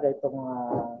dapat talaga itong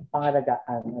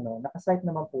pangalagaan. Nakasite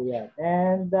naman po yan.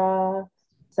 And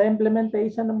sa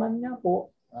implementation naman nga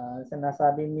po,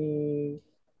 sinasabi ni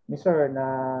Sir na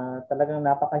talagang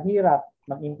napakahirap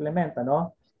mag-implement.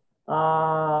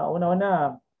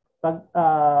 Una-una, pag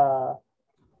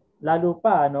lalo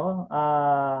pa,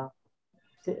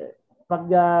 pag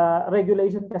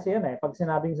regulation kasi yan pag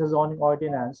sinabing sa zoning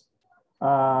ordinance,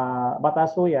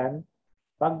 batas po yan,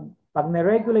 pag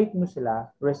na-regulate mo sila,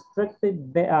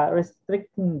 restricting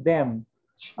them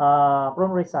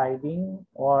from residing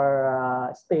or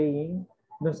staying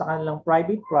dun sa kanilang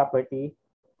private property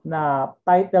na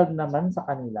titled naman sa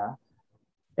kanila,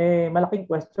 malaking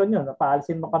question yun.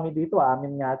 Paalisin mo kami dito,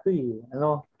 amin nga ito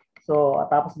So,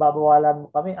 tapos babawalan mo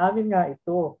kami, amin nga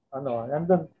ito.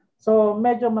 Nandun. So,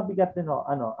 medyo mabigat din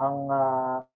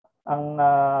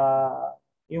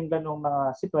yung ganong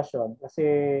mga sitwasyon. Kasi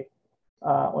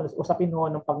usapin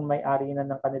ng pagmay-ari na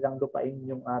ng kanilang lupain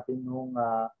yung ating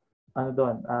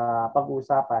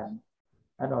pag-uusapan.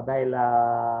 Dahil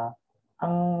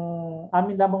ang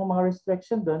amin lamang mga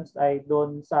restriction doon ay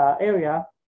doon sa area,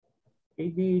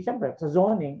 siyempre sa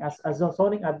zoning, as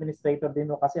zoning administrator din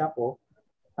kasi ako,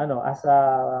 as a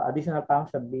additional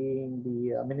function being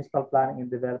the municipal planning and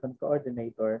development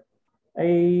coordinator, ay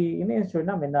ini-ensure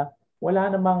namin na wala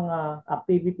namang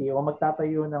activity o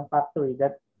magtatayo ng factory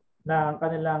that ng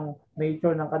kanilang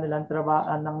nature ng kanilang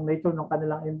trabaho, ng nature ng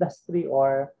kanilang industry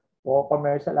or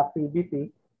commercial activity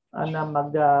na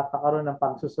magkakaroon ng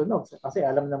pagsusunog. Kasi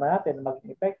alam naman natin na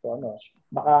mag-epekto,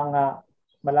 baka nga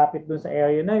malapit dun sa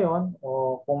area na yon,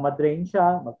 o kung madrain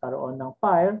siya, magkaroon ng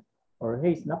fire or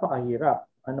haze, napakahirap.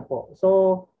 Ano po?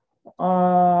 So,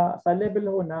 sa level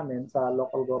ho namin, sa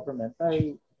local government,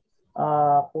 ay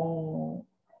kung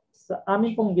sa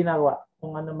amin pong ginagawa,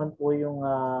 kung ano man po yung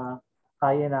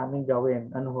kaya namin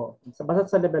gawin, ano ho, basta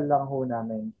sa level lang ho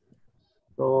namin.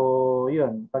 So,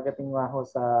 yun, pagdating nga ho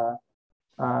sa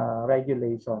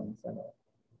regulations. Ano.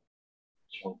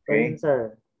 Okay. So, yun, sir.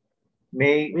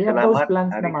 We have those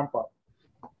plans naman po.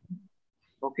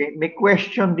 Okay, may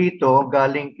question dito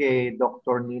galing kay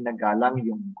Dr. Nina Galang,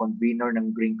 yung convener ng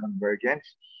Green Convergence.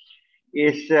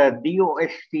 Is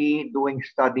DOST doing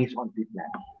studies on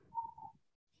peatland?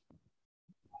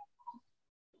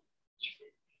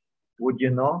 Would you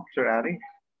know, Sir Ari?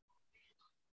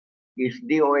 Is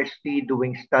DOST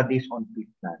doing studies on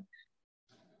peatland?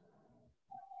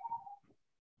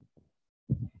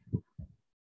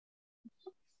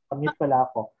 Commute pala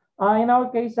ako. In our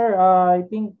case, sir, I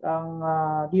think ang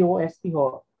DOST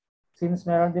ho, since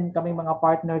meron din kami mga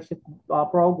partnership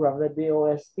program with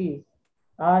DOST,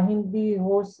 hindi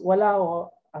ho, wala ho,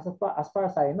 as far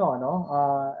as I know, no?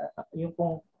 Yung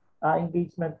pong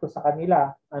engagement ko sa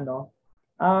kanila,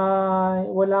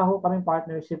 wala ho kaming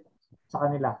partnership sa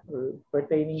kanila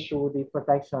pertaining to the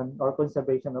protection or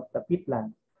conservation of the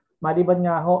peatland. Maliban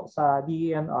nga ho sa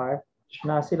DENR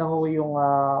na sila ho yung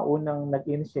unang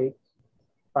nag-initiate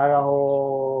para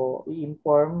ho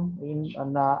i-inform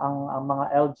na ang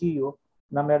mga LGU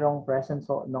na merong presence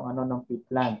ng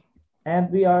peatland. And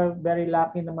we are very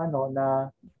lucky naman na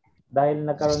dahil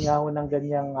nagkaroon nga ho ng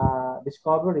ganyang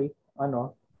discovery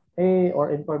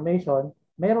or information,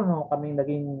 meron ho kaming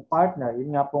naging partner,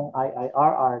 yun nga pong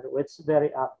IIRR, which is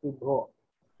very active ho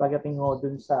pagdating ho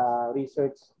dun sa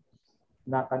research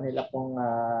na kanila pong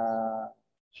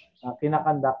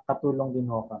kinakandak, katulong din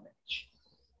ho kami.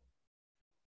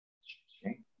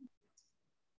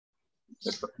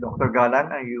 Dr.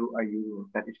 Galan, are you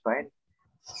satisfied?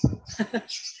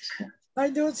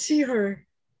 I don't see her.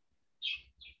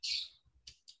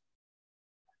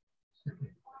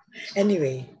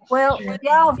 Anyway. Well,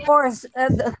 yeah, of course.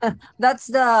 That's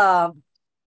the.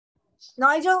 No,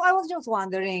 I was just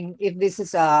wondering if this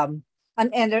is an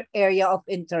area of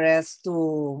interest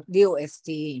to DOST,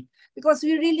 because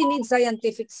we really need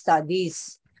scientific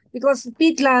studies, because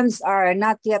peatlands are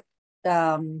not yet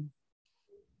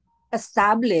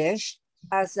established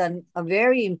as a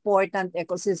very important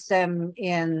ecosystem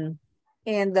in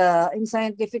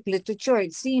scientific literature,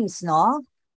 it seems, no?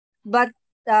 But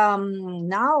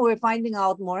now we're finding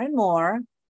out more and more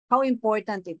how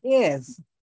important it is.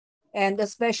 And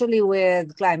especially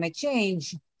with climate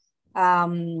change,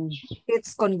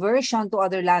 its conversion to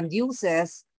other land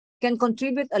uses can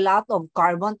contribute a lot of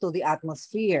carbon to the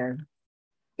atmosphere.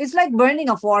 It's like burning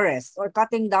a forest or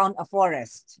cutting down a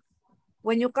forest.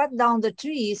 When you cut down the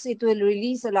trees, it will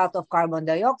release a lot of carbon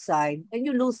dioxide and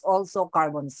you lose also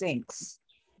carbon sinks.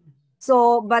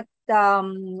 So, but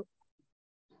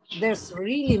there's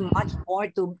really much more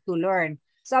to learn.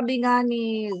 Sabi nga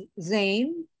ni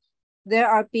Zane, there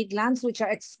are peatlands which are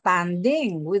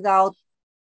expanding without,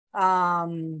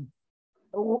 and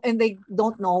they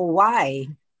don't know why.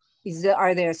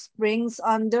 Are there springs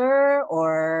under,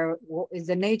 or is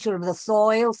the nature of the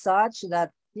soil such that,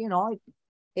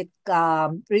 it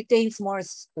retains more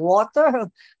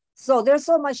water? So there's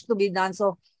so much to be done.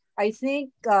 So I think,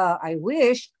 I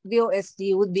wish DOST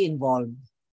would be involved.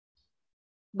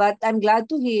 But I'm glad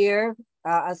to hear,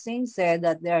 as Zane said,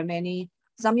 that there are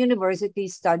some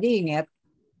universities studying it.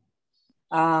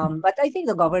 But I think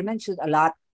the government should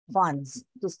allot funds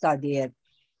to study it.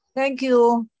 Thank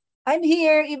you. I'm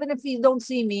here, even if you don't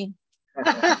see me.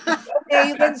 Okay,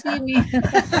 you can see me.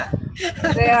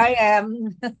 There I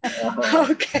am.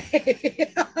 Okay.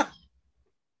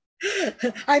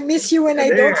 I miss you when I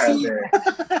don't see you.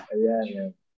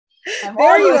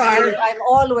 There you are. I'm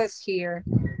always here.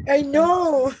 I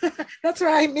know. That's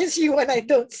why I miss you when I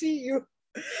don't see you.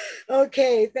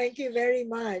 Okay, thank you very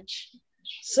much.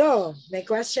 So, may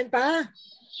question pa?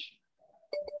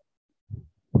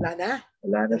 Wala na?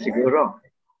 Wala na siguro.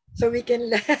 So we can,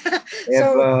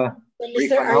 so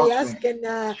Mr. Arias can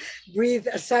breathe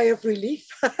a sigh of relief.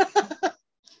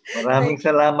 Maraming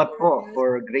salamat po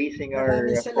for gracing our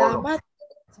forum.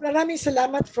 Maraming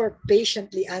salamat for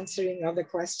patiently answering all the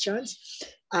questions.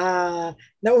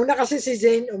 Nauna kasi si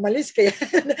Zane umalis, kaya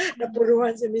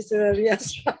napuruhan si Mr.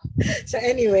 Arias. So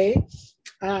anyway,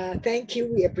 thank you.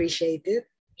 We appreciate it.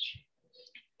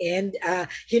 And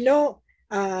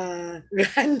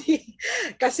Randy,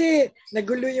 kasi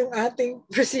nagulo yung ating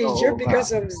procedure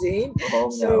because of Zane.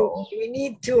 So we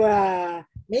need to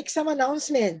make some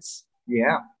announcements.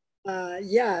 Yeah.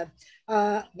 Yeah.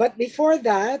 But before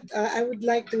that, I would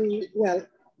like to, well,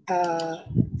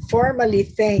 formally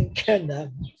thank,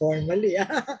 formally,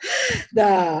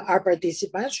 our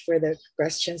participants for their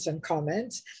questions and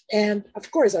comments, and of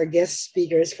course our guest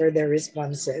speakers for their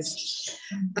responses.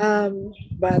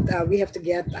 But we have to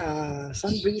get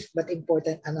some brief but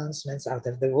important announcements out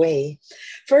of the way.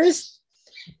 First,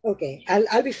 okay,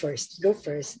 I'll be first. Go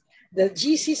first. The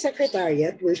GC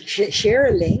Secretariat will share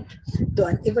a link to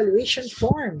an evaluation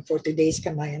form for today's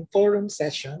Kamayan Forum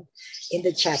session in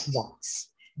the chat box.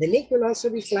 The link will also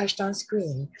be flashed on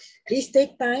screen. Please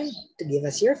take time to give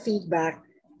us your feedback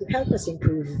to help us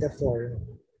improve the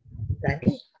forum.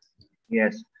 Randy?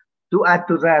 Yes. To add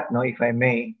to that, no, if I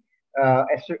may,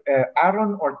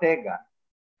 Aaron Ortega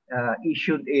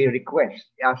issued a request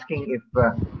asking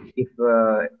if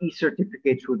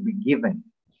e-certificates would be given.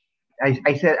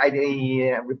 I said, I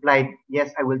replied,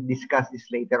 yes, I will discuss this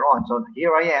later on. So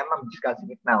here I am, I'm discussing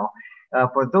it now.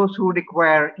 For those who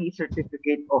require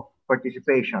e-certificate of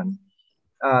participation,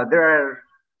 there are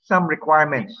some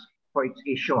requirements for its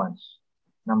issuance.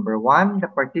 Number one, the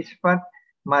participant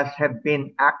must have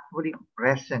been actually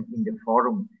present in the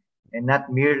forum and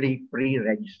not merely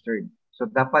pre-registered. So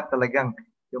dapat talagang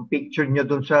yung picture nyo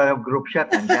dun sa group chat,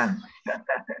 andyan.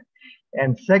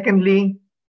 And secondly,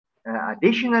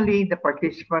 additionally, the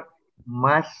participant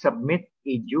must submit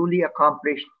a duly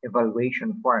accomplished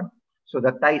evaluation form. So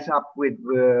that ties up with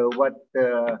what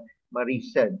Marie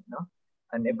said. No?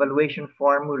 An evaluation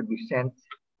form will be sent,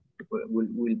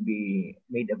 will be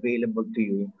made available to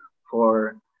you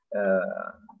for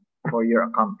your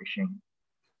accomplishing.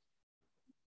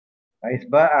 Ayos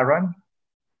ba, Aaron?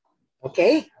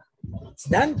 Okay, it's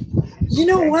done. You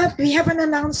know what? We have an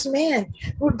announcement.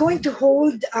 We're going to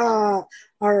hold our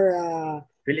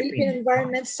Philippine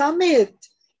Environment Summit,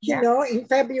 you know, in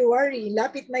February.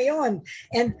 Lapit na yon.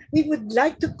 And we would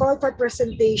like to call for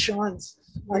presentations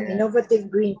on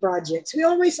innovative green projects. We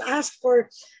always ask for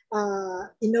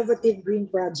innovative green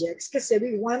projects kasi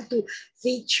we want to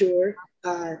feature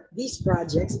these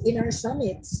projects in our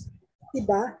summits.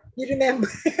 Diba? You remember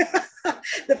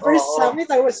the first summit?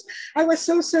 I was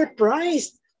so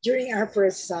surprised during our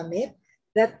first summit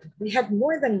that we had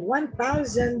more than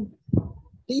 1,000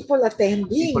 people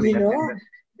attending, you know.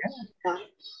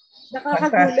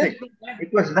 Fantastic.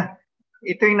 It was that.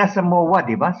 Ito yung nasa MOA,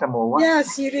 di ba? Sa MOA.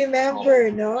 Yes, you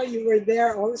remember, no? You were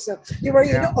there also. You were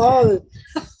in all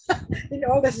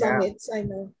the summits, I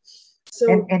know. So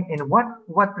and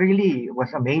what really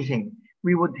was amazing,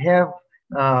 we would have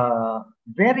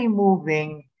very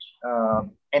moving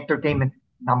entertainment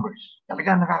numbers.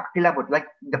 Talagang nakakakilabot. Like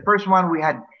the first one we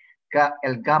had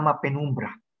El Gama Penumbra.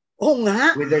 Oh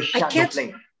nga. With their shadow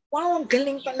play. Wow, ang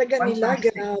galing talaga nila.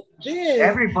 Grabe.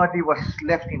 Everybody was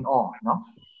left in awe, no?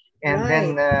 And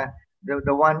then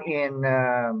the one in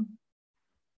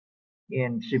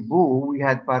Cebu, we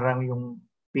had parang yung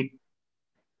Pit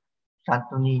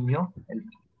Santo Niño,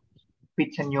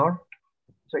 Pit Senor.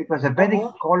 So it was a very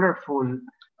colorful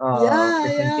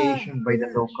presentation by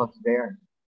the locals there.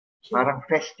 Parang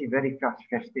festive, very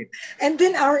festive. And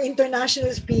then our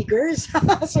international speakers.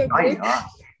 So great.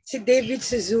 Si David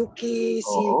Suzuki,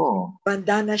 si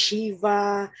Bandana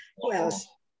Shiva. Who else?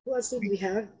 Who else did we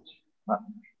have?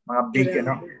 Mga big,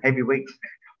 heavyweights.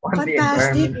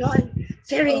 Fantastic, no? And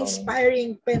very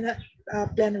inspiring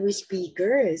plenary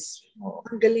speakers.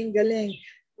 Ang galing-galing.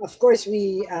 Of course,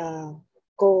 we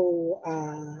co-organize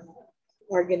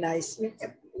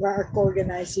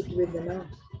it with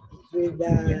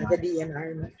the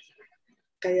DNR.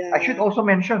 Kaya, I should also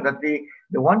mention that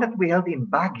the one that we held in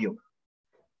Baguio,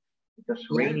 it was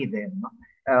rainy then. No?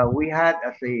 We had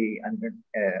as an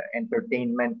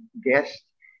entertainment guest,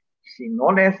 no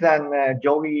less than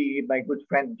Joey, my good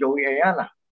friend Joey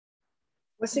Ayala.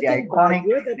 Was it the iconic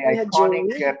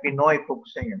Pinoy folk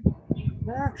singer.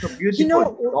 So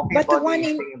beautiful. But the one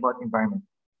about environment.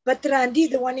 But Randy,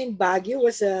 the one in Baguio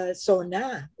was a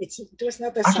sauna. It was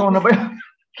not a sauna. Sauna ba yun?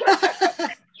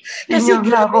 Kasi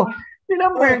ako. Sila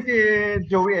mo yung si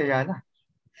Joey Ayala.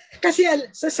 Kasi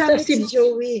sa summit si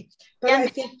Joey. Pero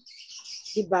I think,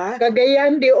 diba?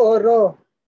 Cagayan de Oro.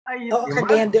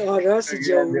 Cagayan de Oro si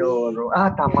Joey.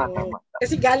 Tama.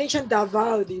 Kasi galing siyang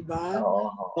Davao, diba?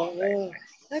 Right.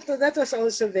 That was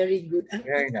also very good.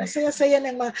 Very nice. Saya-saya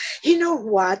ng mga, you know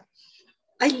what?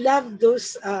 I love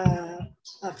those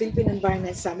Philippine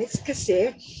Environment Summits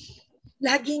kasi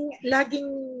laging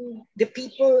the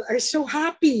people are so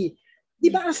happy. Di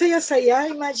ba ang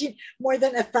saya-saya? Imagine more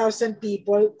than 1,000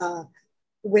 people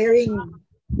wearing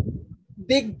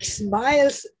big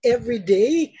smiles every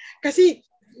day. Kasi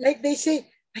like they say,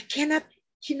 I cannot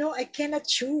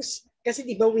choose kasi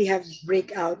di ba we have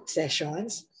breakout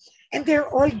sessions and they're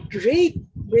all great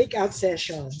breakout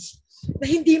sessions na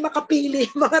hindi makapili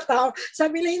yung mga tao.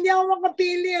 Sabi nila, hindi ako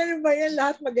makapili. Ano ba yan?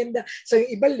 Lahat maganda. So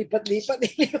yung iba, lipat-lipat.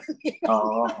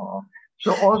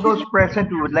 So all those present,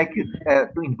 we would like you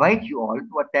to invite you all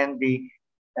to attend the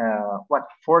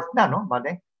fourth na, no,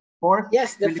 Male? Fourth?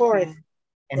 Yes, the fourth.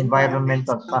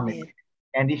 Environmental Summit.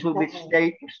 And this will be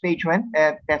stage when,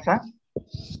 Tessa?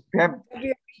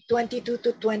 February 22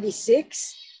 to 26.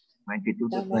 22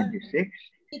 to 26.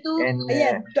 And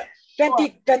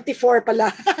 2024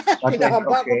 pala.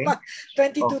 Okay.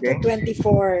 22 to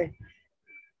 24.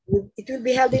 It will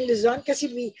be held in Luzon kasi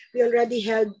we already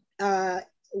held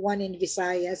one in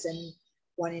Visayas and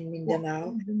one in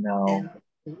Mindanao. And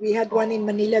we had one in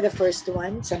Manila, the first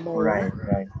one, Zamora.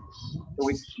 Right. So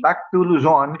it's back to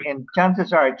Luzon, and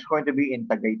chances are it's going to be in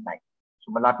Tagaytay.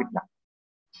 So malapit lang.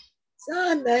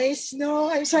 So nice, no?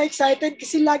 I'm so excited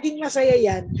kasi laging masaya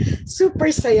yan.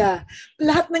 Super saya.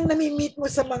 Lahat ng nami-meet mo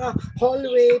sa mga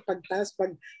hallway, pag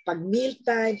meal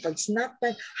time, pag snack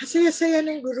time, saya-saya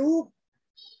ng group.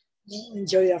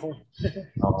 Enjoy ako.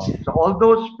 So all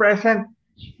those present,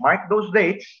 mark those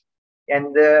dates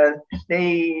and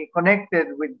stay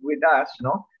connected with us,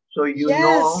 no? So you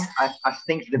know as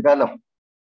things develop.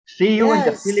 See you in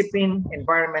the Philippine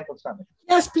Environmental Summit.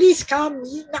 Yes, please come.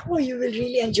 Naku, you will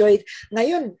really enjoy it.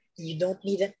 Ngayon, you don't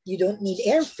need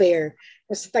airfare.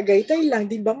 Kasi Tagaytay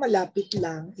lang, di ba malapit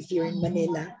lang if you're in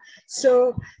Manila.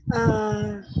 So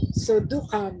do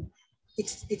come.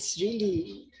 It's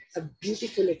really a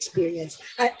beautiful experience.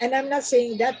 And I'm not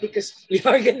saying that because we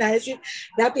organize it.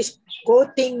 That is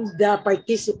quoting the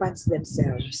participants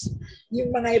themselves.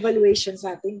 Yung mga evaluations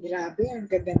natin, grabe, ang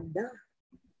gaganda.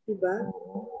 Diba?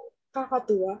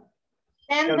 Kakatuwa.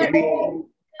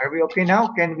 Are we okay now?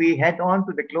 Can we head on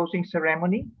to the closing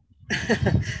ceremony?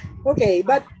 Okay,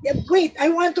 but wait,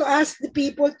 I want to ask the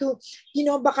people to,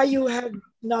 baka you have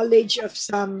knowledge of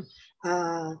some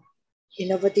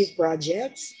innovative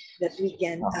projects that we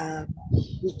can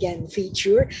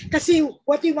feature. Kasi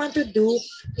what we want to do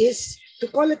is to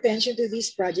call attention to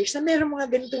these projects na meron mga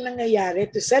ganitong nangyayari,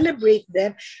 to celebrate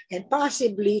them and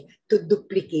possibly to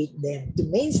duplicate them, to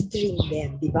mainstream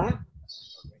them, di ba?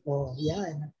 Oh,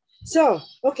 yan. So,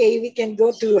 okay, we can go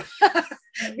to,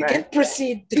 we can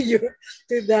proceed to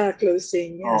the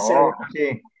closing.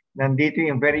 Kasi nandito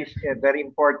yung very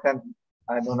important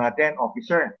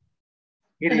officer.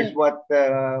 It is what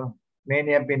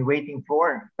many have been waiting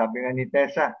for, sabi nga ni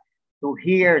Tessa, to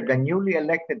hear the newly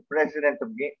elected president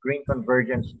of Green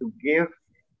Convergence to give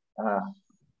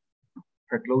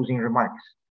her closing remarks.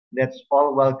 Let's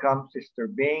all welcome Sister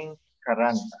Bing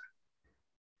Caranta.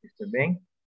 Sister Bing?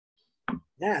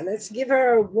 Yeah, let's give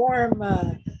her a warm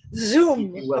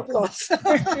Zoom applause.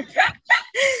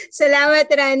 Salamat,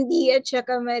 Randy at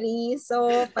saka Marie.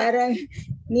 So parang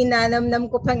ninanamnam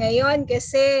ko pa ngayon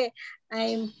kasi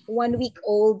I'm 1 week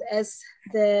old as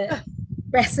the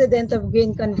president of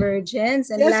Green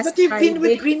Convergence. And yes, last but you've been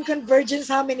Friday, with Green Convergence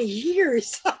how many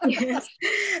years? Yes.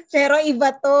 Pero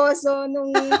iba to. So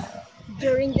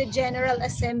during the General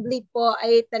Assembly po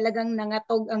ay talagang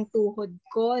nangatog ang tuhod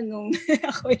ko nung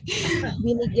ako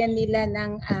binigyan nila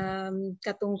ng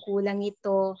katungkulang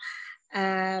ito.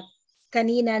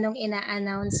 Kanina nung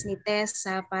ina-announce ni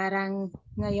Tessa, parang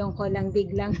ngayon ko lang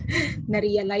biglang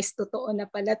na-realize totoo na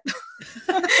pala to.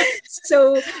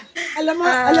 So,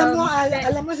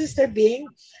 alam mo Sister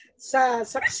Bing, sa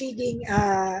succeeding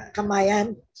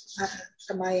Kamayan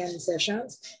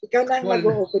sessions, ikaw na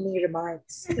mag-opening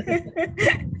remarks.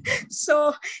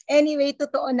 So, anyway,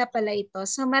 totoo na pala ito.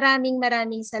 So, maraming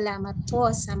salamat po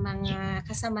sa mga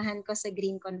kasamahan ko sa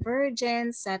Green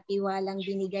Convergence, sa tiwalang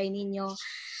binigay ninyo.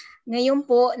 Ngayon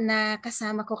po na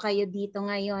kasama ko kayo dito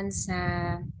ngayon sa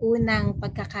unang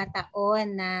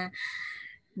pagkakataon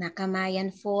na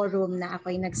Kamayan Forum na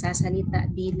ako'y nagsasalita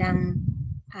bilang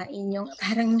inyong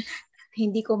parang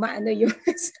hindi ko maano yung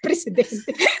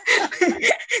presidente.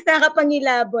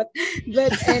 Nakapangilabot.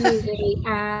 But anyway,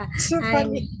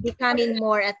 I'm becoming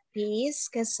more at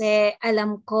peace kasi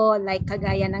alam ko, like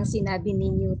kagaya ng sinabi ni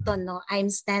Newton, no,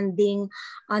 I'm standing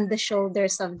on the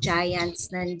shoulders of giants.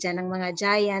 Nandiyan ang mga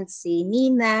giants, si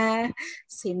Nina,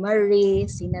 si Marie,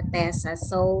 si Tessa.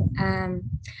 So,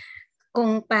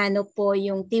 kung paano po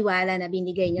yung tiwala na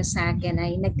binigay nyo sa akin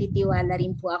ay nagtitiwala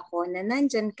rin po ako na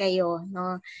nandyan kayo,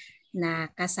 no,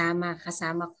 na kasama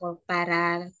ko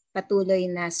para patuloy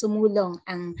na sumulong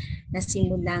ang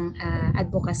nasimulang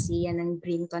advokasya ng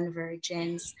Green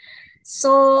Convergence.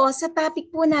 So sa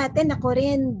topic po natin, ako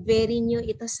rin very new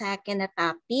ito sa akin na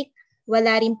topic.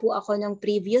 wala rin po ako ng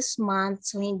previous month,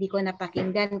 so hindi ko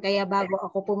napakinggan. Kaya bago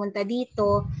ako pumunta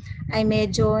dito, ay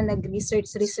medyo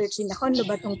nag-research din ako, ano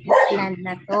ba itong Peatland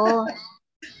na to?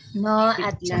 No,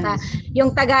 at saka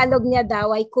yung Tagalog niya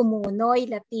daw ay kumunoy,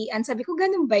 latian. Sabi ko,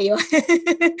 ganun ba yun?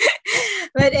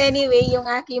 But anyway, yung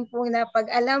aking pong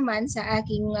napag-alaman sa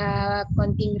aking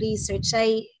konting research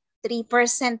ay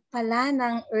 3% pala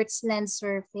ng Earth's land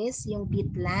surface, yung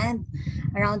peatland.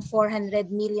 Around 400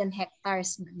 million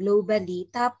hectares globally.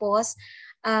 Tapos,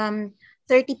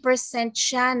 30%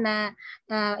 siya na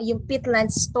yung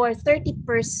peatland store 30%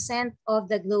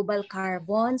 of the global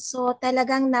carbon. So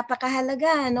talagang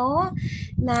napakahalaga, no?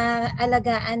 Na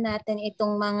alagaan natin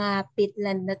itong mga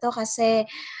peatland na to kasi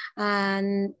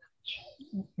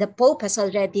the Pope has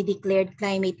already declared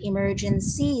climate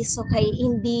emergency. So kay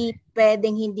hindi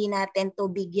pwedeng hindi natin to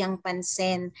bigyang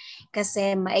pansin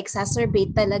kasi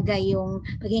ma-exacerbate talaga yung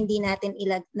pag hindi natin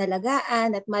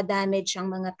nalagaan at ma-damage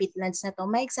ang mga peatlands na to,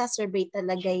 ma-exacerbate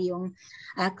talaga yung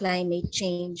climate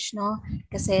change, no?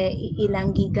 Kasi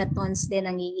ilang gigatons din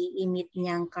ang i-emit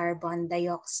niyang carbon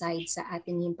dioxide sa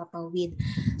ating himpapawid.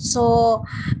 So,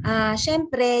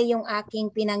 syempre yung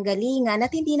aking pinanggalingan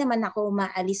at hindi naman ako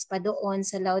umaalis pa doon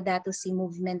sa Laudato Si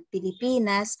Movement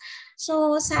Pilipinas.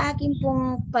 So sa akin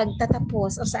pong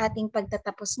pagtatapos o sa ating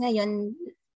pagtatapos ngayon,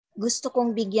 gusto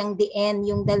kong bigyang diin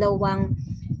yung dalawang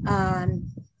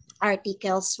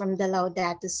articles from the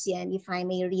Laudato Si, and if I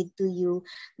may read to you,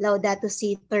 Laudato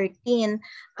Si 13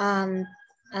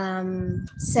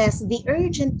 says the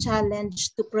urgent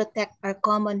challenge to protect our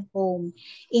common home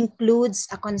includes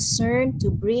a concern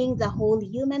to bring the whole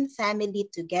human family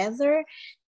together,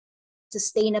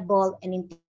 sustainable and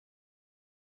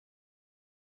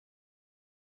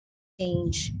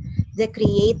change. The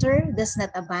Creator does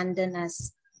not abandon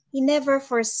us. He never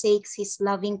forsakes His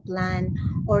loving plan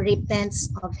or repents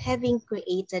of having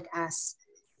created us.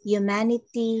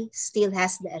 Humanity still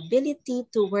has the ability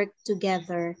to work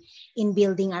together in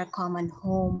building our common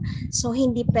home. So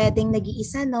hindi pwedeng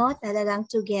nag-iisa, no? Talagang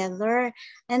together.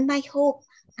 And my hope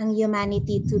ang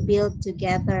humanity to build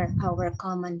together our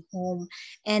common home.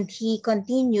 And he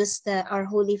continues, our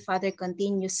Holy Father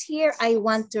continues, here I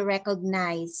want to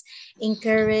recognize,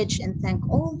 encourage, and thank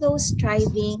all those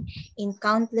striving in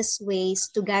countless ways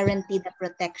to guarantee the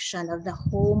protection of the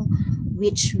home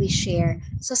which we share.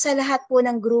 So sa lahat po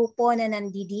ng grupo na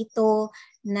nandito,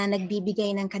 na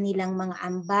nagbibigay ng kanilang mga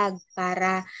ambag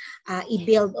para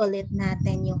i-build ulit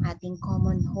natin yung ating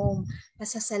common home.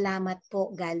 Pasasalamat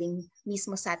po galing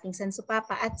mismo sa ating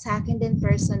Sansupapa at sa akin din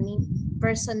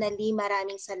personally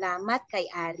maraming salamat kay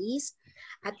Aris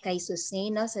at kay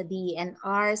Suseno sa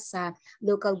DENR, sa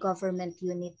local government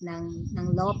unit ng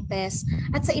Lopez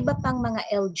at sa iba pang mga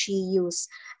LGUs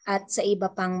at sa iba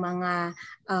pang mga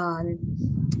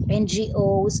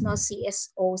NGOs, no,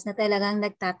 CSOs na talagang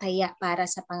nagtataya para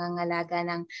sa pangangalaga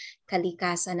ng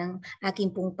kalikasan ng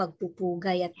aking pong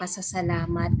pagpupugay at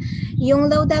pasasalamat. Yung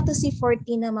Laudato Si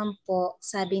 14 naman po,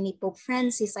 sabi ni Pope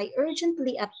Francis, I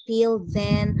urgently appeal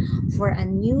then for a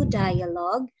new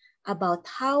dialogue about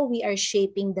how we are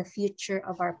shaping the future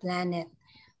of our planet.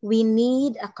 We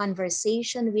need a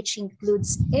conversation which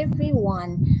includes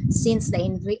everyone since the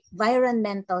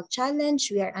environmental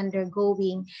challenge we are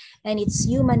undergoing and its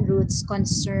human roots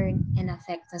concern and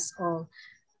affect us all.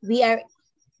 We are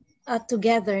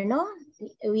together, no?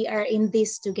 We are in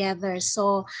this together.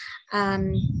 So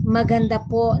maganda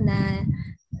po na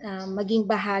maging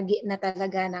bahagi na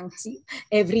talaga ng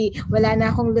wala na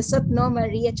akong lusot, no,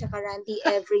 Maria tsaka Randy,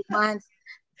 every month.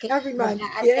 Every month,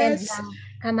 attend yes. ng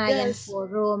Kamayan Yes.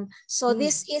 Forum. So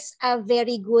this is a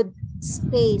very good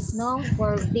space, no,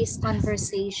 for this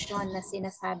conversation na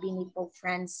sinasabi ni Pope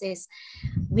Francis.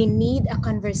 We need a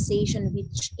conversation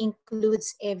which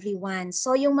includes everyone.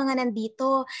 So yung mga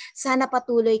nandito, sana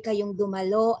patuloy kayong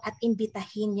dumalo at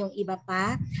imbitahin yung iba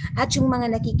pa. At yung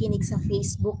mga nakikinig sa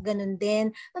Facebook, ganun din.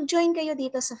 Mag-join kayo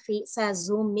dito sa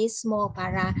Zoom mismo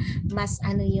para mas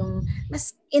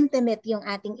mas intimate yung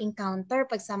ating encounter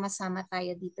pag sama-sama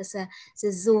tayo dito sa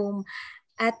Zoom.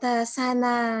 At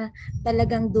sana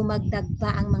talagang dumagdag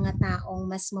pa ang mga taong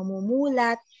mas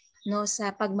mamumulat, no,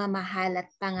 sa pagmamahal at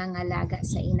pangangalaga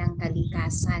sa inang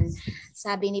kalikasan.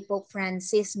 Sabi ni Pope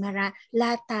Francis,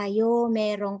 lahat tayo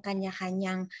merong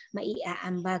kanya-kanyang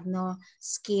maiaambag, no,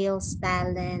 skills,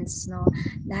 talents, no.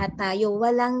 Lahat tayo,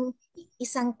 walang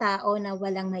isang tao na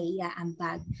walang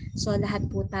maiaambag. So lahat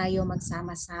po tayo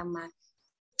magsama-sama.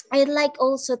 I'd like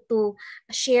also to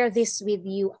share this with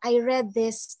you. I read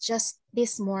this just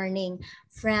this morning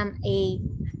from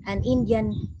an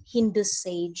Indian Hindu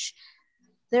sage.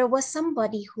 there was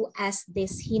somebody who asked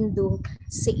this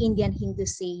Indian Hindu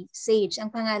sage.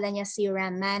 Ang pangalan niya si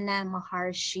Ramana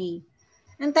Maharshi.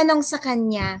 Ang tanong sa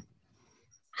kanya,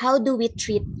 how do we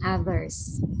treat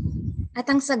others?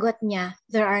 At ang sagot niya,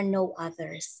 there are no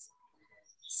others.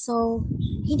 So,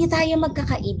 hindi tayo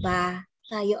magkakaiba.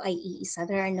 Tayo ay iisa.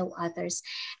 There are no others.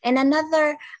 And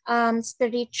another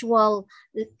spiritual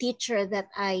teacher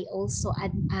that I also,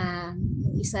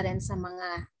 isa rin sa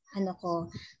mga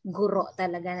guro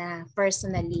talaga na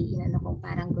personally,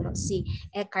 parang guro, si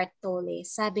Eckhart Tolle.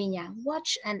 Sabi niya,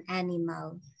 watch an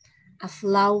animal, a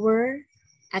flower,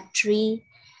 a tree,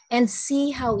 and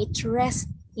see how it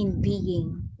rests in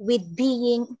being, with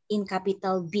being in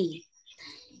capital B.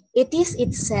 It is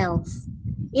itself.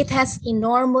 It has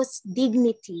enormous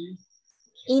dignity,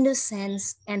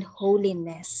 innocence, and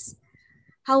holiness.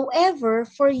 However,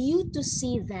 for you to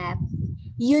see that,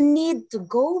 you need to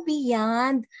go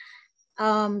beyond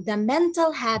the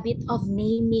mental habit of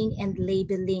naming and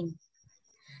labeling.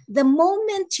 The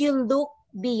moment you look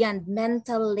beyond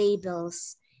mental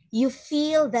labels, you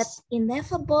feel that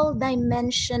ineffable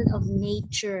dimension of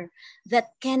nature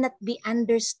that cannot be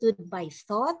understood by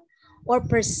thought or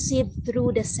perceived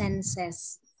through the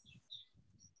senses.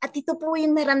 At ito po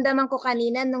yung naramdaman ko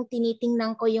kanina nung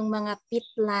tinitingnan ko yung mga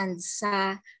peatland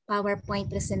sa PowerPoint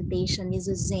presentation ni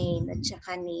Suzanne at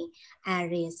saka ni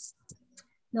Aris.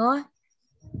 No?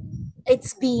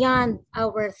 It's beyond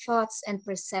our thoughts and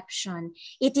perception.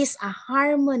 It is a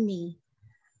harmony,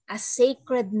 a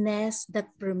sacredness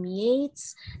that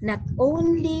permeates not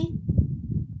only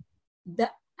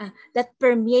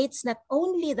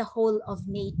the whole of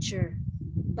nature,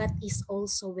 but is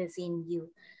also within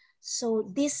you. So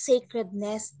this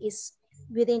sacredness is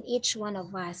within each one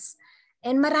of us.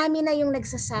 And marami na yung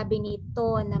nagsasabi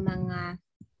nito na mga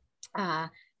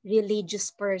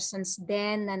religious persons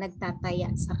din na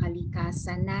nagtataya sa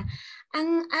kalikasan na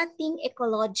ang ating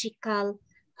ecological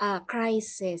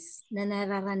crisis na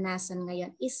nararanasan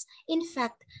ngayon is in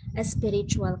fact a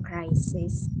spiritual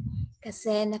crisis.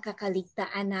 Kasi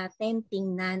nakakaligtaan natin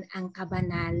tingnan ang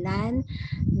kabanalan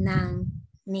ng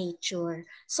nature.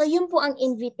 So yun po ang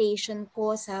invitation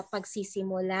ko sa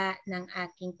pagsisimula ng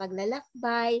aking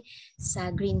paglalakbay sa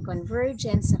Green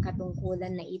Convergence sa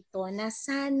katungkulan na ito na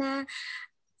sana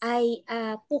ay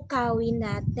pukawin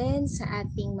natin sa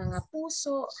ating mga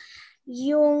puso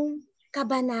yung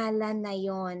kabanalan na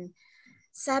yon.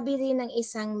 Sabi rin ng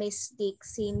isang mystic,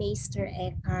 si Meister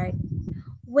Eckhart,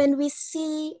 when we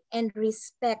see and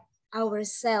respect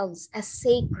ourselves as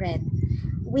sacred,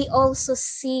 we also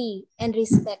see and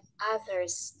respect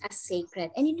others as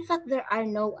sacred. And in fact, there are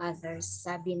no others,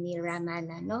 sabi ni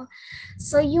Ramana, no?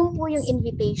 So yun po yung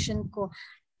invitation ko.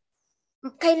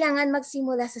 Kailangan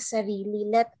magsimula sa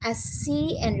sarili. Let us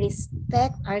see and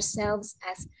respect ourselves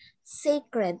as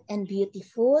sacred and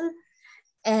beautiful.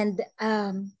 And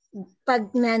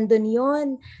pag nandun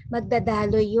yun,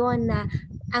 magdadalo yun na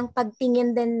ang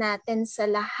pagtingin din natin sa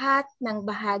lahat ng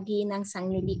bahagi ng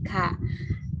sangnilikha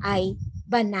ay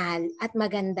banal at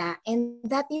maganda. And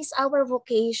that is our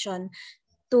vocation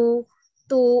to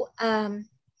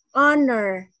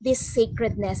honor this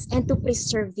sacredness and to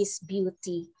preserve this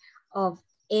beauty of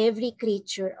every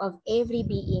creature, of every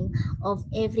being, of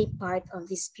every part of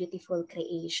this beautiful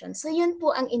creation. So yun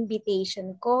po ang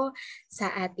invitation ko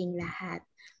sa ating lahat.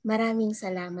 Maraming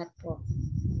salamat po.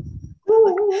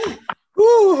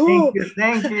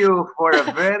 Thank you for a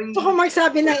very... So kung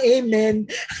magsabi ng amen.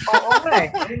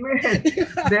 Okay, amen.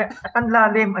 Ang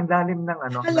lalim ng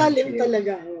ano. Ang lalim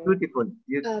talaga. Beautiful.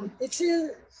 It's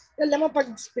alam mo, pag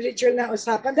spiritual na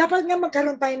usapan, dapat nga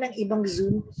magkaroon tayo ng ibang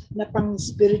Zoom na pang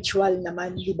spiritual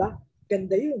naman, di ba?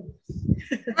 Ganda yun.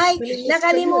 Ay,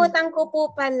 nakalimutan ko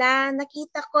po pala.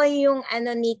 Nakita ko yung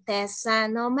ni Tessa,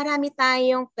 no? Marami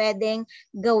tayong pwedeng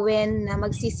gawin na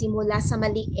magsisimula sa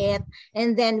maliit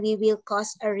and then we will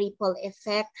cause a ripple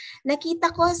effect. Nakita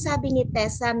ko, sabi ni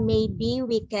Tessa, maybe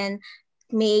we can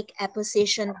make a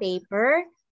position paper.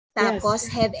 Tapos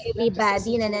have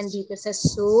everybody na nandito sa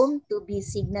Zoom to be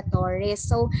signatories.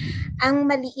 So, ang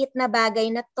maliit na bagay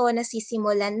na to na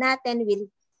sisimulan natin will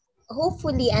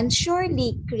hopefully and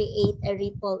surely create a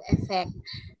ripple effect.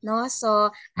 No?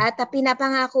 So, at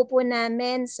pinapangako po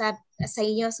namin sa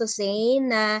inyo,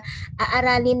 Suzanne, na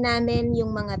aaralin namin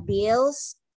yung mga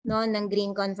bills, no, ng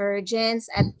Green Convergence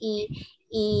at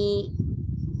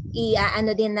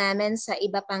i-ano din namin sa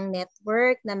iba pang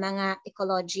network na mga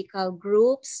ecological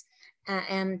groups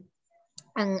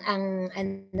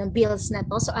bills na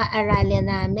to. So aaralin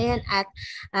namin at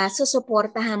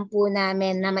susuportahan po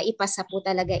namin na maipasa po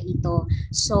talaga ito.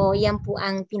 So yan po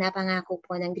ang pinapangako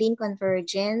po ng Green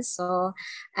Convergence. So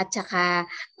at saka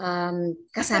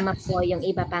kasama po yung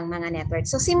iba pang mga network.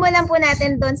 So simulan po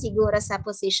natin doon siguro sa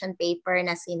position paper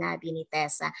na sinabi ni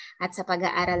Tessa at sa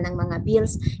pag-aaral ng mga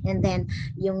bills, and then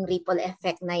yung ripple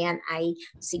effect na yan ay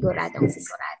siguradong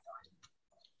sigurado.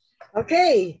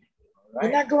 Okay.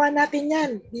 Ginagawa natin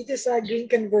yan dito sa Green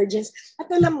Convergence.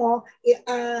 At alam mo,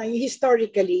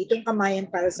 historically, itong Kamayan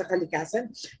para sa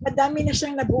Kalikasan, madami na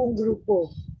siyang nabuong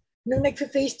grupo. Nung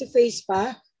nag-face-to-face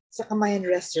pa sa Kamayan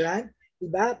Restaurant,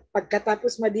 diba?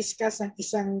 Pagkatapos ma-discuss ang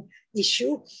isang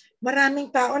issue,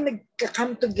 maraming tao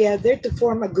nag-come together to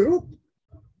form a group.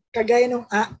 Kagaya nung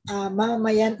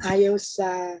mamamayan ayaw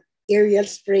sa aerial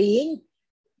spraying,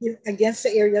 against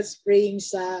sa aerial spraying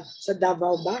sa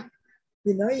Davao ba?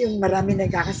 You know, yung marami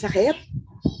nagkakasakit.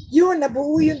 Yun,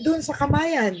 nabuo yun dun sa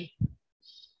Kamayan.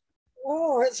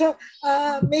 Oh, so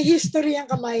may history ang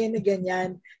Kamayan na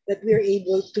ganyan that we're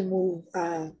able to move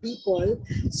people.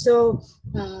 So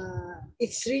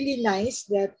it's really nice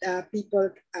that people,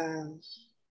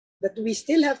 that we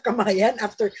still have Kamayan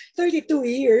after 32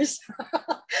 years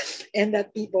and that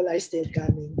people are still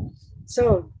coming.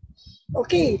 So,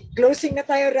 okay, closing na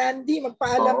tayo, Randy.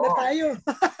 Magpaalam na tayo.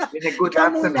 Been a good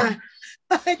afternoon.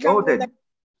 Loaded.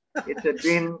 It's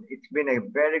been a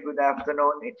very good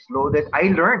afternoon. It's loaded.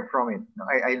 I learned from it.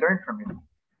 I learned from it,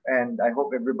 and I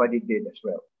hope everybody did as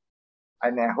well.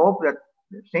 And I hope that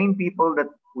the same people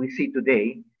that we see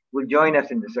today will join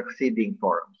us in the succeeding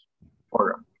forum.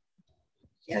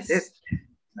 Yes. That's it.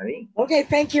 Marie. Okay,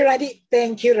 thank you, Randy.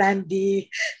 Thank you, Randy.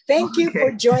 Thank you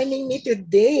for joining me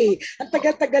today. Ang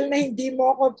tagal-tagal na hindi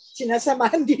mo ako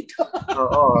sinasamahan dito.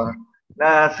 Oo.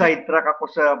 Na-sidetrack ako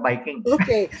sa biking.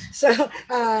 Okay, so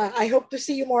I hope to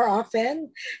see you more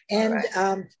often. And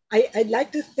I'd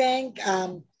like to thank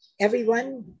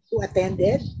everyone who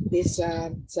attended this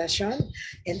session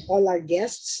and all our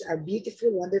guests, our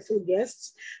beautiful, wonderful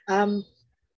guests.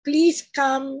 Please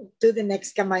come to the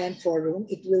next Kamayan Forum.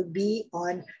 It will be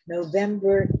on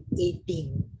November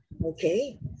 18.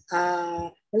 Okay?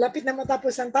 Malapit na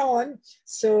matapos ang taon.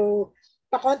 So,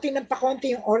 pakonti ng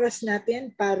pakonti yung oras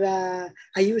natin para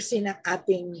ayusin ang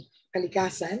ating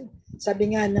kalikasan.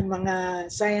 Sabi nga ng mga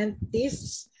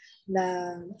scientists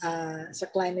na sa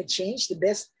climate change,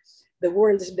 the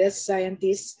world's best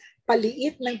scientists,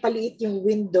 paliit yung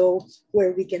window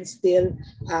where we can still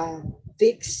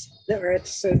fix the earth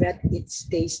so that it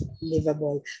stays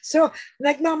livable. So,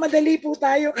 nagmamadali po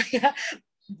tayo kaya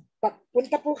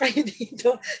punta po kayo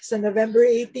dito sa November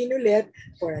 18 ulit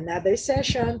for another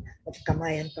session of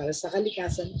Kamayan para sa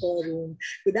Kalikasan Forum.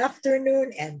 Good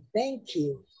afternoon and thank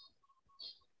you.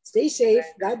 Stay safe.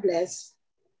 God bless.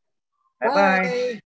 Bye-bye.